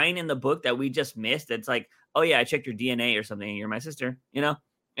little line in the book that we just missed, that's like, oh yeah, I checked your DNA or something, you're my sister, you know,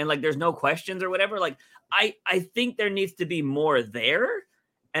 and like there's no questions or whatever. Like I think there needs to be more there,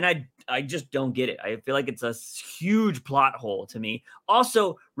 And I just don't get it. I feel like it's a huge plot hole to me.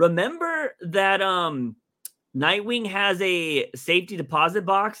 Also, remember that Nightwing has a safety deposit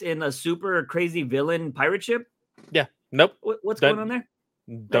box in a super crazy villain pirate ship? Yeah. Nope. What's going on there?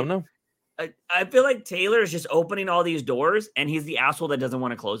 Don't know. I feel like Taylor is just opening all these doors, and he's the asshole that doesn't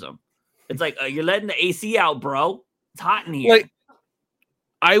want to close them. It's like, you're letting the AC out, bro. It's hot in here. Like,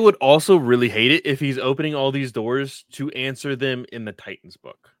 I would also really hate it if he's opening all these doors to answer them in the Titans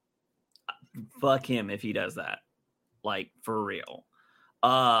book. Fuck him if he does that. Like, for real.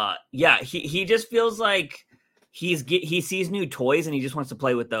 Yeah, he just feels like he sees new toys and he just wants to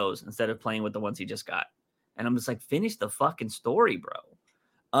play with those instead of playing with the ones he just got. And I'm just like, finish the fucking story, bro.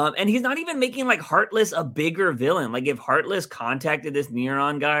 And he's not even making like Heartless a bigger villain. Like if Heartless contacted this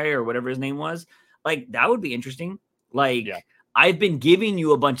Neuron guy or whatever his name was, like that would be interesting. Like, I've been giving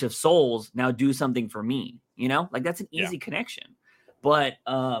you a bunch of souls. Now do something for me. You know, like that's an easy connection. But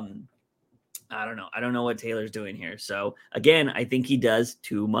I don't know. I don't know what Taylor's doing here. So again, I think he does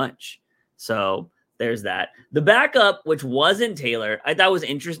too much. So there's that. The backup, which wasn't Taylor, I thought was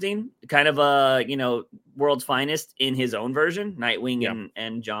interesting. Kind of World's Finest in his own version, Nightwing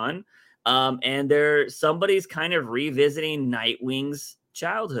and John. And somebody's kind of revisiting Nightwing's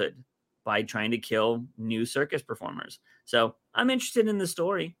childhood by trying to kill new circus performers. So I'm interested in the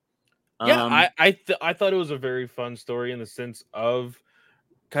story. I thought it was a very fun story in the sense of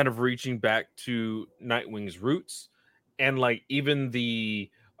kind of reaching back to Nightwing's roots, and like even the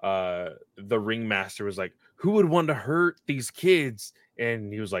ringmaster was like, who would want to hurt these kids?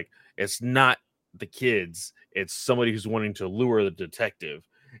 And he was like, it's not the kids, it's somebody who's wanting to lure the detective.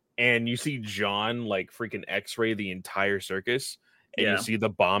 And you see John like freaking x-ray the entire circus, and you see the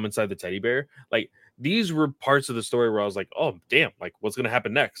bomb inside the teddy bear. Like these were parts of the story where I was like, oh damn, like what's gonna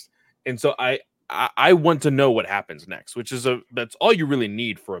happen next? And so I want to know what happens next, which is that's all you really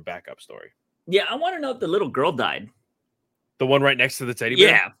need for a backup story. Yeah, I want to know if the little girl died. The one right next to the teddy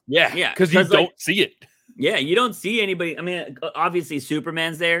bear? Yeah. Because you don't see it. Yeah, you don't see anybody. I mean, obviously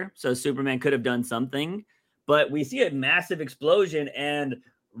Superman's there, so Superman could have done something, but we see a massive explosion, and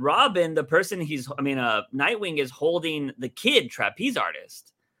Robin, the person Nightwing is holding the kid trapeze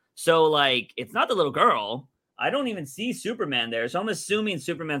artist. So, like, it's not the little girl. I don't even see Superman there, so I'm assuming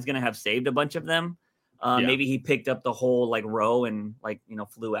Superman's going to have saved a bunch of them. Maybe he picked up the whole, like, row and, like,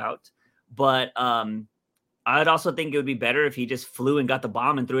 flew out. But I'd also think it would be better if he just flew and got the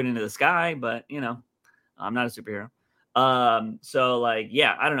bomb and threw it into the sky, but, I'm not a superhero. So, like,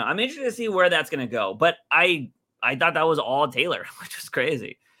 yeah, I don't know. I'm interested to see where that's going to go. But I thought that was all Taylor, which was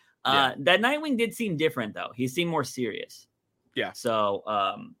crazy. That Nightwing did seem different, though. He seemed more serious. Yeah. So,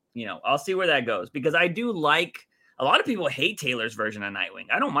 I'll see where that goes. Because I do like... A lot of people hate Taylor's version of Nightwing.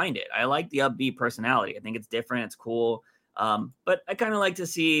 I don't mind it. I like the upbeat personality. I think it's different. It's cool. But I kind of like to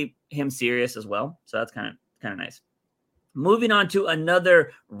see him serious as well. So that's kind of nice. Moving on to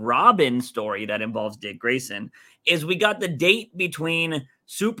another Robin story that involves Dick Grayson is we got the date between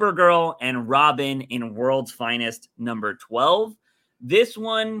Supergirl and Robin in World's Finest number 12. This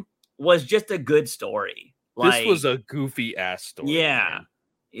one was just a good story. This was a goofy ass story.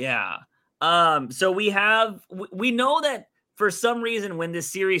 Yeah. So we know that for some reason when this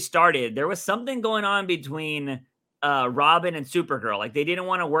series started, there was something going on between Robin and Supergirl. Like they didn't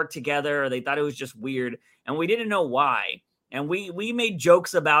want to work together, or they thought it was just weird, and we didn't know why. And we made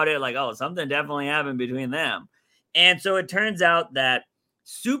jokes about it, like, oh, something definitely happened between them. And so it turns out that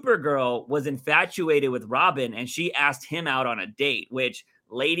Supergirl was infatuated with Robin, and she asked him out on a date, which,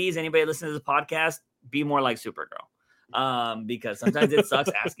 ladies, anybody listening to this podcast, be more like Supergirl. Because sometimes it sucks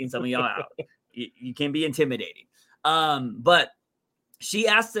asking some of y'all out. You can be intimidating. But she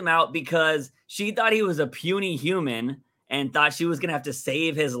asked him out because she thought he was a puny human and thought she was going to have to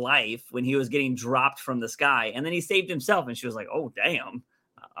save his life when he was getting dropped from the sky. And then he saved himself. And she was like, oh, damn,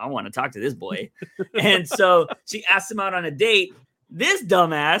 I want to talk to this boy. And so she asked him out on a date. This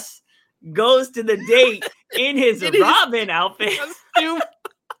dumbass goes to the date in his Robin outfit.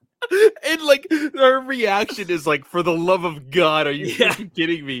 And like her reaction is like, for the love of God, are you freaking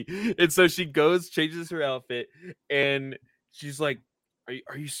kidding me? And so she goes, changes her outfit, and she's like,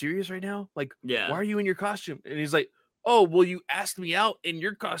 are you serious right now? Like, why are you in your costume? And he's like, oh, well, you asked me out in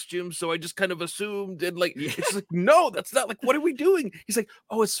your costume, so I just kind of assumed. And like, it's like, no, that's not, like, what are we doing? He's like,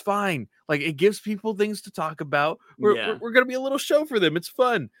 oh, it's fine. Like, it gives people things to talk about. We're gonna be a little show for them. It's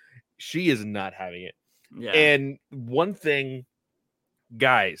fun. She is not having it. Yeah. And one thing,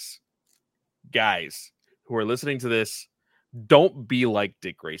 guys who are listening to this, don't be like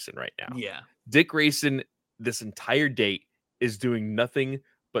Dick Grayson right now. Yeah. Dick Grayson, this entire date, is doing nothing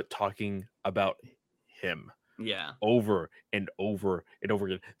but talking about him. Yeah. over and over and over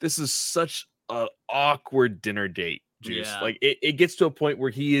again. This is such an awkward dinner date, Juice. Yeah. Like it gets to a point where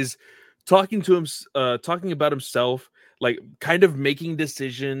he is talking to him, talking about himself, like kind of making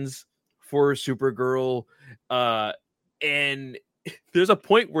decisions for Supergirl. And there's a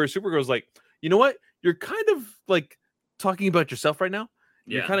point where Supergirl's like, you know what? You're kind of like talking about yourself right now.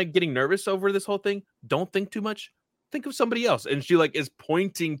 You're Yeah. kind of getting nervous over this whole thing. Don't think too much. Think of somebody else. And she like is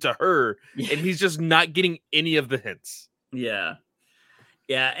pointing to her, and he's just not getting any of the hints. Yeah.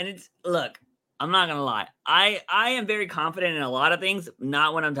 Yeah. And look, I'm not gonna lie. I am very confident in a lot of things,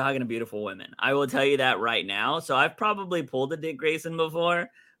 not when I'm talking to beautiful women. I will tell you that right now. So I've probably pulled a Dick Grayson before.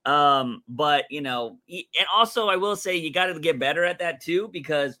 But and also I will say you got to get better at that too,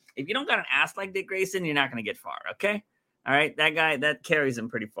 because if you don't got an ass like Dick Grayson, you're not gonna get far. Okay. All right. That guy that carries him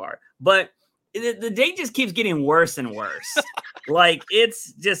pretty far. But the date just keeps getting worse and worse. Like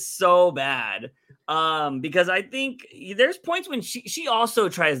it's just so bad. Because I think there's points when she also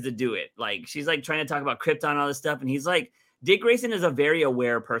tries to do it. Like she's like trying to talk about Krypton and all this stuff. And he's like, Dick Grayson is a very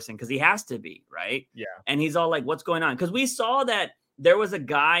aware person because he has to be, right? Yeah. And he's all like, what's going on? Because we saw that there was a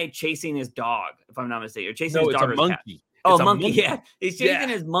guy chasing his dog, if I'm not mistaken, or chasing his dog. It's a monkey. Oh, monkey. Yeah. He's chasing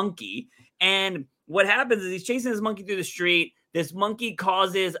his monkey. And what happens is he's chasing his monkey through the street. This monkey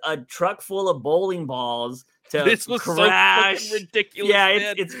causes a truck full of bowling balls to This was crash. so ridiculous. Yeah,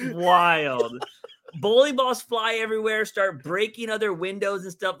 man. it's wild. Bowling balls fly everywhere, start breaking other windows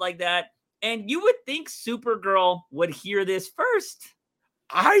and stuff like that. And you would think Supergirl would hear this first.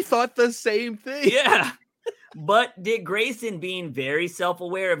 I thought the same thing. Yeah. But Dick Grayson, being very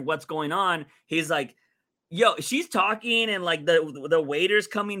self-aware of what's going on, he's like, yo, she's talking and like the waiters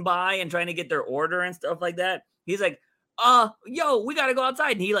coming by and trying to get their order and stuff like that. He's like, yo, we gotta go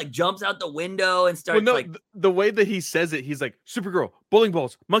outside. And he like jumps out the window and starts the way that he says it, he's like, Supergirl, bowling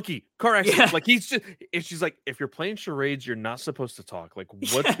balls, monkey, car accident. Yeah. Like he's just, and she's like, if you're playing charades, you're not supposed to talk. Like,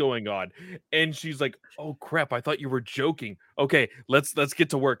 what's going on? And she's like, oh crap, I thought you were joking. Okay, let's get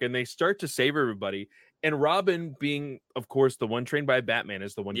to work. And they start to save everybody. And Robin, being of course the one trained by Batman,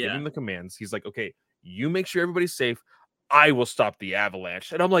 is the one giving the commands. He's like, okay, you make sure everybody's safe. I will stop the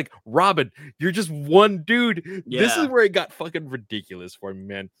avalanche. And I'm like, Robin, you're just one dude. Yeah. This is where it got fucking ridiculous for me,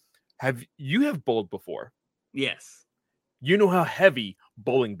 man. Have bowled before? Yes. You know how heavy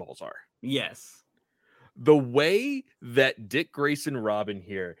bowling balls are. Yes. The way that Dick Grayson Robin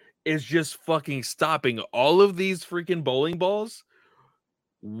here is just fucking stopping all of these freaking bowling balls.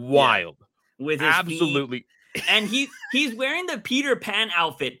 Wild. Yeah. With his absolutely. Feet. And he's wearing the Peter Pan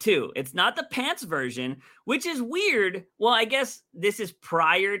outfit too. It's not the pants version, which is weird. Well, I guess this is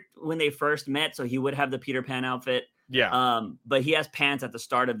prior when they first met, so he would have the Peter Pan outfit. Yeah. But he has pants at the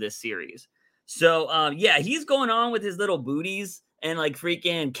start of this series. So yeah, he's going on with his little booties and like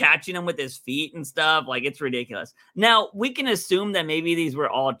freaking catching them with his feet and stuff. Like it's ridiculous. Now we can assume that maybe these were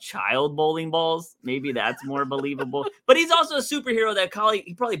all child bowling balls. Maybe that's more believable. But he's also a superhero that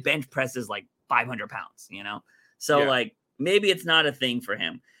he probably bench presses like 500 pounds, So like maybe it's not a thing for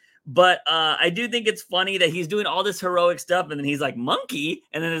him. But I do think it's funny that he's doing all this heroic stuff and then he's like monkey,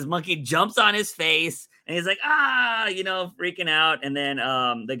 and then his monkey jumps on his face and he's like, freaking out. And then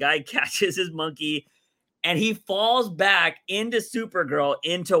the guy catches his monkey and he falls back into Supergirl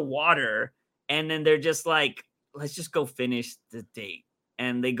into water. And then they're just like, let's just go finish the date.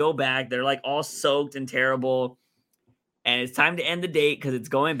 And they go back. They're like all soaked and terrible. And it's time to end the date because it's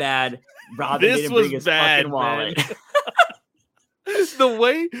going bad. Robin didn't bring his fucking wallet.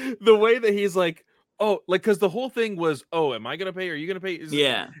 the way that he's like, oh, like, because the whole thing was, oh, am I gonna pay? Are you gonna pay?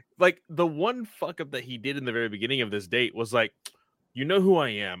 Yeah. Like the one fuck up that he did in the very beginning of this date was like, you know who I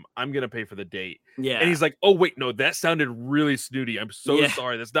am. I'm gonna pay for the date. Yeah. And he's like, oh wait, no, that sounded really snooty. I'm so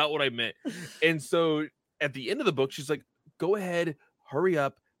sorry. That's not what I meant. And so at the end of the book, she's like, go ahead, hurry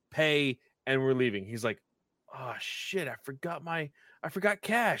up, pay, and we're leaving. He's like, oh shit, I forgot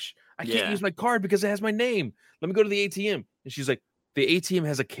cash. I can't use my card because it has my name. Let me go to the ATM. And she's like, the ATM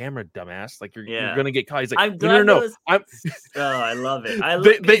has a camera, dumbass. Like you're gonna get caught. He's like, no. Oh, I love it.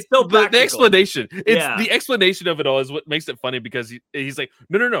 It's so the explanation. The explanation of it all is what makes it funny, because he's like,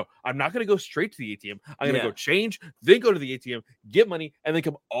 no. I'm not gonna go straight to the ATM. I'm gonna go change, then go to the ATM, get money, and then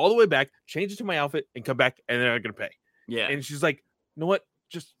come all the way back, change it to my outfit, and come back, and then I'm gonna pay. Yeah. And she's like, you know what?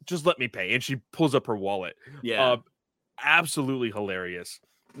 Just let me pay. And she pulls up her wallet. Yeah. Absolutely hilarious.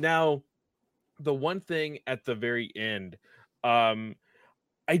 Now, the one thing at the very end,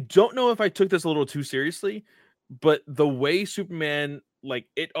 I don't know if I took this a little too seriously, but the way Superman, like,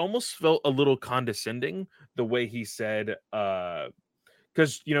 it almost felt a little condescending, the way he said,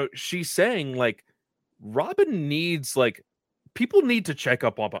 because, she's saying, like, Robin needs, like, people need to check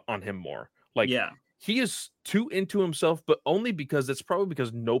up on him more. Like, he is too into himself, but only because it's probably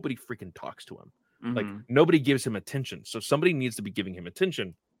because nobody freaking talks to him. Like nobody gives him attention. So somebody needs to be giving him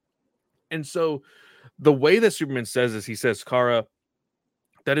attention. And so the way that Superman says is he says, Kara,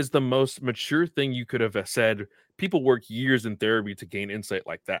 that is the most mature thing you could have said. People work years in therapy to gain insight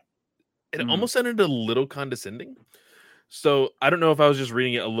like that. It almost sounded a little condescending. So I don't know if I was just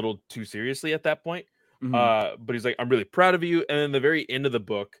reading it a little too seriously at that point. But he's like, I'm really proud of you. And then the very end of the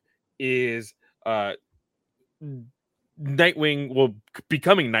book is Nightwing, well,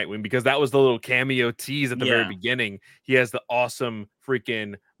 becoming Nightwing, because that was the little cameo tease at the very beginning. He has the awesome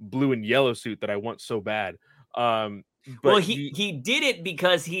freaking blue and yellow suit that I want so bad. But well, he did it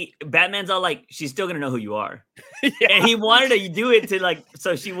because Batman's all like, she's still gonna know who you are, and he wanted to do it to like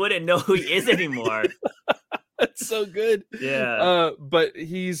so she wouldn't know who he is anymore. That's so good. Yeah. But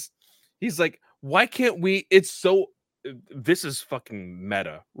he's like, why can't we? It's so. This is fucking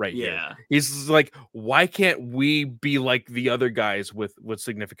meta right here. He's like, why can't we be like the other guys with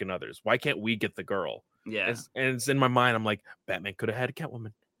significant others? Why can't we get the girl? Yeah. And it's in my mind. I'm like, Batman could have had a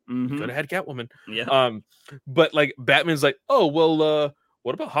Catwoman. Could have had Catwoman. Yeah. But like Batman's like, oh well,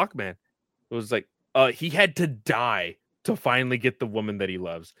 what about Hawkman? It was like, he had to die to finally get the woman that he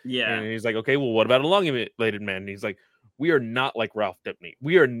loves. Yeah. And he's like, okay, well, what about Elongated Man? And he's like, we are not like Ralph Dibny.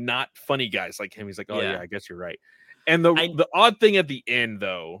 We are not funny guys like him. He's like, oh yeah, I guess you're right. And the odd thing at the end,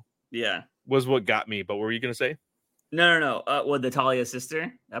 though, was what got me. But what were you gonna say? No. What, the Talia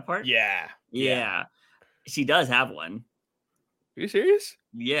sister? That part? Yeah. She does have one. Are you serious?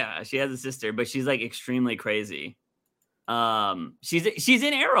 Yeah, she has a sister, but she's like extremely crazy. She's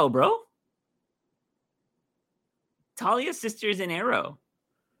in Arrow, bro. Talia's sister's in Arrow.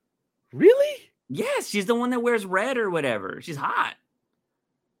 Really? Yes, she's the one that wears red or whatever. She's hot.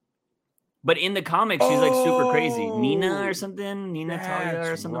 But in the comics, she's like super crazy. Nina or something. Nina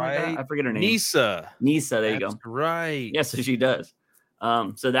Talia or something like that. I forget her name. Nisa. There you go. Right. Yeah, so she does.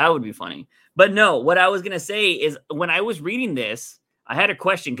 So that would be funny. But no, what I was going to say is when I was reading this, I had a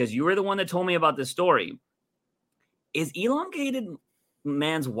question because you were the one that told me about this story. Is Elongated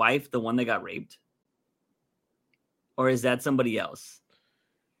Man's wife the one that got raped? Or is that somebody else?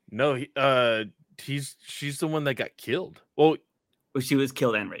 No, she's the one that got killed. Well, she was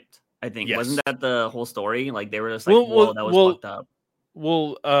killed and raped. I think. Yes. Wasn't that the whole story? Like they were just like, whoa, that was fucked up.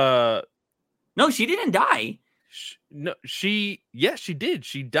 Well, no, she didn't die. She did.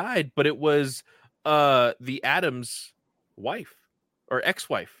 She died, but it was the Adams wife or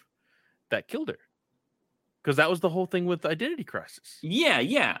ex-wife that killed her. Because that was the whole thing with Identity Crisis.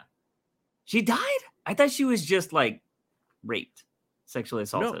 Yeah. She died? I thought she was just like raped, sexually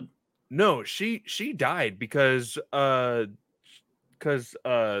assaulted. No, she died because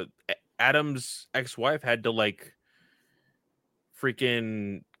Adam's ex-wife had to like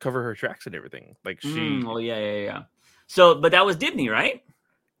freaking cover her tracks and everything. Like she yeah. So but that was Dibny, right?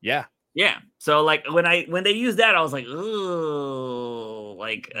 Yeah. So like when they used that, I was like, ooh,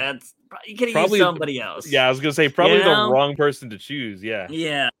 like that's you could have used somebody else. Yeah, I was gonna say probably the wrong person to choose. Yeah.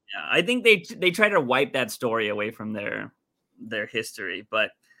 I think they try to wipe that story away from their history,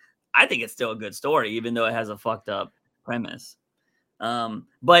 but I think it's still a good story, even though it has a fucked up premise.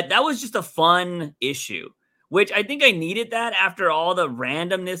 But that was just a fun issue, which I think I needed that after all the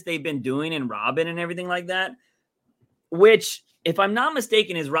randomness they've been doing in Robin and everything like that. Which, if I'm not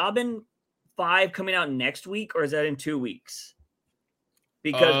mistaken, is Robin 5 coming out next week or is that in 2 weeks?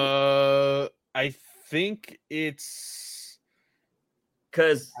 Because I think it's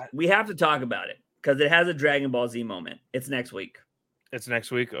because we have to talk about it because it has a Dragon Ball Z moment. It's next week. It's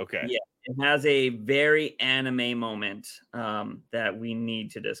next week. Okay. Yeah. It has a very anime moment that we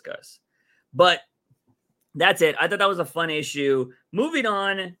need to discuss. But that's it. I thought that was a fun issue. Moving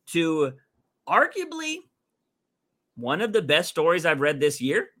on to arguably one of the best stories I've read this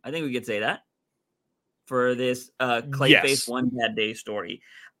year. I think we could say that for this Clayface One Bad Day story.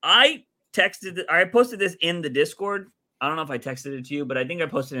 I posted this in the Discord. I don't know if I texted it to you, but I think I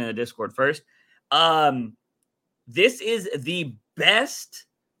posted it in the Discord first. This is the best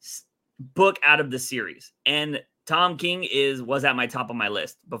book out of the series, and Tom King was at my top of my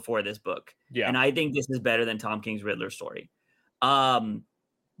list before this book. Yeah, and I think this is better than Tom King's Riddler story.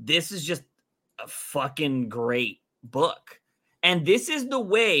 This is just a fucking great book, and this is the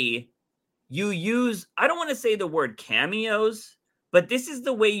way you use. I don't want to say the word cameos, but this is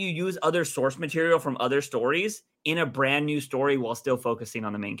the way you use other source material from other stories in a brand new story while still focusing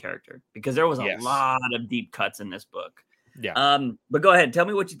on the main character, because there was a lot of deep cuts in this book. Yeah. But go ahead. Tell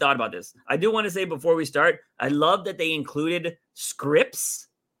me what you thought about this. I do want to say before we start, I love that they included scripts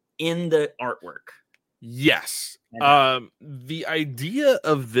in the artwork. Yes. The idea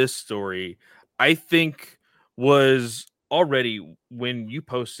of this story, I think was already when you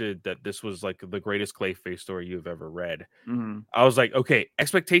posted that this was like the greatest Clayface story you've ever read. Mhm. I was like, okay,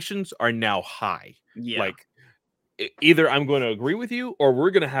 expectations are now high. Yeah. Like either I'm going to agree with you or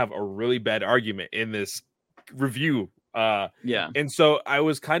we're going to have a really bad argument in this review. Yeah. And so I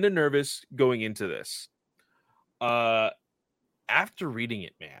was kind of nervous going into this. After reading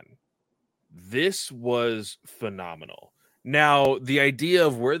it, man, this was phenomenal. Now, the idea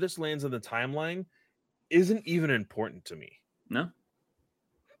of where this lands in the timeline isn't even important to me No?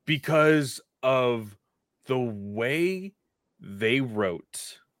 because of the way they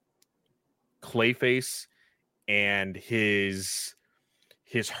wrote Clayface and his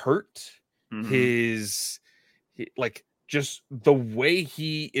hurt, Mhm. his like just the way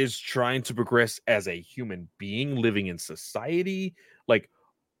he is trying to progress as a human being living in society, like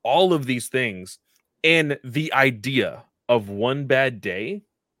all of these things, and the idea of one bad day.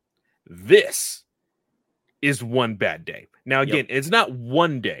 This is one bad day. Now, again, it's not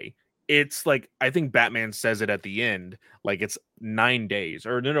one day. It's like, I think Batman says it at the end, like it's 9 days.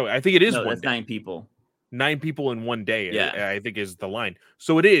 Or no, I think it is No, one that's day. 9 people. 9 people in 1 day, Yeah. I think is the line.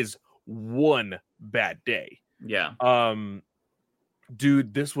 So it is one bad day. Yeah.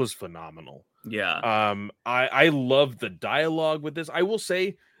 Dude, this was phenomenal. Yeah. I love the dialogue with this. I will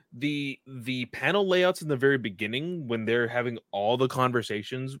say the panel layouts in the very beginning when they're having all the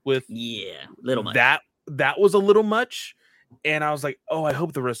conversations with Little much. that was a little much, and I was like, oh, I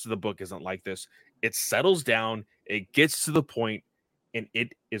hope the rest of the book isn't like this. It settles down, it gets to the point, and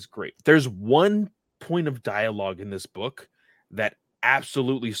it is great. There's one point of dialogue in this book that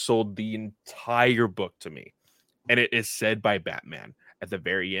absolutely sold the entire book to me, and it is said by Batman at the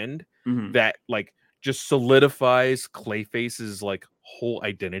very end that like just solidifies Clayface's like whole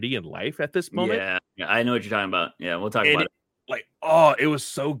identity in life at this moment. Yeah, I know what you're talking about. Yeah, we'll talk about it. Like, oh, it was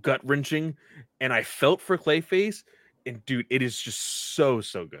so gut wrenching, and I felt for Clayface, and dude, it is just so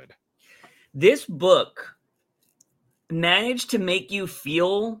good. This book managed to make you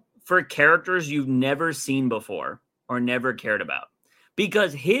feel for characters you've never seen before or never cared about,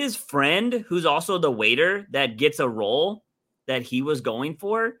 because his friend, who's also the waiter that gets a role that he was going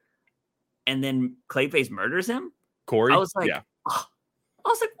for, and then Clayface murders him. Corey, I was like,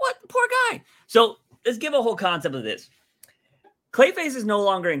 what? Poor guy. So let's give a whole concept of this. Clayface is no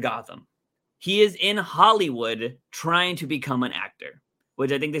longer in Gotham. He is in Hollywood trying to become an actor,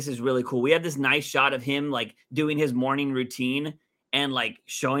 which I think this is really cool. We have this nice shot of him like doing his morning routine and like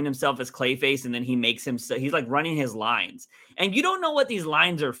showing himself as Clayface, and then he makes him he's like running his lines, and you don't know what these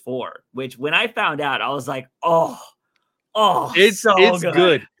lines are for, which when I found out, I was like, oh, it's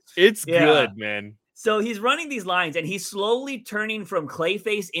good. It's good, man. So he's running these lines, and he's slowly turning from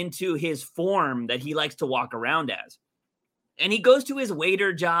Clayface into his form that he likes to walk around as. And he goes to his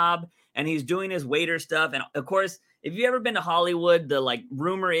waiter job, and he's doing his waiter stuff. And of course, if you've ever been to Hollywood, the like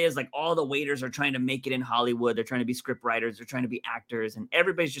rumor is like all the waiters are trying to make it in Hollywood. They're trying to be script writers. They're trying to be actors, and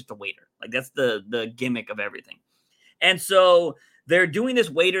everybody's just a waiter. Like that's the gimmick of everything. And so they're doing this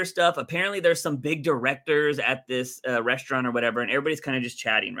waiter stuff. Apparently there's some big directors at this restaurant or whatever, and everybody's kind of just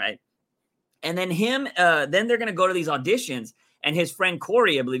chatting, right? And then then they're going to go to these auditions, and his friend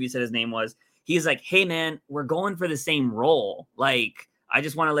Corey, I believe you said his name was, he's like, hey man, we're going for the same role. Like, I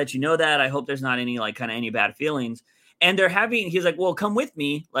just want to let you know that. I hope there's not any like kind of any bad feelings. And he's like, well, come with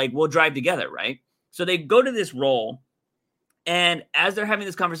me. Like, we'll drive together, right? So they go to this role, and as they're having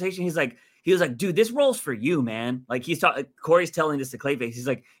this conversation, he was like, dude, this role's for you, man. Like Corey's telling this to Clayface. He's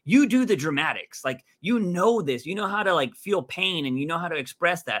like, you do the dramatics. Like, you know this. You know how to like feel pain, and you know how to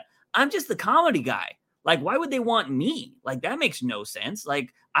express that. I'm just the comedy guy. Like, why would they want me? Like, that makes no sense.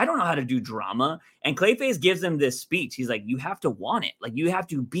 Like, I don't know how to do drama. And Clayface gives them this speech. He's like, you have to want it. Like, you have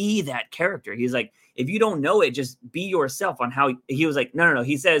to be that character. He's like, if you don't know it, just be yourself on how he was like, no.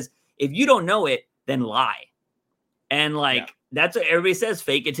 He says, if you don't know it, then lie. And like, that's what everybody says,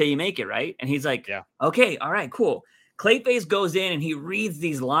 fake it till you make it, right? And he's like, okay, all right, cool. Clayface goes in and he reads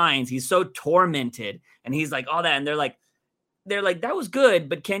these lines. He's so tormented. And he's like, all that. And they're like, that was good,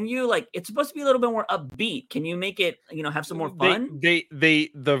 but can you like, it's supposed to be a little bit more upbeat. Can you make it, have some more fun?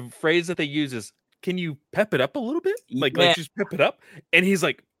 The phrase that they use is, can you pep it up a little bit? Like just pep it up. And he's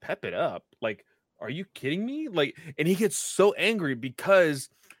like, pep it up? Like, are you kidding me? Like, and he gets so angry because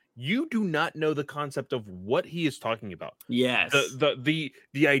you do not know the concept of what he is talking about. Yes. The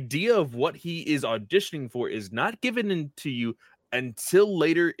idea of what he is auditioning for is not given to you until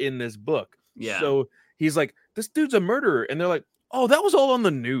later in this book. Yeah. So he's like, this dude's a murderer. And they're like, oh, that was all on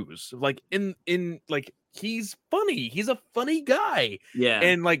the news. Like in like, he's funny. He's a funny guy. Yeah.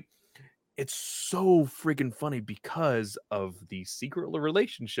 And like, it's so freaking funny because of the secret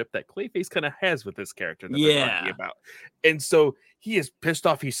relationship that Clayface kind of has with this character that they're talking Yeah. about. And so he is pissed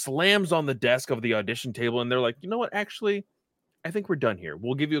off. He slams on the desk of the audition table, and they're like, you know what? Actually, I think we're done here.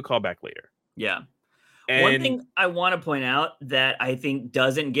 We'll give you a call back later. Yeah. One And thing I want to point out that I think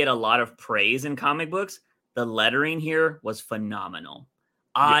doesn't get a lot of praise in comic books, the lettering here was phenomenal.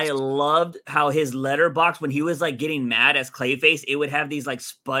 I yes. loved how his letterbox, when he was like getting mad as Clayface, it would have these like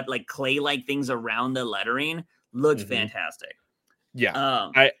like clay-like things around the lettering. Looked Mhm. fantastic. Yeah,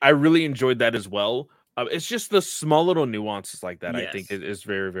 I really enjoyed that as well. It's just the small little nuances like that. I think Yes. it is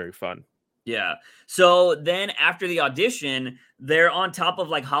very, very fun. Yeah. So then after the audition, they're on top of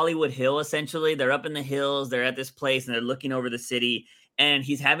like Hollywood Hill, essentially. They're up in the hills. They're at this place and they're looking over the city. And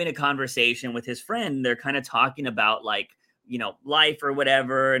he's having a conversation with his friend. They're kind of talking about like, life or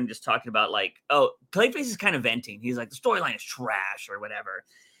whatever. And just talking about like, oh, Clayface is kind of venting. He's like, the storyline is trash or whatever.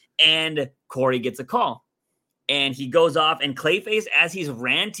 And Corey gets a call. And he goes off, and Clayface, as he's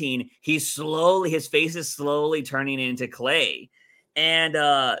ranting, his face is slowly turning into clay. And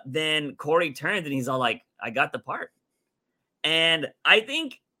then Corey turns and he's all like, I got the part. And I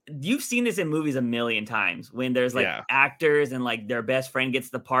think you've seen this in movies a million times when there's like actors and like their best friend gets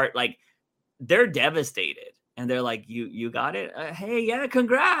the part, like they're devastated and they're like, you got it. Hey, yeah,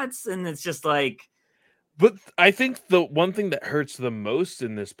 congrats. And it's just like, but I think the one thing that hurts the most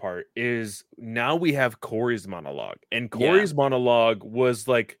in this part is now we have Corey's monologue, and Corey's monologue was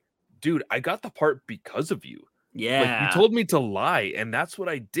like, dude, I got the part because of you. Yeah. Like, you told me to lie, and that's what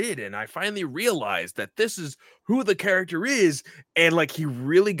I did. And I finally realized that this is who the character is. And like, he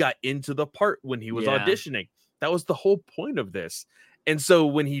really got into the part when he was auditioning. That was the whole point of this. And so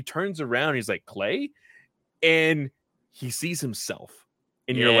when he turns around, he's like, Clay, and he sees himself.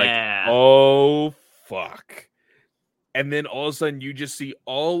 And you're like, oh, fuck. And then all of a sudden, you just see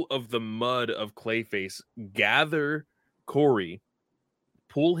all of the mud of Clayface gather Corey,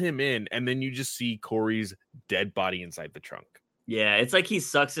 pull him in, and then you just see Corey's dead body inside the trunk. Yeah, it's like he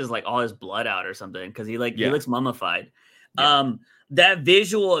sucks all his blood out or something because he looks mummified. Yeah. That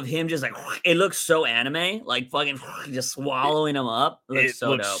visual of him just like, it looks so anime, like fucking just swallowing him up. It looks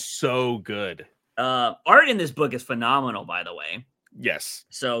dope. So good. Art in this book is phenomenal, by the way. Yes.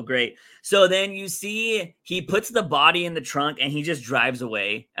 So great. So then you see he puts the body in the trunk and he just drives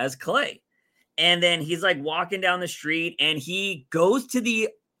away as Clay. And then he's like walking down the street and he goes to the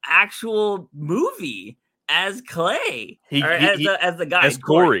actual movie as Clay. As the guy. As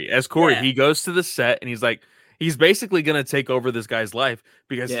Corey. Yeah. He goes to the set and he's like, he's basically going to take over this guy's life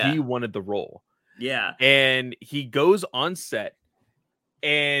because he wanted the role. Yeah. And he goes on set.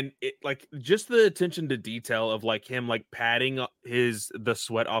 And it like just the attention to detail of like him like patting the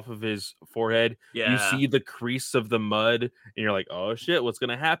sweat off of his forehead. Yeah. You see the crease of the mud and you're like, oh shit, what's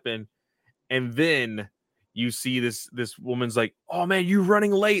gonna happen? And then you see this woman's like, oh man, you're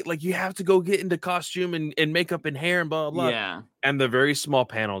running late. Like you have to go get into costume and makeup and hair and blah blah blah. Yeah. And the very small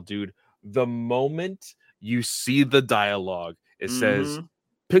panel, dude, the moment you see the dialogue, it says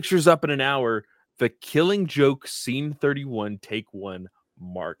pictures up in an hour, The Killing Joke, scene 31, take 1.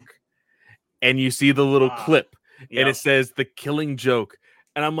 Mark, and you see the little clip and it says The Killing Joke,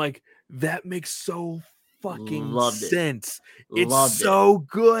 and I'm like, that makes so fucking sense. It's so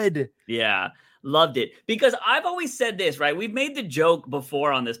good. Yeah, loved it, because I've always said this, right? We've made the joke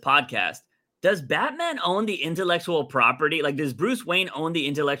before on this podcast. Does Batman own the intellectual property? Like, does Bruce Wayne own the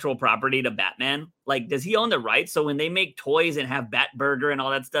intellectual property to Batman? Like, does he own the rights? So when they make toys and have Batburger and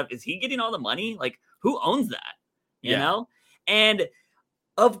all that stuff, is he getting all the money? Like, who owns that? You know? And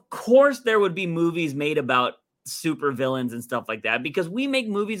of course, there would be movies made about super villains and stuff like that because we make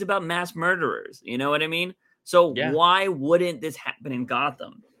movies about mass murderers. You know what I mean? So why wouldn't this happen in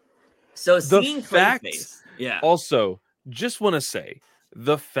Gotham? So seeing Clayface, Also, just want to say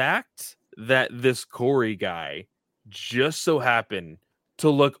the fact that this Corey guy just so happened to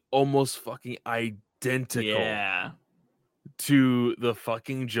look almost fucking identical to the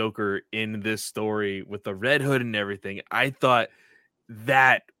fucking Joker in this story with the red hood and everything. I thought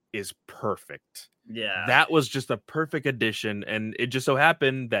that is perfect. Yeah. That was just a perfect addition. And it just so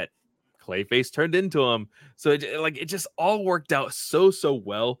happened that Clayface turned into him. So it just all worked out so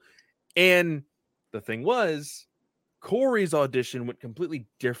well. And the thing was, Corey's audition went completely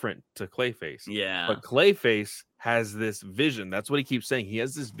different to Clayface. Yeah. But Clayface has this vision. That's what he keeps saying. He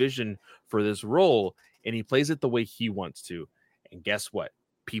has this vision for this role and he plays it the way he wants to. And guess what?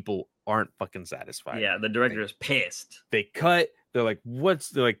 People aren't fucking satisfied. Yeah, the director is pissed. They cut. They're like, what's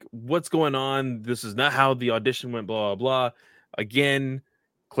going on? This is not how the audition went, blah, blah, blah. Again,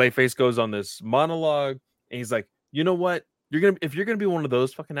 Clayface goes on this monologue and he's like, you know what? if you're gonna be one of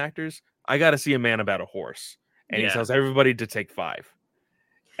those fucking actors, I got to see a man about a horse, and he Yeah. tells everybody to take 5.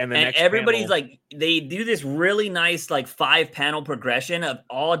 And the And next everybody's panel, like, they do this really nice, like 5-panel progression of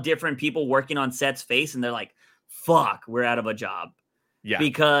all different people working on Seth's face. And they're like, fuck, we're out of a job. yeah,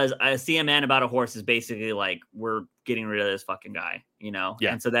 Because I see a man about a horse is basically like, we're getting rid of this fucking guy, you know?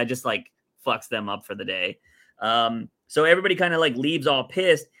 Yeah. And so that just like fucks them up for the day. So everybody kind of like leaves all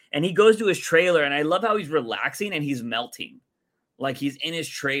pissed. And he goes to his trailer. And I love how he's relaxing and he's melting. Like he's in his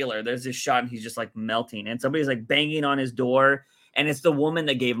trailer. There's this shot and he's just like melting. And somebody's like banging on his door. And it's the woman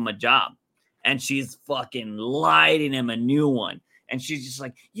that gave him a job. And she's fucking lighting him a new one. And she's just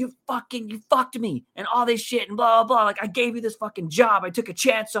like, you fucked me and all this shit and blah, blah, blah. Like, I gave you this fucking job. I took a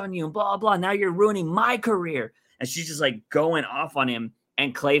chance on you and blah, blah. Now you're ruining my career. And she's just like going off on him.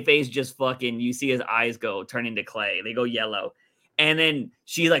 And Clayface just fucking, you see his eyes turn into clay. They go yellow. And then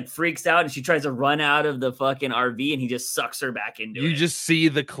she like freaks out and she tries to run out of the fucking RV and he just sucks her back into it. you just see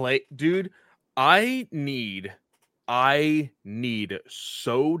the clay, dude. I need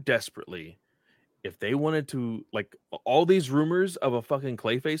so desperately, if they wanted to, like, all these rumors of a fucking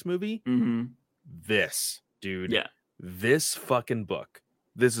Clayface movie, this, dude, this fucking book,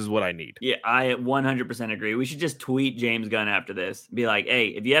 this is what I need. Yeah, I 100% agree. We should just tweet James Gunn after this. Be like, hey,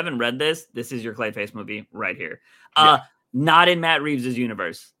 if you haven't read this, this is your Clayface movie right here. Not in Matt Reeves'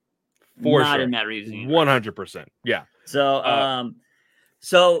 universe. Not in Matt Reeves' universe. 100%. Yeah. So,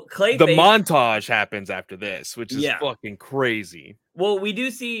 so Clayface, the montage happens after this, which is fucking crazy. Well, we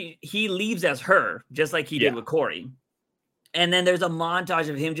do see he leaves as her, just like he did with Corey. And then there's a montage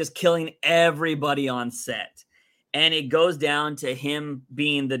of him just killing everybody on set. And it goes down to him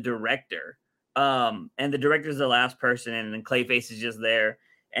being the director. And the director's the last person, and then Clayface is just there.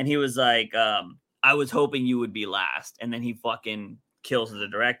 And he was like, I was hoping you would be last. And then he fucking kills the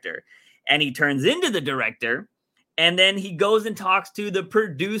director. And he turns into the director. And then he goes and talks to the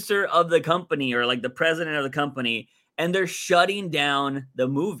producer of the company, or like the president of the company, and they're shutting down the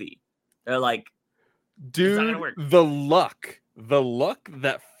movie. They're like, dude, the luck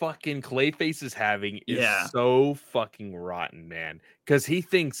that fucking Clayface is having is so fucking rotten, man. Because he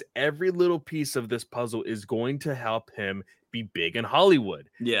thinks every little piece of this puzzle is going to help him be big in Hollywood.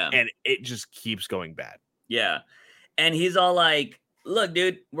 Yeah. And it just keeps going bad. Yeah. And he's all like, look,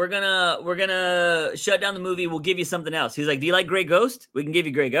 dude, we're gonna shut down the movie. We'll give you something else. He's like, do you like Grey Ghost? We can give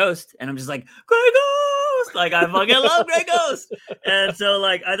you Grey Ghost. And I'm just like, Grey Ghost! Like, I fucking love Grey Ghost. And so,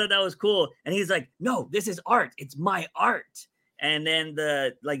 like, I thought that was cool. And he's like, no, this is art. It's my art. And then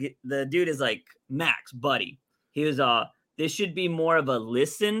the dude is like, Max, buddy. He was this should be more of a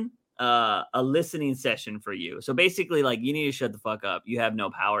listening session for you. So basically, like, you need to shut the fuck up. You have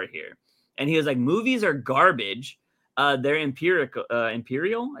no power here. And he was like, movies are garbage. They're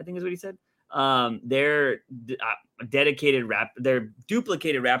imperial, I think is what he said. They're dedicated they're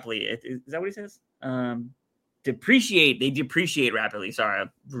duplicated rapidly. Is that what he says? They depreciate rapidly. Sorry,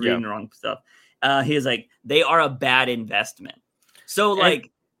 I'm reading the wrong stuff. He was like, they are a bad investment. So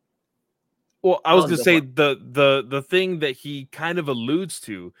like, I was gonna say the thing that he kind of alludes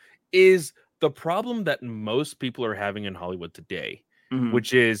to is the problem that most people are having in Hollywood today,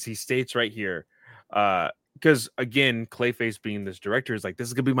 which is, he states right here, because again, Clayface being this director is like, this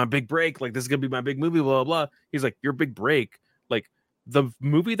is gonna be my big break, like this is gonna be my big movie, blah blah blah. He's like, your big break, like the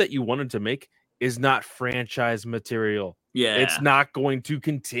movie that you wanted to make is not franchise material. Yeah, it's not going to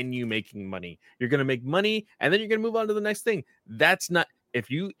continue making money. You're gonna make money and then you're gonna move on to the next thing. That's not, if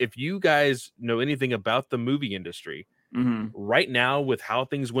you guys know anything about the movie industry right now, with how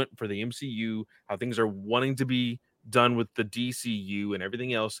things went for the MCU, how things are wanting to be done with the DCU and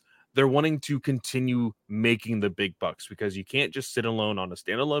everything else, they're wanting to continue making the big bucks, because you can't just sit alone on a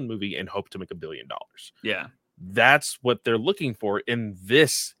standalone movie and hope to make $1 billion. Yeah. That's what they're looking for in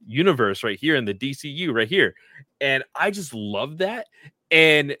this universe right here, in the DCU right here. And I just love that.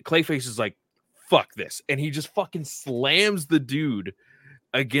 And Clayface is like, fuck this. And he just fucking slams the dude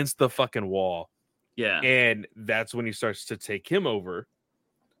against the fucking wall. Yeah. And that's when he starts to take him over.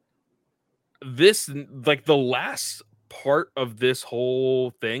 This, like, the last part of this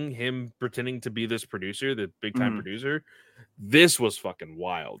whole thing, him pretending to be this producer, the big time producer, this was fucking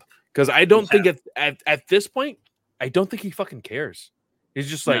wild. Because I don't think at this point, I don't think he fucking cares. He's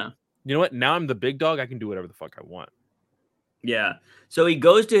just like, you know what? Now I'm the big dog. I can do whatever the fuck I want. Yeah. So he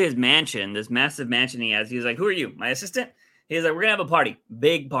goes to his mansion, this massive mansion he has. He's like, who are you? My assistant? He's like, we're gonna have a party,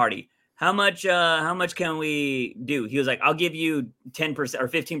 big party. How much can we do? He was like, I'll give you 10% or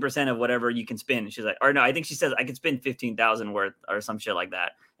 15% of whatever you can spend. And she's like, or no, I think she says I can spend 15,000 worth or some shit like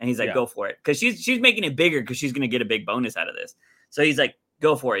that. And he's like, go for it. Cause she's making it bigger because she's going to get a big bonus out of this. So he's like,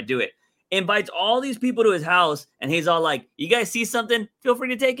 go for it. Do it. invites all these people to his house, and he's all like, "You guys see something? Feel free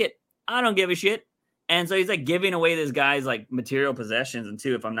to take it. I don't give a shit." And so he's like giving away this guy's like material possessions and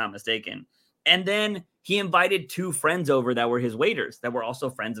two, if I'm not mistaken. And then he invited two friends over that were his waiters that were also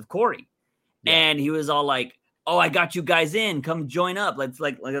friends of Corey. Yeah. And he was all like, "Oh, I got you guys in. Come join up.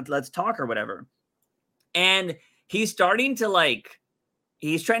 Let's talk or whatever." And he's starting to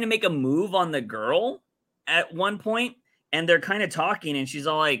he's trying to make a move on the girl at one point, and they're kind of talking, and she's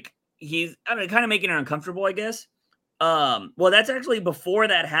all like, he's kind of making her uncomfortable, I guess. Well, that's actually before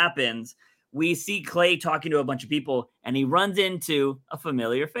that happens. We see Clay talking to a bunch of people, and he runs into a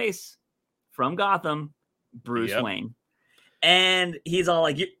familiar face from Gotham, Bruce Wayne. And he's all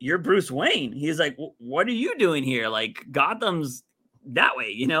like, "You're Bruce Wayne." He's like, "What are you doing here? Like, Gotham's that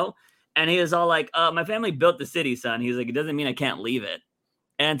way, you know?" And he was all like, "My family built the city, son." He's like, "It doesn't mean I can't leave it."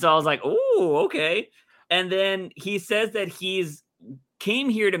 And so I was like, "Oh, okay." And then he says that he's came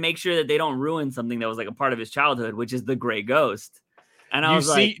here to make sure that they don't ruin something that was like a part of his childhood, which is the Gray Ghost. And I was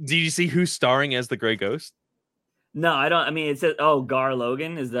like, "Did you see who's starring as the Gray Ghost?" No, I don't. I mean, it says, Gar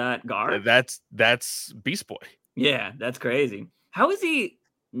Logan. Is that Gar? That's Beast Boy. Yeah, that's crazy. How is he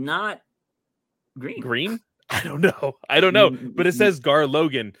not green? Green? I don't know. But it says Gar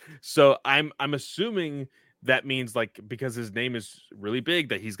Logan, so I'm assuming that means like because his name is really big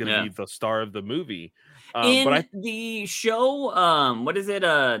that he's going to be the star of the movie. But the show, what is it?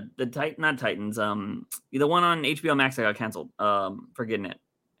 Not Titans. The one on HBO Max that got canceled. Forgetting it.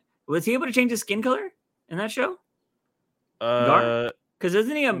 Was he able to change his skin color in that show? Gar? Because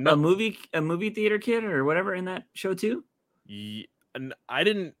isn't he a movie theater kid or whatever in that show too? Yeah, and I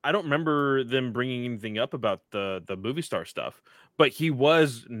don't remember them bringing anything up about the movie star stuff, but he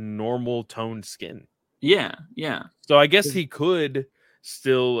was normal toned skin. Yeah. So I guess he could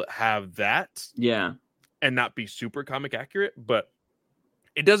still have that. Yeah. And not be super comic accurate, but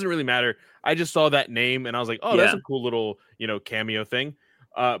it doesn't really matter. I just saw that name and I was like, "Oh, that's a cool little, cameo thing."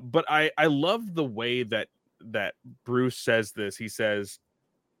 But I love the way that Bruce says this. He says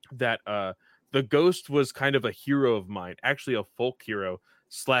that the Ghost was kind of a hero of mine, actually a folk hero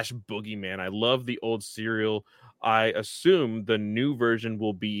 / boogeyman. I love the old serial. I assume the new version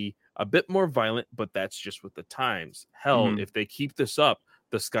will be a bit more violent, but that's just with the times. Hell, if they keep this up,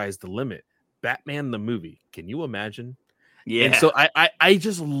 the sky's the limit. Batman the movie. Can you imagine? Yeah. And so I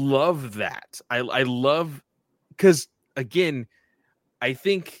just love that. I love, because again, I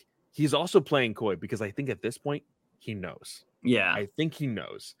think he's also playing coy because I think at this point he knows. Yeah. I think he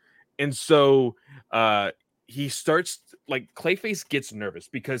knows. And so he starts, like, Clayface gets nervous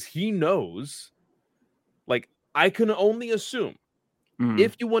because he knows, like, I can only assume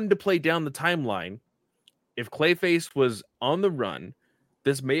if you wanted to play down the timeline, if Clayface was on the run,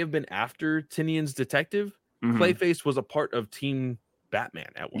 this may have been after Tinian's detective. Clayface was a part of Team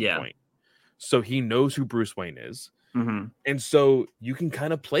Batman at one point. So he knows who Bruce Wayne is. And so you can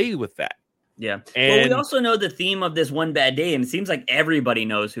kind of play with that. Yeah. And we also know the theme of this One Bad Day, and it seems like everybody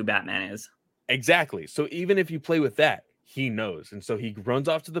knows who Batman is. Exactly. So even if you play with that, he knows. And so he runs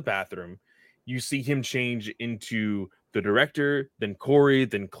off to the bathroom. You see him change into the director, then Corey,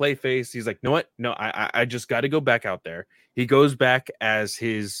 then Clayface. He's like, "No, what? No, I just got to go back out there." He goes back as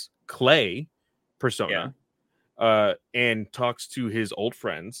his Clay persona and talks to his old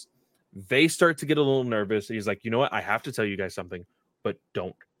friends. They start to get a little nervous. He's like, "You know what? I have to tell you guys something, but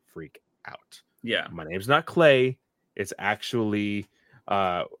don't freak out. Yeah. My name's not Clay. It's actually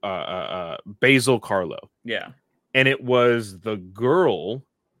Basil Carlo." Yeah. And it was the girl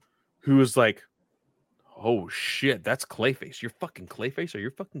who was like, "Oh shit, that's Clayface. You're fucking Clayface? Are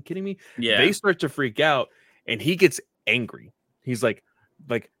you fucking kidding me?" Yeah. They start to freak out and he gets angry. He's like,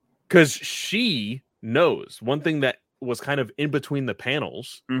 because she knows one thing that was kind of in between the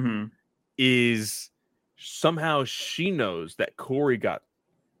panels is somehow she knows that Corey got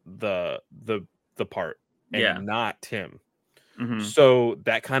the part and not him. So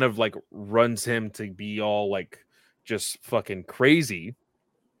that kind of like runs him to be all like just fucking crazy.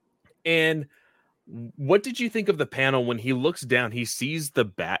 And what did you think of the panel when he looks down? He sees the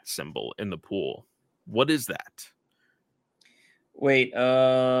bat symbol in the pool. What is that? Wait,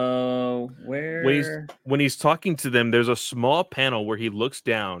 where? When he's talking to them, there's a small panel where he looks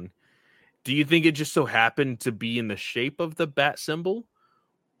down. Do you think it just so happened to be in the shape of the bat symbol?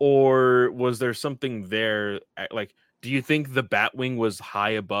 Or was there something there? Like, do you think the bat wing was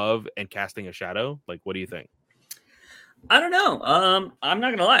high above and casting a shadow? Like, what do you think? I don't know. I'm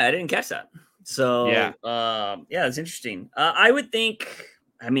not gonna lie, I didn't catch that. So yeah, it's interesting. I would think,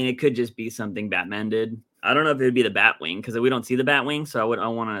 I mean, it could just be something Batman did. I don't know if it would be the Batwing because we don't see the Batwing, so I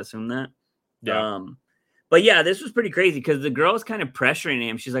want to assume that. Yeah. But yeah, this was pretty crazy because the girl's kind of pressuring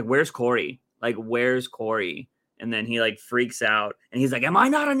him. She's like, "Where's Corey? Like, where's Corey?" And then he like freaks out and he's like, "Am I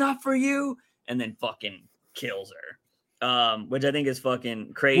not enough for you?" And then fucking kills her. Which I think is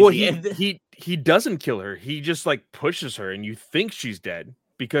fucking crazy. Well, he doesn't kill her. He just like pushes her, and you think she's dead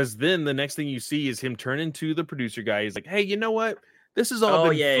because then the next thing you see is him turn into the producer guy. He's like, "Hey, you know what? This has all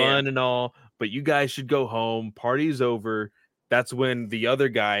been fun and all, but you guys should go home. Party's over." That's when the other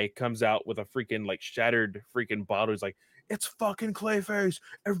guy comes out with a freaking like shattered freaking bottle. He's like, "It's fucking Clayface.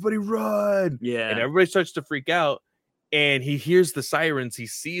 Everybody run." Yeah. And everybody starts to freak out. And he hears the sirens. He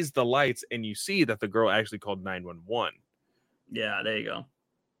sees the lights. And you see that the girl actually called 911. Yeah, there you go.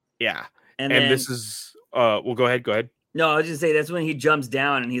 Yeah. And And then, this is, well, go ahead. no, I was just say that's when he jumps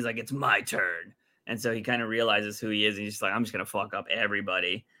down and he's like, "It's my turn." And so he kind of realizes who he is. And he's just like, "I'm just going to fuck up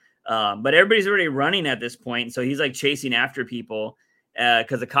everybody." But everybody's already running at this point. So he's like chasing after people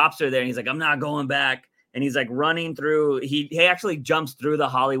because the cops are there. And he's like, "I'm not going back." And he's like running through. He actually jumps through the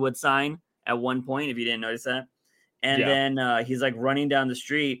Hollywood sign at one point, if you didn't notice that. And then he's like running down the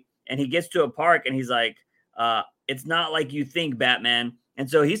street and he gets to a park and he's like, "It's not like you think, Batman." And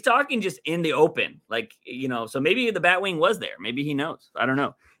so he's talking just in the open, like, you know, so maybe the Batwing was there. Maybe he knows. I don't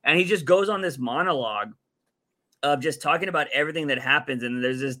know. And he just goes on this monologue of just talking about everything that happens. And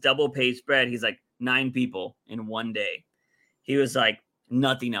there's this double page spread. He's like 9 people in one day. He was like,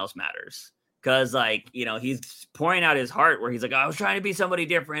 nothing else matters. Cause like, you know, he's pouring out his heart where he's like, "I was trying to be somebody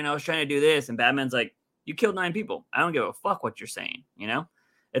different. I was trying to do this." And Batman's like, "You killed 9 people. I don't give a fuck what you're saying." You know,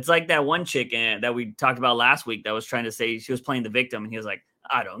 it's like that one chick that we talked about last week that was trying to say she was playing the victim. And he was like,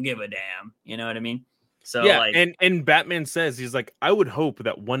 "I don't give a damn." You know what I mean? So Yeah. like, And Batman says, he's like, "I would hope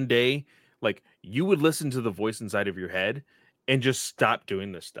that one day, like, you would listen to the voice inside of your head and just stop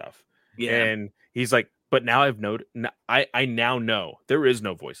doing this stuff." yeah, And he's like, "But now I've noted, I now know there is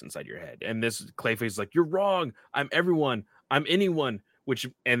no voice inside your head." And this Clayface is like, "You're wrong. I'm everyone. I'm anyone."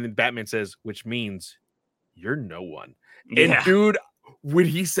 And then Batman says, "Which means you're no one." And yeah, dude, when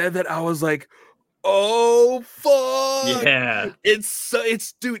he said that, I was like, "Oh fuck." yeah, It's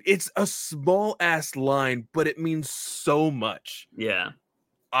a small ass line, but it means so much. yeah.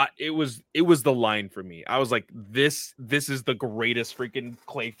 It was the line for me. I was like, this is the greatest freaking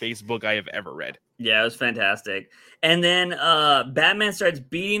Clayface book I have ever read. Yeah, it was fantastic. And then Batman starts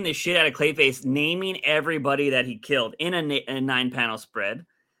beating the shit out of Clayface, naming everybody that he killed in a 9-panel spread.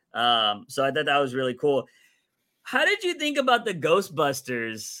 So I thought that was really cool. How did you think about the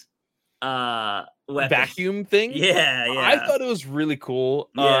Ghostbusters weapon? Vacuum thing? Yeah. I thought it was really cool.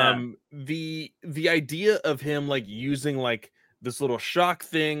 Yeah. The idea of him like using like this little shock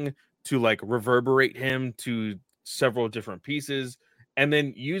thing to like reverberate him to several different pieces, and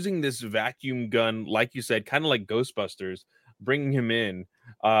then using this vacuum gun, like you said, kind of like Ghostbusters, bringing him in.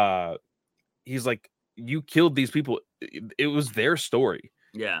 He's like, "You killed these people. It was their story,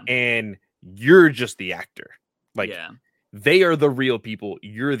 Yeah. and you're just the actor. Like, yeah. they are the real people.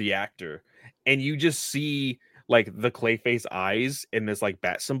 You're the actor." And you just see like the Clayface eyes in this like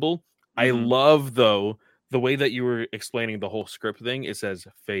bat symbol. I Mhm. love though the way that you were explaining the whole script thing. It says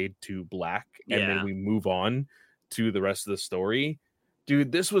fade to black, and Yeah. then we move on to the rest of the story.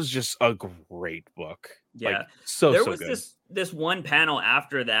 Dude, this was just a great book. Yeah. Like, so There was good. this one panel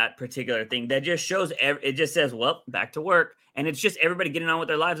after that particular thing that just shows it just says, "Well, back to work," and it's just everybody getting on with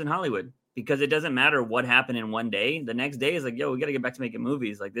their lives in Hollywood because it doesn't matter what happened in one day. The next day is like, "Yo, we got to get back to making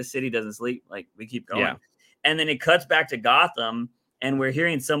movies. Like, this city doesn't sleep. Like, we keep going." Yeah. And then it cuts back to Gotham, and we're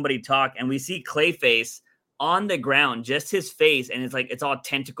hearing somebody talk, and we see Clayface on the ground, just his face, and it's like it's all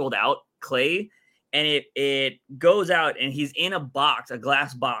tentacled out clay, and it goes out, and he's in a box, a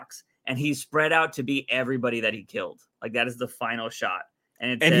glass box, and he's spread out to be everybody that he killed. Like, that is the final shot.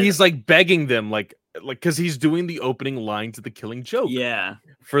 And He's like begging them, like because he's doing the opening line to The Killing Joke. Yeah.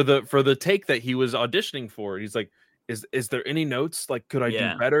 For the take that he was auditioning for. He's like, is there any notes? Like, could I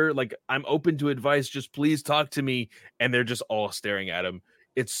do better? Like, I'm open to advice. Just please talk to me. And they're just all staring at him.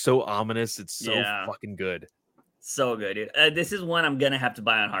 It's so ominous. It's so fucking good. So good, dude. This is one I'm gonna have to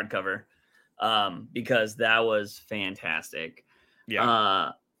buy on hardcover, because that was fantastic.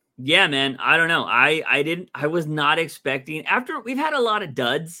 Yeah, man. I don't know. I was not expecting, after we've had a lot of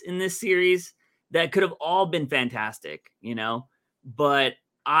duds in this series that could have all been fantastic, you know, but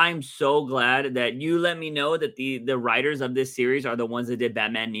I'm so glad that you let me know that the writers of this series are the ones that did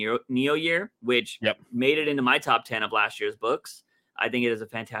Batman Neo Year, which made it into my top 10 of last year's books. I think it is a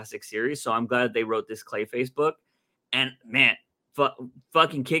fantastic series. So I'm glad they wrote this Clayface book. And man,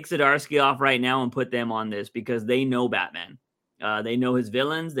 fucking kick Zdarsky off right now and put them on this because they know Batman. They know his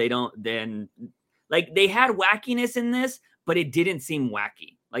villains. They had wackiness in this, but it didn't seem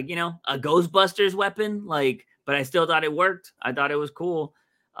wacky. like, you know, a Ghostbusters weapon, like, but I still thought it worked. I thought it was cool.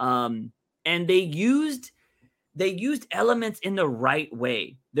 And they used elements in the right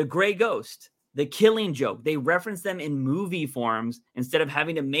way. The Gray Ghost, the Killing Joke, they reference them in movie forms instead of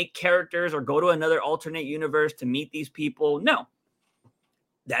having to make characters or go to another alternate universe to meet these people. No,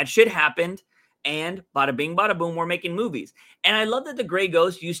 that shit happened. And bada bing, bada boom, we're making movies. And I love that the Gray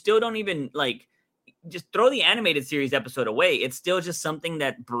Ghost, you still don't even like just throw the animated series episode away. It's still just something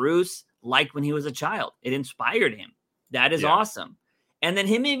that Bruce liked when he was a child. It inspired him. That is awesome. And then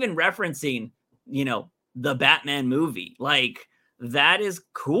him even referencing, you know, the Batman movie, like that is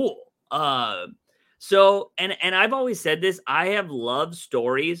cool. So, and I've always said this, I have loved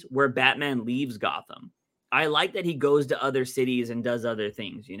stories where Batman leaves Gotham. I like that he goes to other cities and does other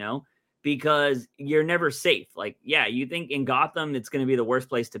things, you know, because you're never safe. Like, yeah, you think in Gotham, it's going to be the worst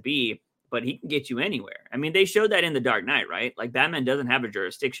place to be, but he can get you anywhere. I mean, they showed that in The Dark Knight, right? Like Batman doesn't have a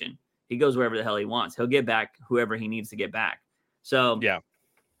jurisdiction. He goes wherever the hell he wants. He'll get back whoever he needs to get back. So yeah,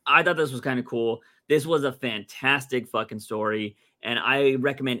 I thought this was kind of cool. This was a fantastic fucking story. And I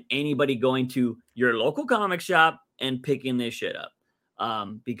recommend anybody going to your local comic shop and picking this shit up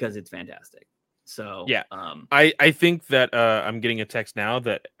because it's fantastic. So yeah, I think that I'm getting a text now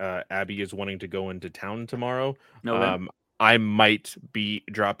that Abby is wanting to go into town tomorrow. No, I might be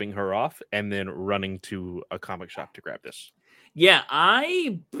dropping her off and then running to a comic shop to grab this. Yeah,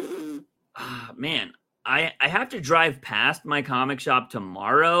 man, I have to drive past my comic shop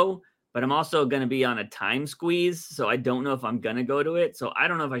tomorrow, but I'm also going to be on a time squeeze, so I don't know if I'm going to go to it. So I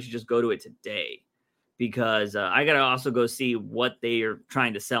don't know if I should just go to it today because I got to also go see what they are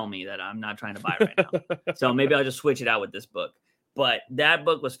trying to sell me that I'm not trying to buy right now. So maybe I'll just switch it out with this book. But that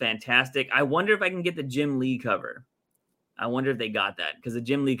book was fantastic. I wonder if I can get the Jim Lee cover. I wonder if they got that because the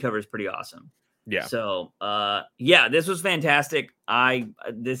Jim Lee cover is pretty awesome. Yeah. So, yeah, this was fantastic.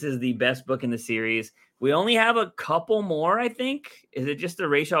 This is the best book in the series. We only have a couple more, I think. Is it just the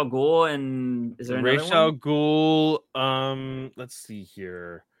Ra's al Ghul and is there another Ra's al Ghul? Let's see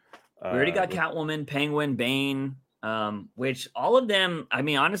here. We already got Catwoman, Penguin, Bane, which all of them, I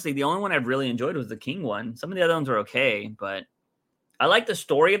mean, honestly, the only one I've really enjoyed was the King one. Some of the other ones are okay, but I like the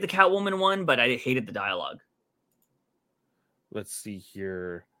story of the Catwoman one, but I hated the dialogue. Let's see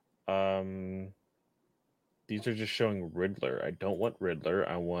here. These are just showing Riddler. I don't want Riddler.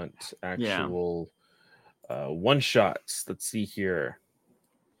 I want actual one shots. Let's see here.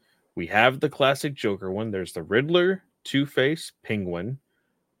 We have the classic Joker one. There's the Riddler, Two-Face, Penguin,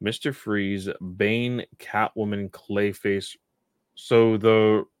 Mr. Freeze, Bane, Catwoman, Clayface. So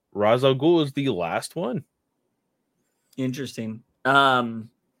the Ra's al Ghul is the last one. Interesting. Man,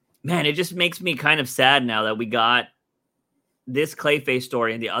 it just makes me kind of sad now that we got this Clayface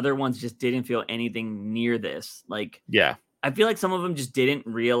story and the other ones just didn't feel anything near this. Like, yeah, I feel like some of them just didn't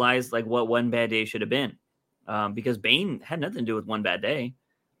realize like what One Bad Day should have been. Because Bane had nothing to do with One Bad Day.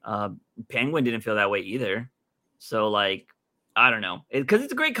 Penguin didn't feel that way either. So like, I don't know, because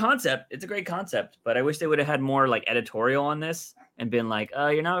it's a great concept. It's a great concept, but I wish they would have had more like editorial on this and been like,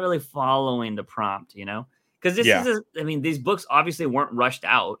 you're not really following the prompt, you know? Because this is, I mean, these books obviously weren't rushed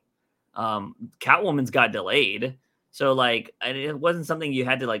out. Catwoman's got delayed. So like, it wasn't something you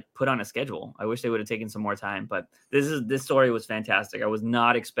had to like put on a schedule. I wish they would have taken some more time, but this story was fantastic. I was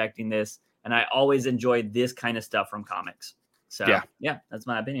not expecting this. And I always enjoyed this kind of stuff from comics. So yeah, that's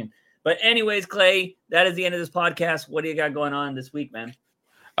my opinion. But anyways, Clay, that is the end of this podcast. What do you got going on this week, man?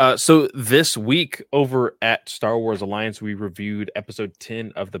 So this week over at Star Wars Alliance, we reviewed episode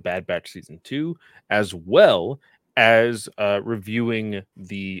 10 of the Bad Batch season 2, as well as reviewing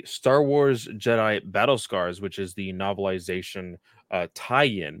the Star Wars Jedi Battle Scars, which is the novelization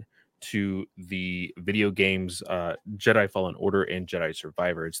tie-in to the video games Jedi Fallen Order and Jedi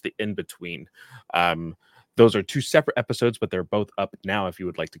Survivor. It's the in-between. Those are two separate episodes, but they're both up now if you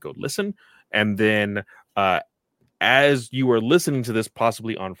would like to go listen. And then as you are listening to this,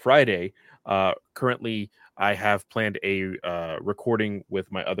 possibly on Friday, currently I have planned a recording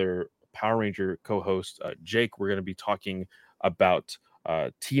with my other Power Ranger co-host, Jake. We're going to be talking about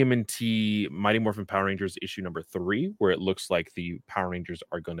TMNT Mighty Morphin Power Rangers issue number 3, where it looks like the Power Rangers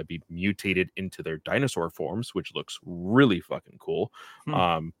are going to be mutated into their dinosaur forms, which looks really fucking cool.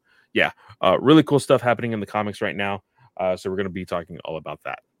 Really cool stuff happening in the comics right now. So we're going to be talking all about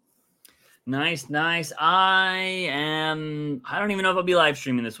that. Nice. I don't even know if I'll be live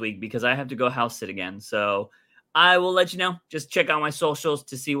streaming this week because I have to go house sit again. So I will let you know. Just check out my socials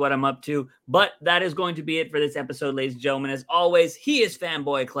to see what I'm up to. But that is going to be it for this episode, ladies and gentlemen. As always, he is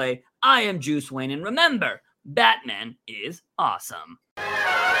Fanboy Clay. I am Juice Wayne. And remember, Batman is awesome.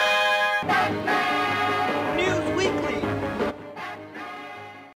 News